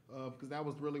there, because that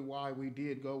was really why we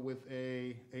did go with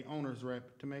a owner's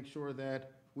rep, to make sure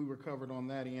that we were covered on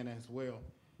that end as well.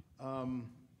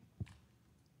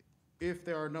 If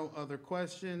there are no other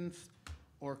questions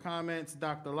or comments,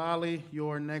 Dr. Lally,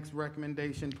 your next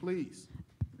recommendation, please.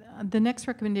 The next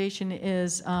recommendation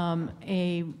is an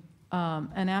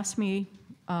ASME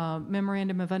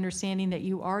memorandum of understanding that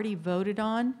you already voted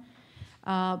on,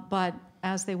 but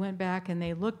as they went back and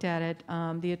they looked at it,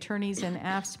 the attorneys and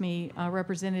AFSCME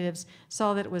representatives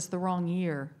saw that it was the wrong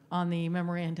year on the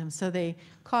memorandum. So they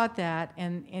caught that,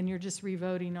 and you're just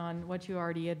revoting on what you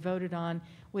already had voted on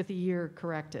with the year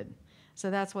corrected. So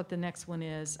that's what the next one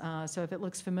is. So if it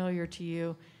looks familiar to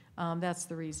you, that's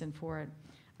the reason for it.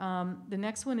 The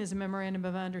next one is a memorandum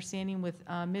of understanding with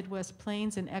Midwest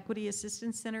Plains and Equity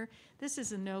Assistance Center. This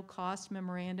is a no-cost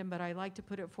memorandum, but I like to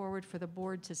put it forward for the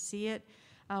board to see it.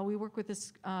 We work with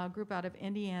this group out of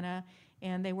Indiana,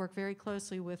 and they work very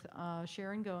closely with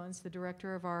Sharon Goins, the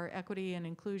director of our Equity and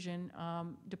Inclusion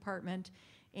department,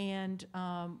 and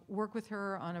work with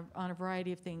her on a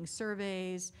variety of things,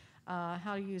 surveys,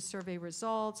 how to use survey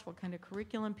results, what kind of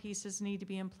curriculum pieces need to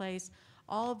be in place,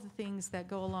 all of the things that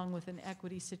go along with an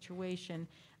equity situation.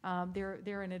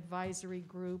 They're an advisory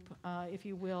group, if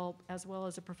you will, as well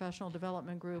as a professional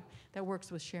development group that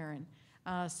works with Sharon.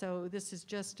 So this is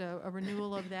just a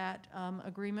renewal of that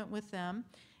agreement with them.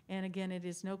 And again, it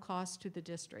is no cost to the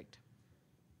district.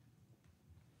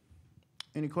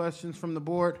 Any questions from the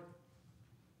board?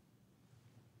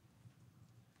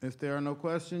 If there are no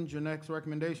questions, your next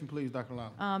recommendation, please, Dr.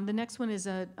 Lally. The next one is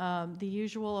the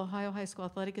usual Ohio High School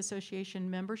Athletic Association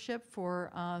membership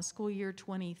for school year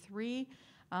 23.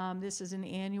 This is an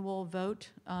annual vote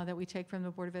that we take from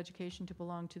the Board of Education to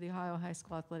belong to the Ohio High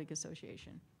School Athletic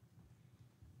Association.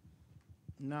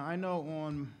 Now, I know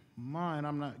on mine,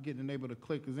 I'm not getting able to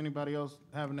click. Is anybody else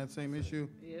having that same issue?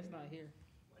 Yeah, it's not here.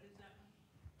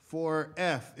 For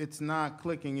F, it's not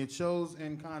clicking. It shows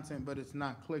in content, but it's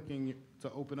not clicking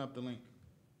to open up the link.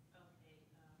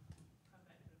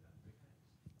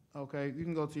 Okay, you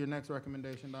can go to your next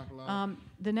recommendation, Dr. Lally.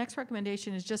 The next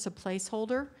recommendation is just a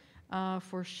placeholder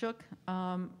for Shook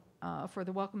for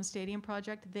the Welcome Stadium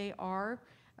project. They are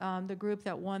the group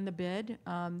that won the bid.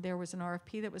 There was an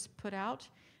RFP that was put out.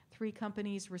 3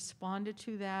 companies responded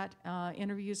to that.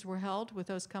 Interviews were held with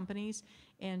those companies,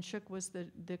 and Shook was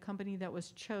the company that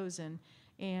was chosen.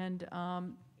 And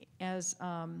as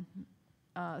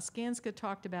Skanska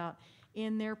talked about,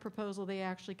 in their proposal, they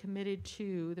actually committed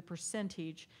to the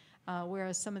percentage,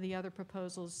 whereas some of the other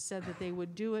proposals said that they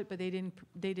would do it, but they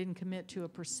didn't commit to a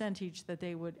percentage that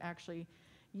they would actually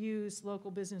use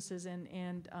local businesses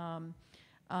and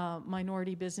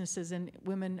minority businesses and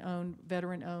women-owned,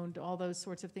 veteran-owned, all those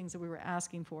sorts of things that we were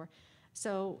asking for.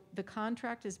 So the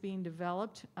contract is being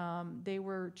developed. They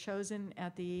were chosen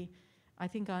at the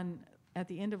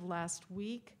end of last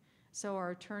week. So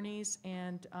our attorneys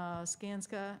and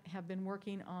Skanska have been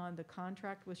working on the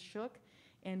contract with Shook,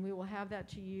 and we will have that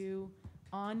to you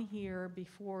on here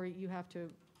before you have to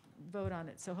vote on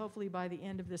it. So hopefully by the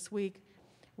end of this week,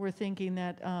 we're thinking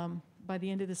that by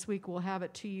the end of this week, we'll have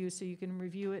it to you so you can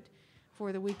review it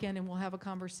for the weekend, and we'll have a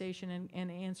conversation and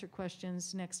answer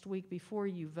questions next week before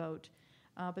you vote.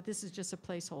 But this is just a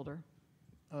placeholder.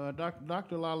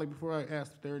 Dr. Lally, before I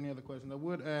ask if there are any other questions, I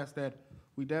would ask that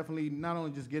we definitely not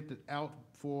only just get it out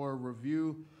for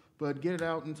review, but get it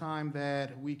out in time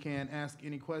that we can ask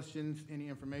any questions, any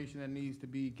information that needs to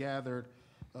be gathered.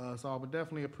 So I would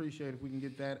definitely appreciate if we can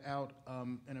get that out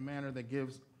in a manner that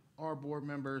gives our board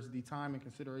members the time and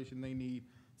consideration they need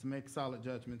to make solid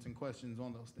judgments and questions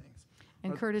on those things.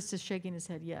 And Curtis is shaking his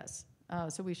head yes.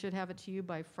 So we should have it to you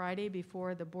by Friday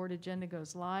before the board agenda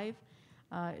goes live.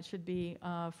 It should be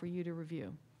for you to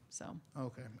review, so.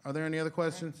 Okay. Are there any other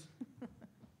questions?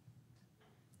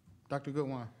 Dr.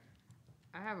 Goodwine.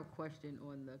 I have a question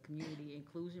on the community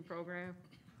inclusion program.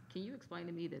 Can you explain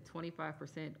to me the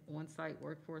 25% on-site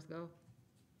workforce goal?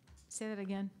 Say that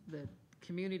again. The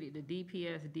community, the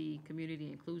DPSD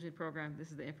Community Inclusion Program,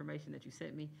 this is the information that you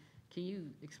sent me. Can you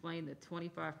explain the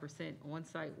 25%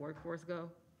 on-site workforce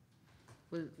goal?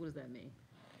 What does that mean?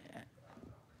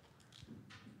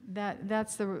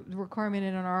 That's the requirement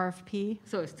in an RFP.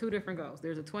 So it's two different goals.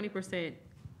 There's a 20%,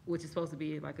 which is supposed to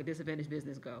be like a disadvantaged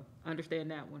business goal.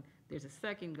 Understand that one. There's a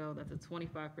second goal that's a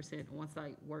 25%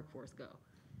 on-site workforce goal.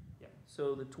 Yeah,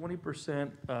 so the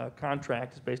 20%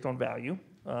 contract is based on value,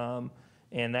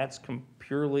 and that's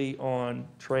purely on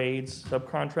trades,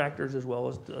 subcontractors, as well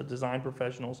as design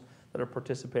professionals that are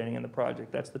participating in the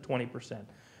project. That's the 20%.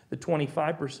 The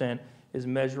 25% is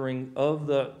measuring of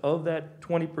that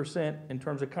 20% in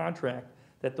terms of contract,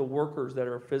 that the workers that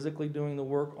are physically doing the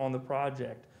work on the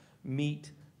project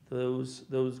meet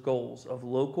those goals of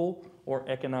local or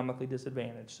economically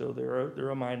disadvantaged. So they're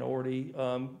a minority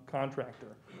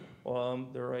contractor.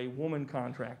 They're a woman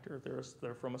contractor.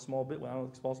 They're from a small bit. Well,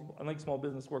 I think small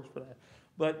business works for that,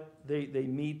 but they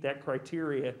meet that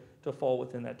criteria to fall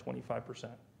within that 25%. Does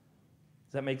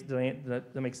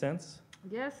that make sense?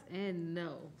 Yes and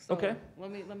no. So Okay.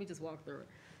 Let me just walk through it.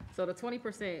 So the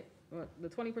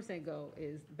 20% goal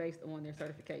is based on their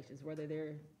certifications, whether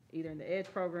they're either in the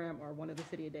EDGE program or one of the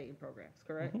City of Dayton programs,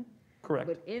 correct? Mm-hmm. Correct.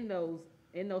 But in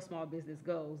those small business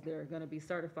goals, they're going to be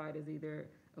certified as either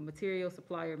a material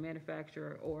supplier,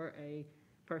 manufacturer, or a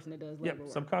person that does labor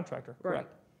work. Subcontractor, Right.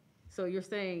 correct. So you're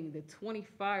saying the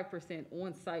 25%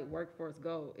 on-site workforce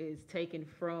goal is taken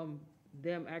from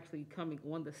them actually coming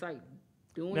on the site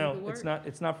doing the work? No,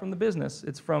 it's not from the business.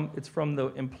 It's from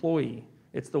the employee.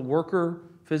 It's the worker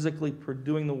physically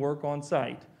doing the work on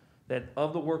site. That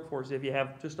of the workforce, if you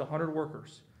have just 100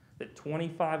 workers, that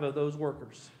 25 of those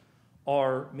workers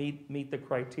meet the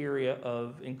criteria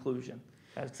of inclusion.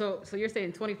 So you're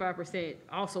saying 25%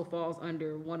 also falls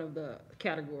under one of the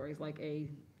categories, like a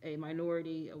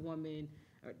minority, a woman,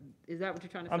 or is that what you're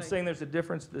trying to say? I'm saying there's a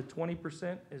difference. The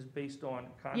 20% is based on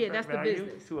contract that's the value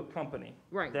business. to a company.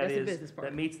 Right, that's the business part.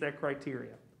 That meets that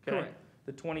criteria. Okay? Correct.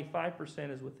 The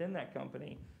 25% is within that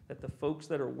company, that the folks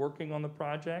that are working on the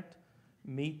project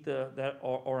meet that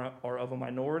are of a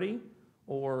minority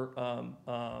or. Hold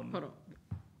on.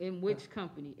 In which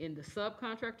company? In the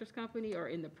subcontractor's company or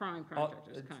in the prime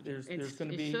contractor's contract? There's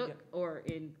going to be. In Shook or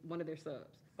in one of their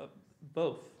subs?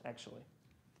 Both, actually.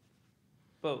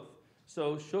 Both.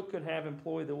 So Shook could have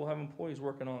will have employees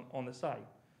working on the site.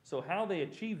 So how they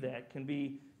achieve that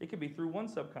it could be through one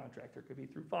subcontractor, it could be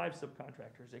through 5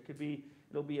 subcontractors.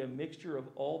 It'll be a mixture of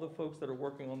all the folks that are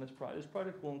working on this project. This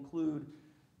project will include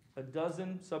a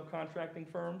dozen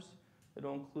subcontracting firms.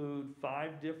 It'll include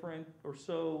 5 different or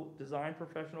so design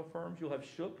professional firms. You'll have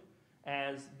Shook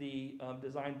as the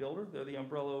design builder. They're the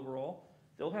umbrella overall.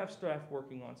 They'll have staff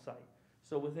working on site.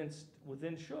 So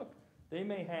within Shook, they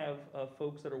may have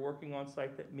folks that are working on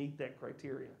site that meet that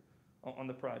criteria on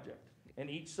the project. And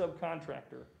each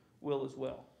subcontractor will as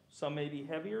well. Some may be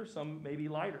heavier, some may be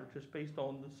lighter, just based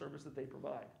on the service that they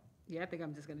provide. Yeah, I think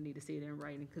I'm just gonna need to see it in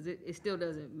writing, because it still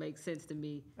doesn't make sense to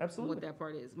me. Absolutely. What that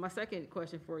part is. My second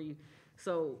question for you,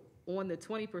 so on the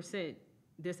 20%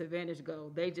 disadvantage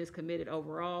goal, they just committed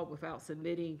overall without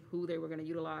submitting who they were gonna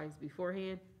utilize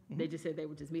beforehand? Mm-hmm. They just said they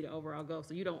would just meet an overall goal,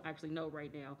 so you don't actually know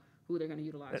right now who they're gonna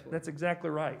utilize for? That's exactly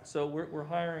right. So we're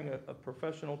hiring a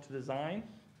professional to design,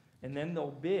 and then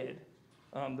they'll bid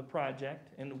the project,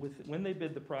 and when they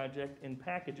bid the project in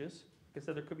packages, like I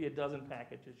said, there could be a dozen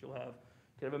packages. You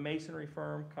could have a masonry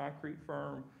firm, concrete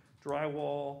firm,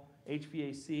 drywall,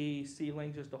 HVAC,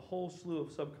 ceiling, just a whole slew of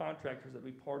subcontractors that will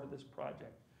be part of this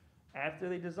project. After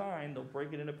they design, they'll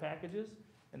break it into packages,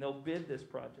 and they'll bid this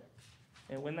project.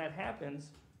 And when that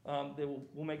happens,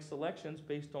 we'll make selections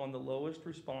based on the lowest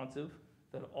responsive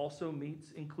that also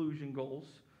meets inclusion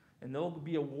goals, and they'll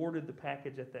be awarded the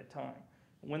package at that time.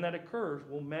 And when that occurs,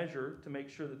 we'll measure to make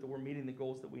sure that we're meeting the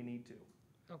goals that we need to.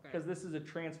 Okay. Because this is a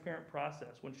transparent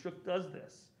process. When Shook does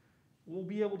this, we'll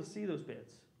be able to see those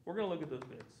bids. We're gonna look at those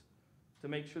bids to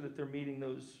make sure that they're meeting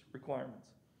those requirements.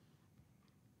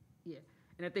 Yeah,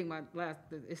 and I think my last,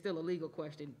 it's still a legal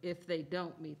question, if they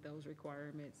don't meet those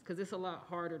requirements, because it's a lot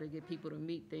harder to get people to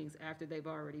meet things after they've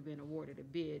already been awarded a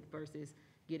bid versus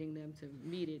getting them to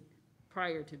meet it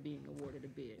prior to being awarded a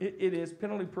bid. It is,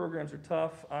 penalty programs are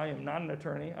tough. I am not an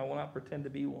attorney, I will not pretend to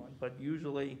be one, but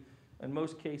usually, in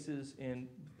most cases, in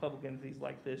public entities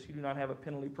like this, you do not have a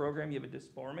penalty program, you have a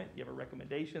disbarment, you have a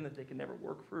recommendation that they can never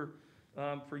work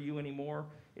for you anymore.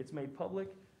 It's made public.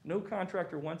 No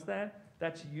contractor wants that.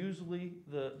 That's usually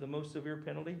the most severe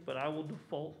penalty, but I will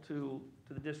default to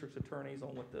the district's attorneys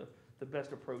on what the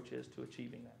best approach is to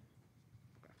achieving that.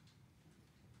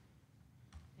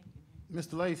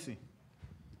 Mr. Lacy?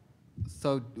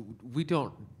 So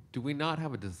do we not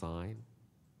have a design?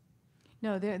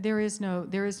 No, there is no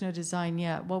design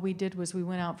yet. What we did was we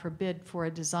went out for bid for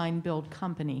a design build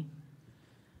company.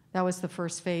 That was the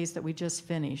first phase that we just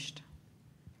finished.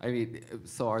 I mean,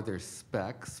 so are there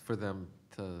specs for them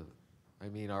to, I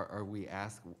mean, are we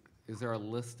is there a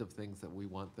list of things that we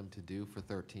want them to do for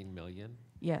 13 million?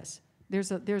 Yes,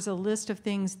 there's a list of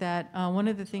things that, one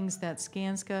of the things that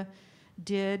Skanska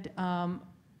did,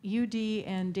 UD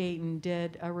and Dayton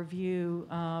did a review,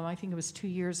 I think it was 2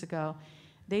 years ago.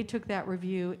 They took that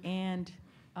review and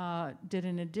did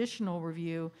an additional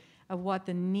review of what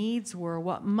the needs were,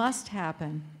 what must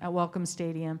happen at Welcome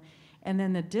Stadium. And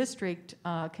then the district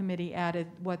committee added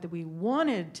what we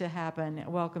wanted to happen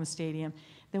at Welcome Stadium.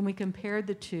 Then we compared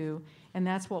the two, and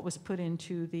that's what was put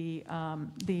into the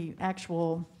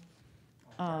actual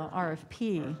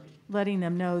RFP, letting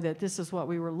them know that this is what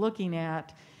we were looking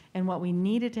at and what we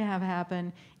needed to have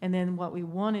happen, and then what we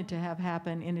wanted to have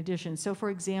happen in addition. So for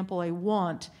example, a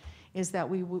want is that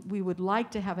we would like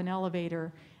to have an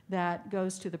elevator that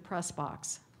goes to the press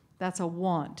box. That's a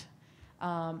want.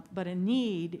 But a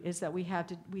need is that we have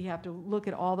to look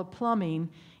at all the plumbing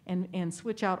and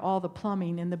switch out all the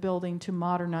plumbing in the building to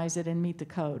modernize it and meet the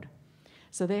code.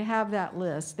 So they have that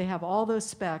list. They have all those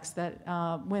specs that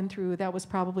went through. That was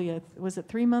probably was it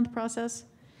 3-month process?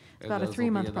 It's about a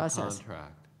 3-month process.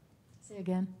 Contract. Say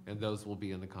again? And those will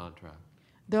be in the contract.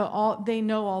 They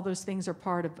know all those things are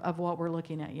part of what we're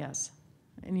looking at, yes.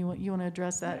 And you want to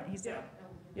address that?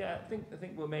 Yeah, I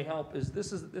think what may help is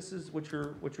this is what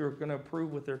you're going to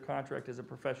approve with their contract as a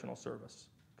professional service,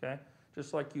 okay?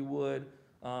 Just like you would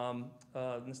in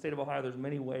the state of Ohio, there's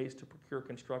many ways to procure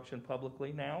construction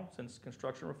publicly now since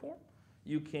construction reform.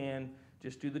 You can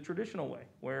just do the traditional way,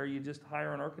 where you just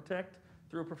hire an architect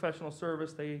through a professional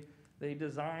service. They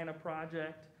design a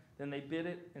project, then they bid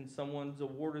it, and someone's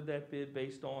awarded that bid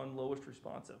based on lowest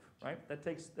responsive, right? That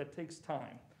takes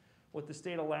time. What the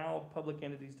state allowed public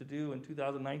entities to do in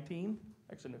 2019,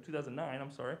 actually no, 2009,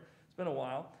 I'm sorry, it's been a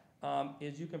while,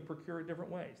 is you can procure it different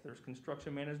ways. There's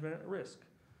construction management at risk.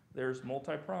 There's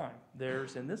multi-prime.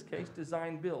 There's, in this case,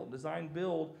 design build. Design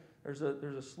build, there's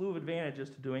a slew of advantages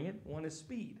to doing it. One is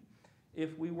speed.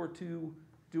 If we were to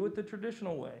do it the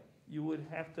traditional way, you would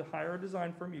have to hire a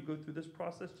design firm. You go through this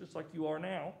process just like you are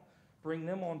now, bring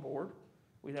them on board.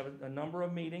 We'd have a number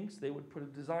of meetings. They would put a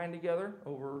design together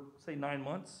over, say, 9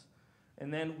 months.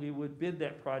 And then we would bid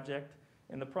that project,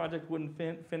 and the project wouldn't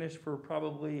finish for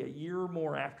probably a year or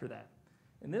more after that.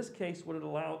 In this case,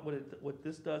 what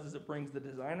this does is it brings the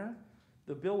designer,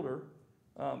 the builder,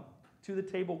 to the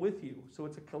table with you. So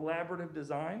it's a collaborative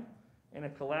design and a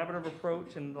collaborative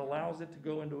approach, and it allows it to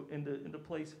go into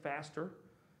place faster.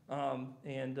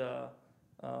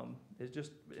 It's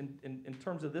just in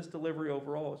terms of this delivery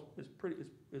overall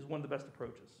is one of the best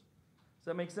approaches. Does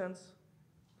that make sense?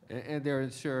 And they're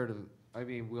insured. I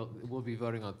mean, we'll be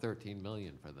voting on 13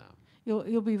 million for them.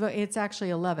 You'll be. It's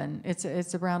actually 11.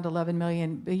 It's around 11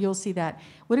 million. But you'll see that.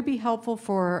 Would it be helpful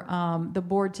for the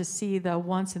board to see the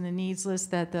wants and the needs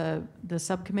list that the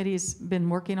subcommittee's been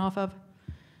working off of?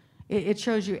 It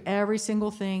shows you every single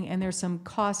thing, and there's some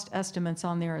cost estimates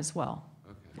on there as well.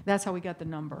 Okay. That's how we got the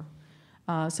number.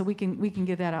 So we can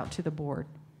get that out to the board.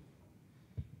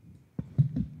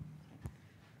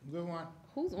 Good one.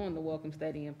 Who's on the Welcome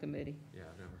Stadium Committee? Yeah,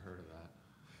 I've never heard of that.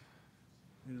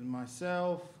 It is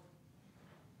myself,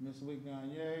 Ms.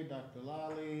 Wigganye, Dr.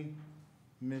 Lally,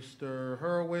 Mr.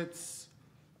 Hurwitz,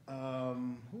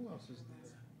 who else is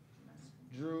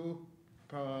there? Drew,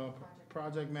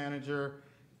 project manager,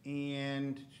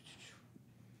 and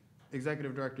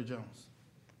Executive Director Jones.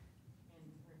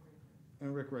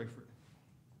 And Rick Rayford.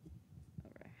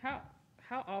 All right.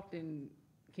 How often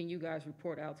can you guys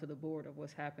report out to the board of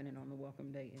what's happening on the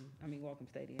Welcome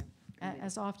Stadium?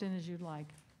 As often as you'd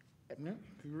like. Yeah,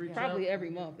 if you reach out. Probably every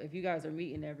month, if you guys are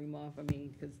meeting every month, I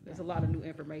mean, because there's a lot of new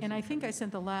information. And I think I coming.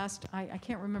 sent the last, I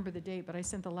can't remember the date, but I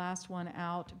sent the last one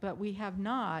out, but we have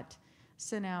not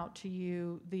sent out to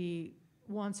you the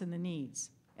wants and the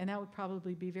needs. And that would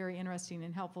probably be very interesting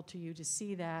and helpful to you to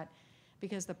see that,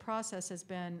 because the process has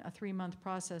been a 3-month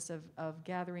process of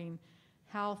gathering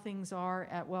how things are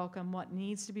at Welcome, what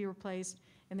needs to be replaced,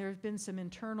 and there have been some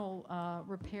internal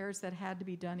repairs that had to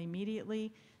be done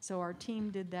immediately, so our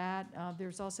team did that.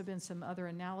 There's also been some other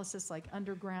analysis, like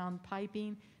underground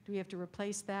piping. Do we have to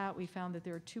replace that? We found that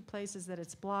there are 2 places that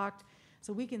it's blocked,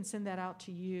 so we can send that out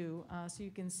to you so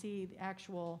you can see the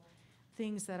actual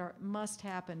things that must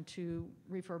happen to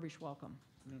refurbish Welcome.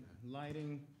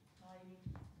 Lighting,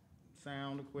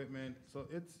 sound equipment, so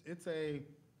it's a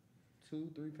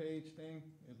 2-3 page thing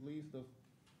at least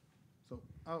so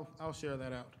I'll share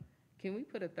that out. Can we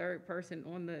put a third person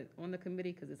on the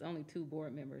committee, because it's only 2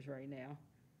 board members right now?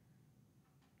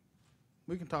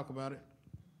 We can talk about it.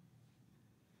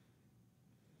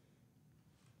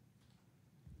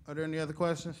 Are there any other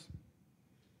questions?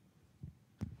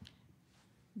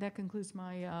 That concludes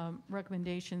my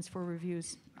recommendations for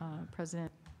reviews,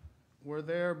 President. Were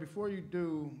there, before you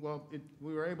do, well,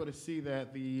 we were able to see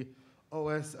that the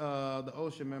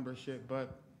OSHA membership,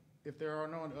 but if there are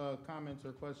no comments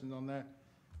or questions on that,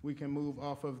 we can move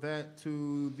off of that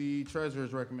to the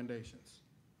treasurer's recommendations.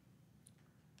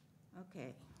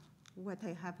 Okay. What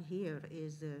I have here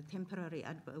is temporary,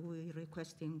 we're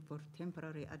requesting for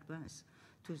temporary advance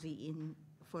to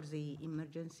for the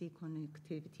emergency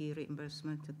connectivity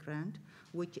reimbursement grant,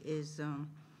 which is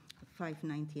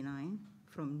 $599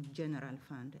 from general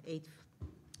fund,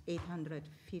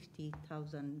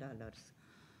 $850,000.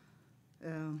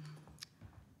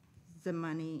 The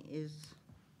money is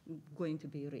going to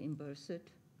be reimbursed.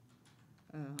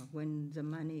 When the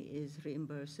money is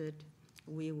reimbursed,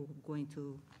 we are going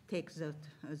to take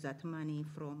that money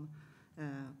from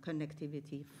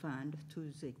connectivity fund to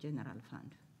the general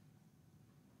fund.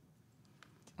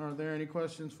 Are there any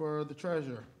questions for the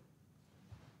treasurer?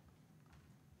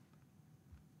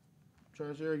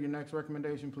 Treasurer, your next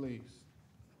recommendation, please.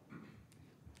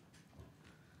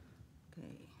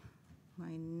 Okay.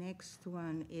 My next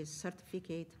one is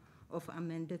certificate of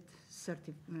amended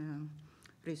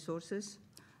resources.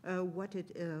 What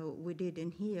we did in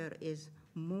here is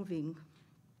moving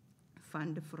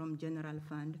fund from general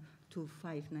fund to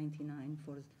 $599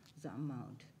 for the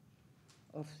amount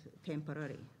of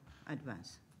temporary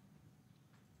advance.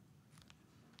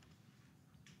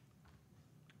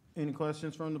 Any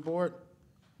questions from the board?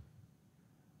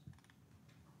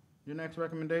 Your next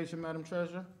recommendation, Madam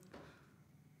Treasurer?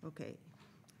 Okay.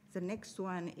 The next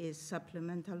one is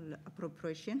supplemental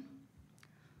appropriation.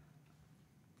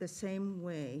 The same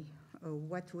way,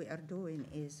 what we are doing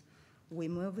is we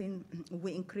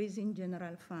increasing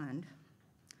general fund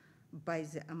by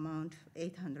the amount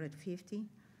 $850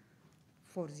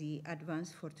 for the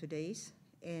advance for today's,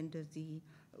 and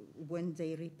when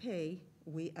they repay,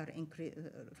 we are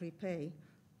repay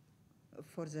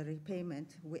for the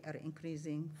repayment. We are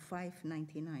increasing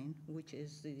 $599, which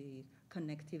is the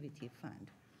connectivity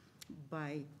fund,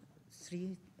 by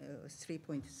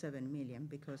 3.7 million,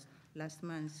 because last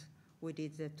month we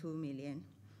did the 2 million,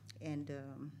 and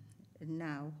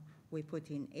now we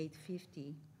put in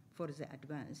 850 for the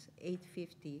advance,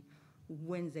 850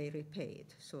 when they repay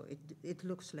it. So it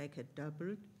looks like a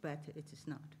double, but it is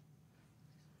not.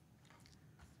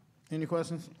 Any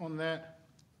questions on that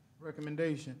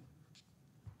recommendation?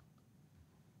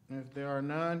 If there are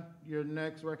none, your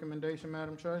next recommendation,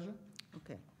 Madam Treasurer?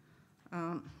 Okay.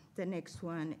 The next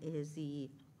one is the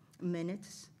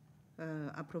minutes,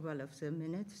 approval of the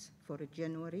minutes for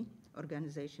January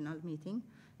organizational meeting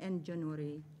and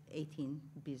January 18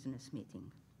 business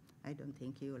meeting. I don't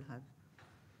think you will have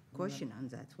question on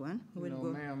that one. We'll No,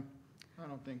 go. ma'am, I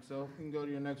don't think so. You can go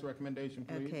to your next recommendation,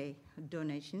 please. Okay,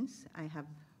 donations. I have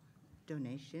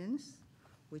donations,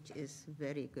 which is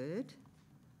very good.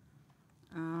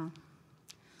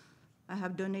 I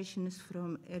have donations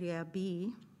from Area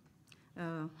B,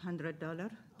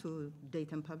 $100 to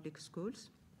Dayton Public Schools.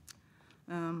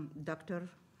 Dr.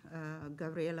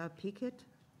 Gabriela Pickett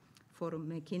for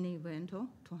McKinney-Vento,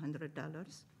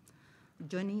 $200.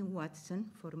 Johnny Watson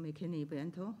for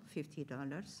McKinney-Vento,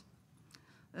 $50.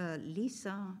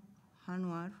 Lisa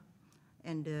Hanwar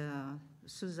and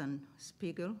Susan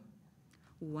Spiegel,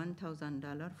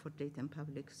 $1,000 for Dayton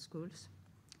Public Schools.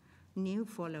 new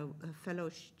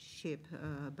fellowship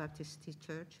Baptist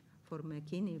Church for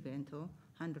McKinney-Vento,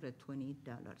 $120.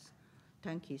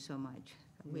 Thank you so much.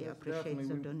 We Yes, appreciate definitely.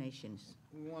 the We- donations.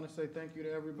 We want to say thank you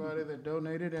to everybody that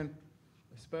donated, and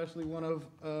especially one of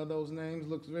those names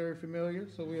looks very familiar,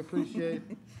 so we appreciate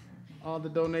all the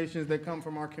donations that come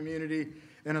from our community.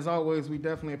 And as always, we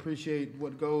definitely appreciate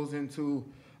what goes into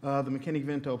the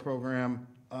McKinney-Vento program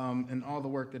and all the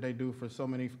work that they do for so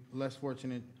many less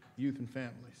fortunate youth and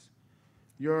families.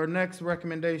 Your next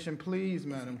recommendation, please,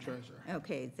 Madam Treasurer.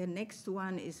 Okay, the next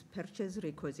one is purchase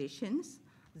requisitions.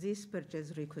 These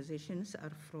purchase requisitions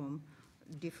are from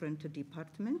different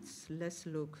departments. Let's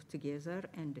look together,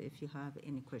 and if you have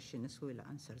any questions, we'll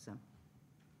answer them.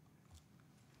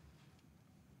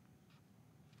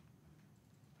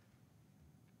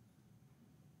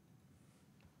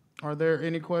 Are there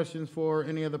any questions for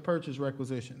any of the purchase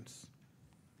requisitions?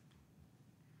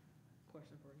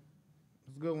 Question for you.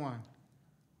 It's a good one.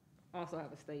 Also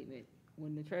have a statement.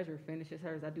 When the treasurer finishes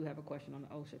hers, I do have a question on the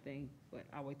OSHA thing, but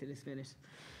I'll wait till it's finished.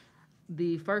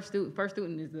 The First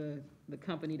Student is the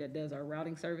company that does our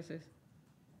routing services.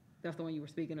 That's the one you were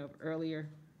speaking of earlier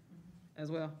as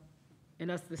well? And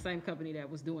that's the same company that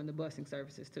was doing the busing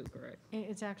services too, correct?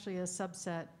 It's actually a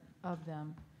subset of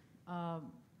them.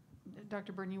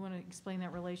 Dr. Burton, you want to explain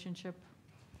that relationship?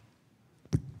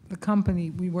 The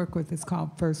company we work with is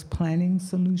called First Planning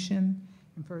Solution,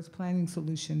 and First Planning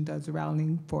Solution does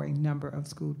routing for a number of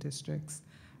school districts.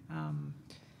 And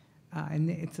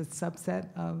it's a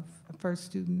subset of First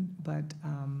Student, but,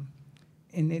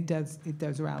 and it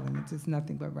does routing. It's just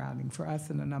nothing but routing for us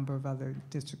and a number of other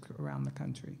districts around the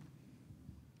country.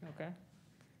 Okay.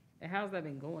 And how's that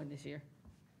been going this year?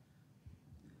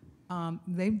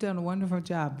 They've done a wonderful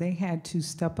job. They had to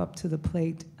step up to the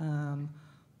plate,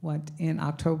 in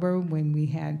October when we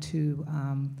had to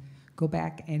go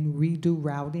back and redo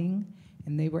routing,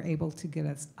 and they were able to get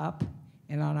us up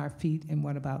and on our feet in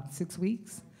about 6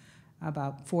 weeks,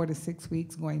 about 4 to 6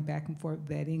 weeks, going back and forth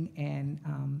vetting, and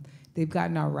they've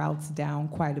gotten our routes down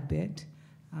quite a bit,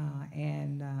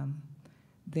 and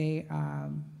they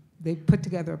put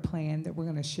together a plan that we're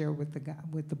going to share with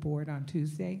the board on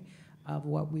Tuesday of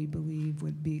what we believe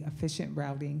would be efficient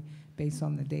routing based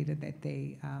on the data that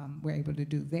they were able to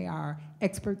do. They are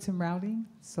experts in routing,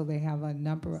 so they have a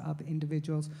number of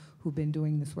individuals who've been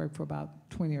doing this work for about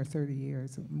 20 or 30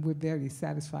 years. We're very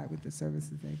satisfied with the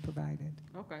services they provided.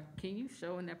 Okay. Can you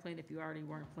show in that plan, if you already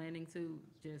weren't planning to,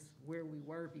 just where we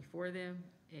were before them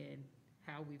and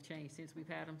how we've changed since we've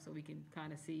had them, so we can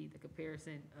kind of see the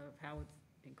comparison of how it's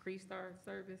increased our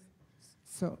service?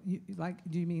 So, you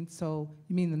mean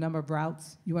the number of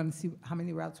routes? You want to see how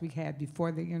many routes we had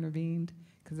before they intervened?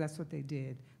 Because that's what they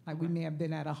did. Like, we may have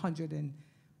been at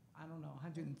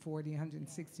 140,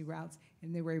 160 routes,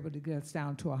 and they were able to get us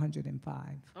down to 105.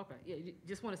 Okay, yeah,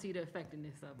 just want to see the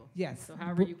effectiveness of them. Yes. So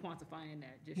however you quantifying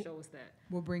that, just show us that.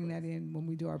 We'll bring that in when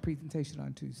we do our presentation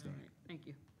on Tuesday. All right, thank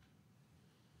you.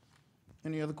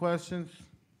 Any other questions?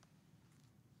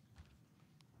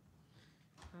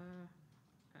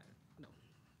 No.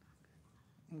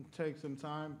 We'll take some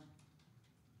time.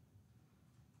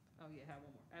 Oh, yeah, I have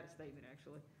one more. I had a statement,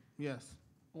 actually. Yes.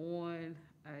 I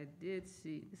did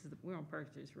see, we're on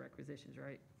purchase requisitions,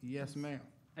 right? Yes, ma'am.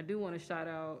 I do want to shout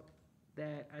out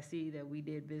that I see that we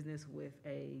did business with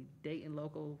a Dayton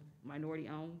local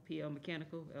minority-owned PL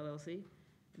Mechanical LLC,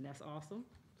 and that's awesome.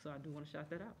 So I do want to shout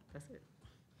that out. That's it.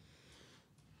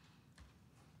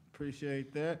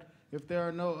 Appreciate that. If there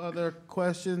are no other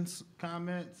questions,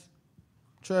 comments,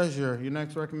 Treasurer, your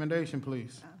next recommendation,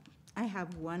 please. I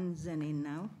have one Zenin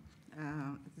now.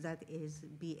 That is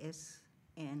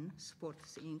BSN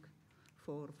Sports Inc.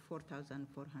 for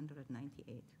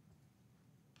 $4,498.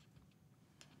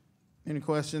 Any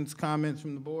questions, comments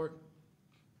from the board?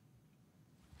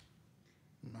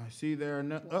 I see there are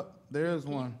no, oh, there is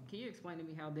one. Can you explain to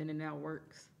me how Then and Now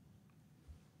works?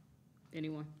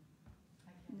 Anyone?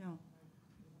 No.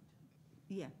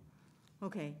 Yeah.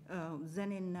 Okay.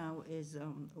 Then and Now is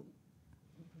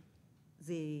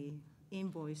the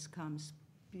invoice comes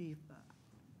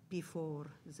before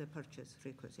the purchase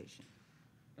requisition.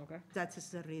 Okay. That is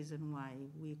the reason why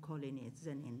we're calling it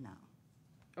Then and Now.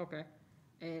 Okay.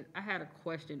 And I had a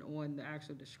question on the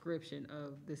actual description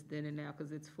of this Then and Now,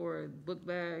 because it's for book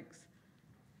bags,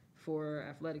 for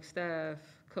athletic staff,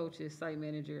 coaches, site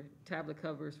manager, tablet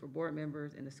covers for board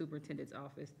members, and the superintendent's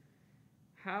office.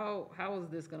 How is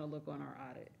this going to look on our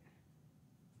audit?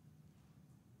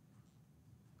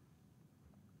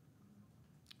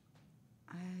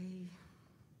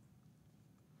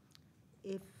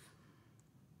 If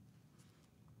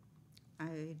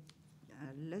I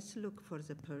let's look for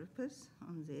the purpose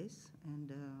on this,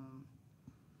 and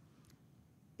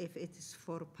if it is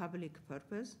for public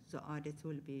purpose, the audit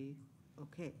will be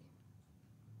okay.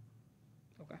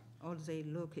 Okay. All they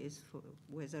look is for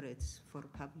whether it's for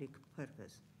public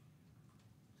purpose,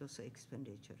 those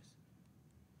expenditures.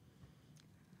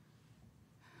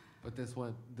 But this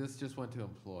just went to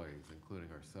employees, including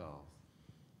ourselves.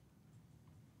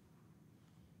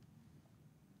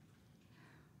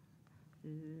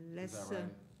 Is that right?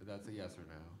 That's a yes or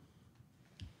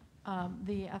no?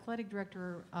 The athletic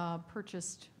director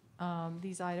purchased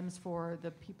these items for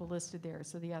the people listed there.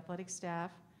 So the athletic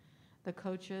staff, the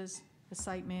coaches, the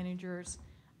site managers,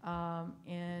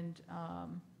 and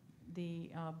the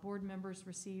board members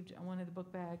received one of the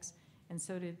book bags, and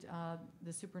so did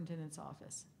the superintendent's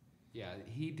office. Yeah,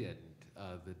 he didn't.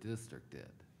 The district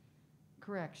did.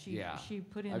 Correct. Yeah. She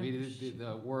put in. I mean,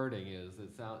 the wording is,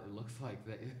 it looks like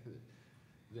that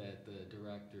the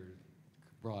director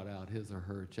brought out his or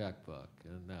her checkbook,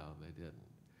 and no, they didn't.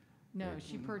 No,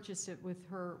 she purchased it with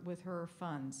her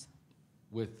funds.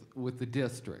 With the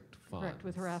district funds? Correct,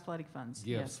 with her athletic funds,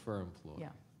 Gifts yes. for employees?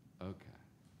 Yeah. Okay.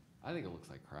 I think it looks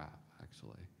like crap,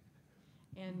 actually.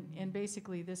 And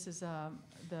basically, this is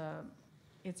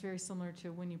it's very similar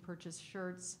to when you purchase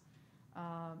shirts,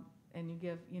 and you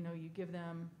give them to Give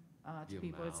 'em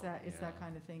people. It's out, that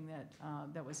kind of thing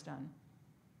that was done.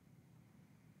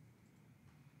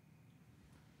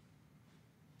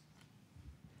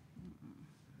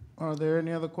 Are there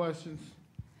any other questions?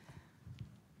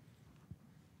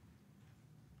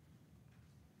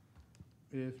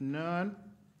 If none,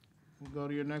 we'll go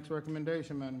to your next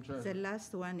recommendation, Madam Chair. The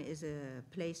last one is a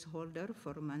placeholder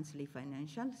for monthly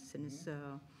financials, since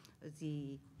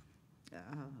the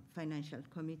financial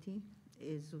committee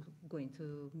is going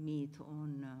to meet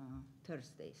on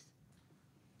Thursdays.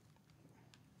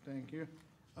 Thank you.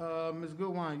 Ms.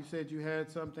 Goodwine, you said you had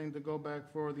something to go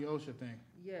back for the OSHA thing.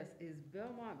 Yes, is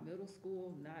Belmont Middle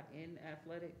School not in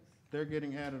athletics? They're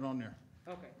getting added on there.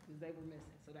 Okay, because they were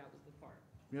missing, so that was the part.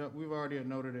 Yep, we've already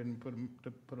noted it and put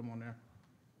them on there.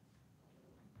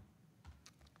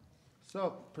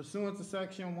 So pursuant to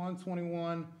section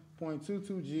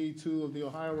 121.22G2 of the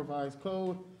Ohio Revised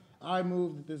Code, I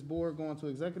move that this board go into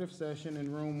executive session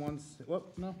in room no,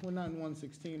 we're not in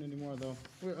 116 anymore, though.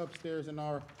 We're upstairs in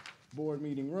our board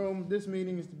meeting room. This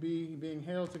meeting is being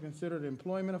held to consider the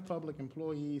employment of public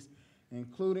employees,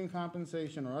 including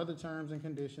compensation or other terms and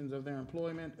conditions of their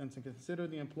employment, and to consider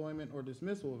the employment or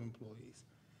dismissal of employees.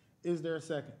 Is there a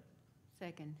second?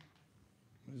 Second.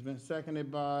 It's been seconded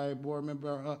by Board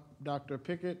Member Dr.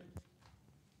 Pickett.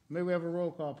 May we have a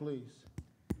roll call, please?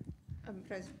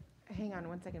 Hang on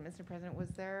one second, Mr. President.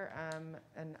 Was there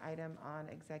an item on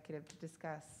executive to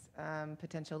discuss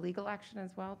potential legal action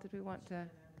as well? Did we want to?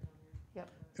 Yep.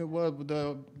 It was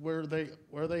were they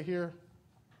here?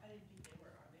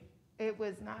 It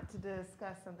was not to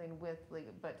discuss something with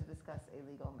legal, but to discuss a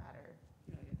legal matter.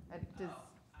 I'm sorry,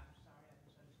 I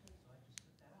misunderstood, so I just took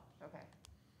that off. Okay.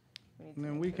 And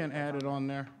then we can add it on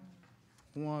there.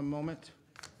 One moment.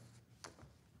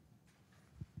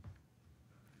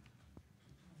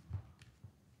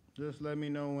 Just let me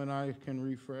know when I can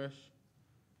refresh.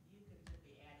 You can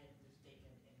simply add in the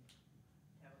statement and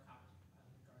have a copy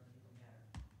regarding the legal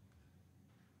matter.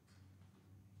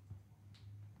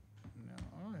 No,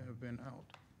 I have been out.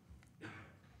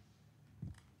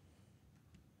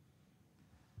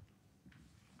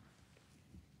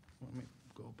 Let me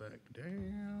go back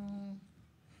down.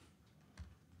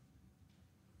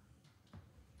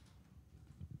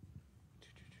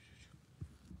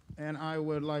 And I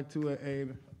would like to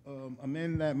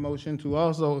amend that motion to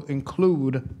also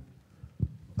include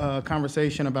a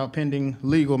conversation about pending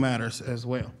legal matters as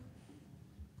well.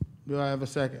 Do I have a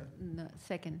second? No,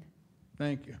 second.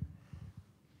 Thank you.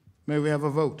 May we have a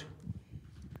vote?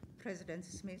 President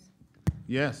Smith,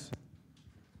 Yes.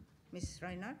 Mrs.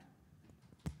 Reinhardt,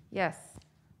 Yes.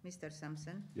 Mr.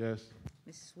 Sampson, Yes.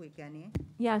 Mrs. Wiegany,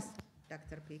 Yes.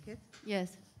 Dr. Pickett,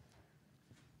 Yes.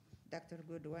 Dr.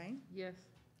 Goodwine, Yes.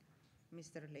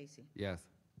 Mr. Lacy. Yes.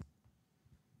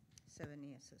 7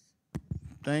 yeses.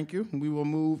 Thank you. We will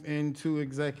move into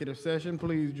executive session.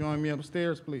 Please join me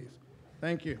upstairs, please.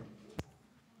 Thank you.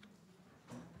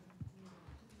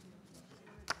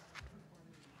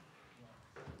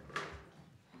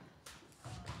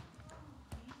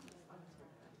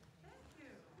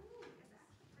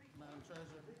 Madam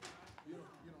Treasurer, you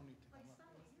don't need to come up.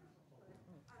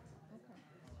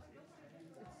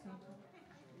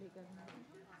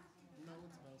 No,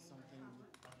 it's about something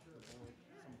with the board,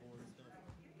 some board stuff.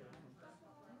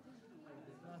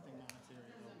 Nothing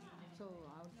monetary. So I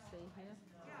would say here.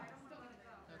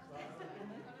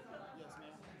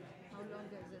 How long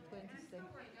is it going to stay?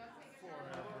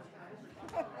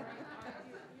 Forever.